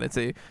what I'm going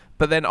to do.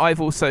 But then I've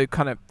also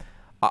kind of...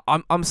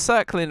 I'm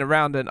circling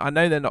around, and I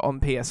know they're not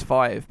on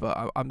PS5,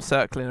 but I'm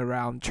circling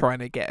around trying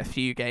to get a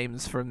few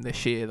games from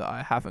this year that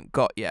I haven't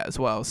got yet as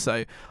well.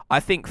 So I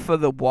think for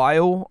the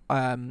while,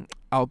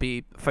 I'll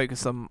be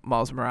focused on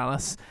Miles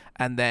Morales,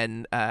 and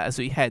then as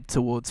we head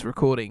towards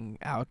recording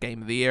our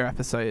Game of the Year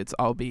episodes,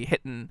 I'll be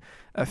hitting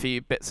a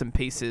few bits and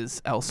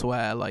pieces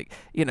elsewhere. Like,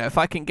 if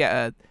I can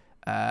get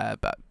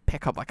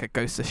pick up like a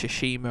Ghost of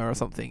Tsushima or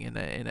something in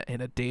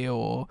a deal,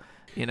 or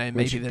maybe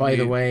which, by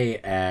the way,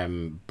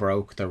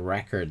 broke the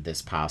record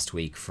this past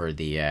week for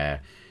the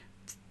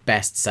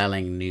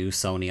best-selling new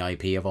Sony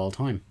IP of all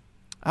time.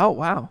 Oh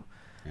wow,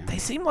 they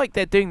seem like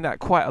they're doing that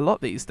quite a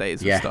lot these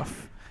days with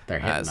stuff. They're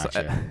hitting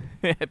that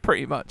shit.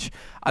 Pretty much.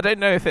 I don't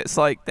know if it's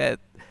like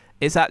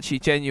it's actually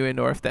genuine,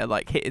 or if they're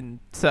like hitting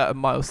certain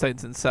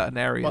milestones in certain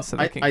areas. Well, so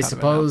they can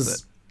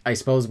I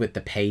suppose with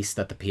the pace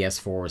that the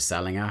PS4 is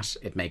selling at,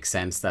 it makes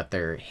sense that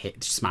they're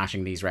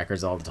smashing these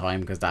records all the time,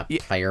 because that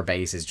player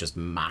base is just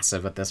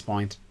massive at this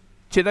point.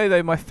 Do you know,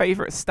 though, my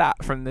favourite stat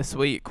from this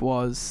week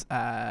was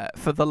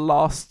for the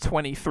last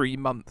 23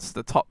 months,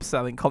 the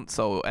top-selling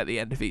console at the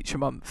end of each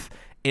month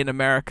in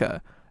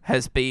America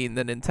has been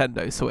the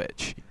Nintendo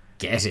Switch.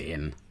 Get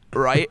in.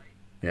 Right?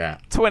 Yeah.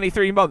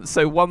 23 months,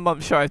 so 1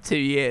 month shy of 2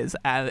 years,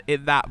 and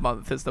in that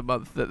month is the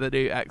month that the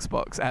new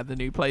Xbox and the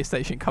new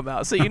PlayStation come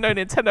out. So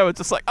Nintendo are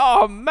just like,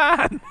 oh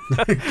man,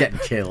 getting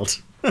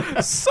killed.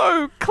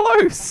 So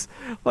close.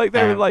 Like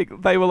they were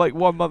like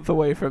 1 month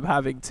away from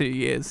having 2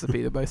 years to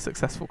be the most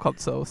successful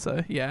console.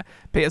 So yeah,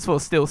 PS4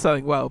 is still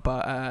selling well,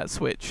 but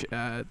Switch,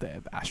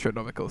 they're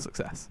astronomical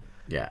success.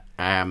 Yeah.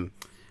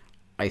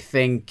 I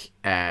think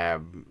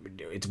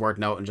it's worth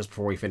noting, just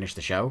before we finish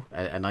the show,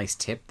 a nice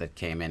tip that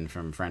came in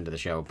from a friend of the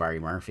show, Barry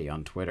Murphy,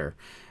 on Twitter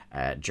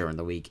during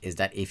the week, is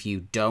that if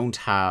you don't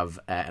have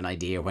an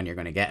idea when you're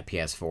going to get a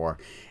PS4,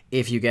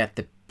 if you get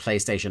the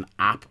PlayStation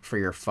app for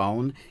your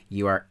phone,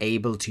 you are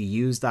able to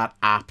use that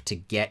app to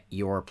get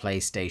your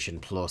PlayStation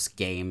Plus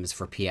games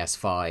for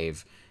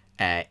PS5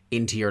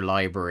 into your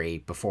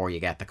library before you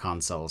get the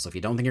console. So if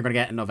you don't think you're going to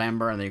get it in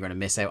November and then you're going to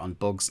miss out on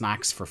Bug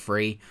Snacks for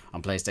free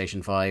on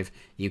PlayStation 5,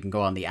 you can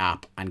go on the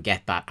app and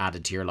get that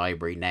added to your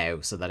library now,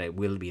 so that it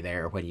will be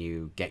there when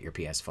you get your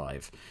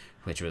PS5,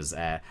 which was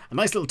a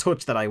nice little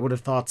touch that I would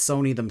have thought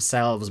Sony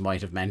themselves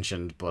might have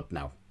mentioned, but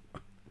no.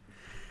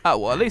 Oh,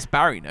 well, at least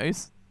Barry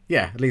knows.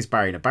 Yeah, at least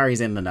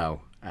Barry's in the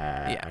know,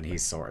 and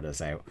he's sorted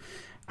us out.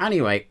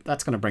 Anyway,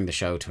 that's going to bring the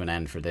show to an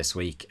end for this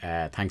week.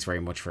 Thanks very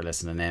much for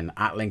listening in.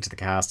 At Link to the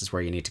Cast is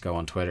where you need to go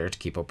on Twitter to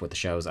keep up with the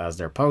shows as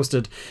they're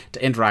posted,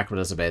 to interact with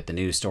us about the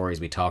news stories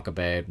we talk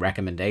about,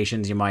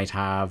 recommendations you might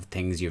have,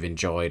 things you've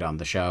enjoyed on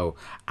the show,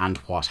 and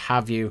what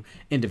have you.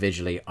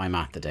 Individually, I'm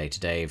at The Day to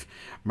Dave.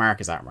 Mark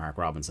is at Mark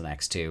Robinson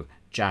X2.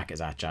 Jack is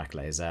at Jack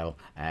Lazell.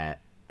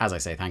 As I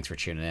say, thanks for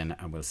tuning in,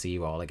 and we'll see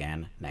you all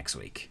again next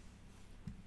week.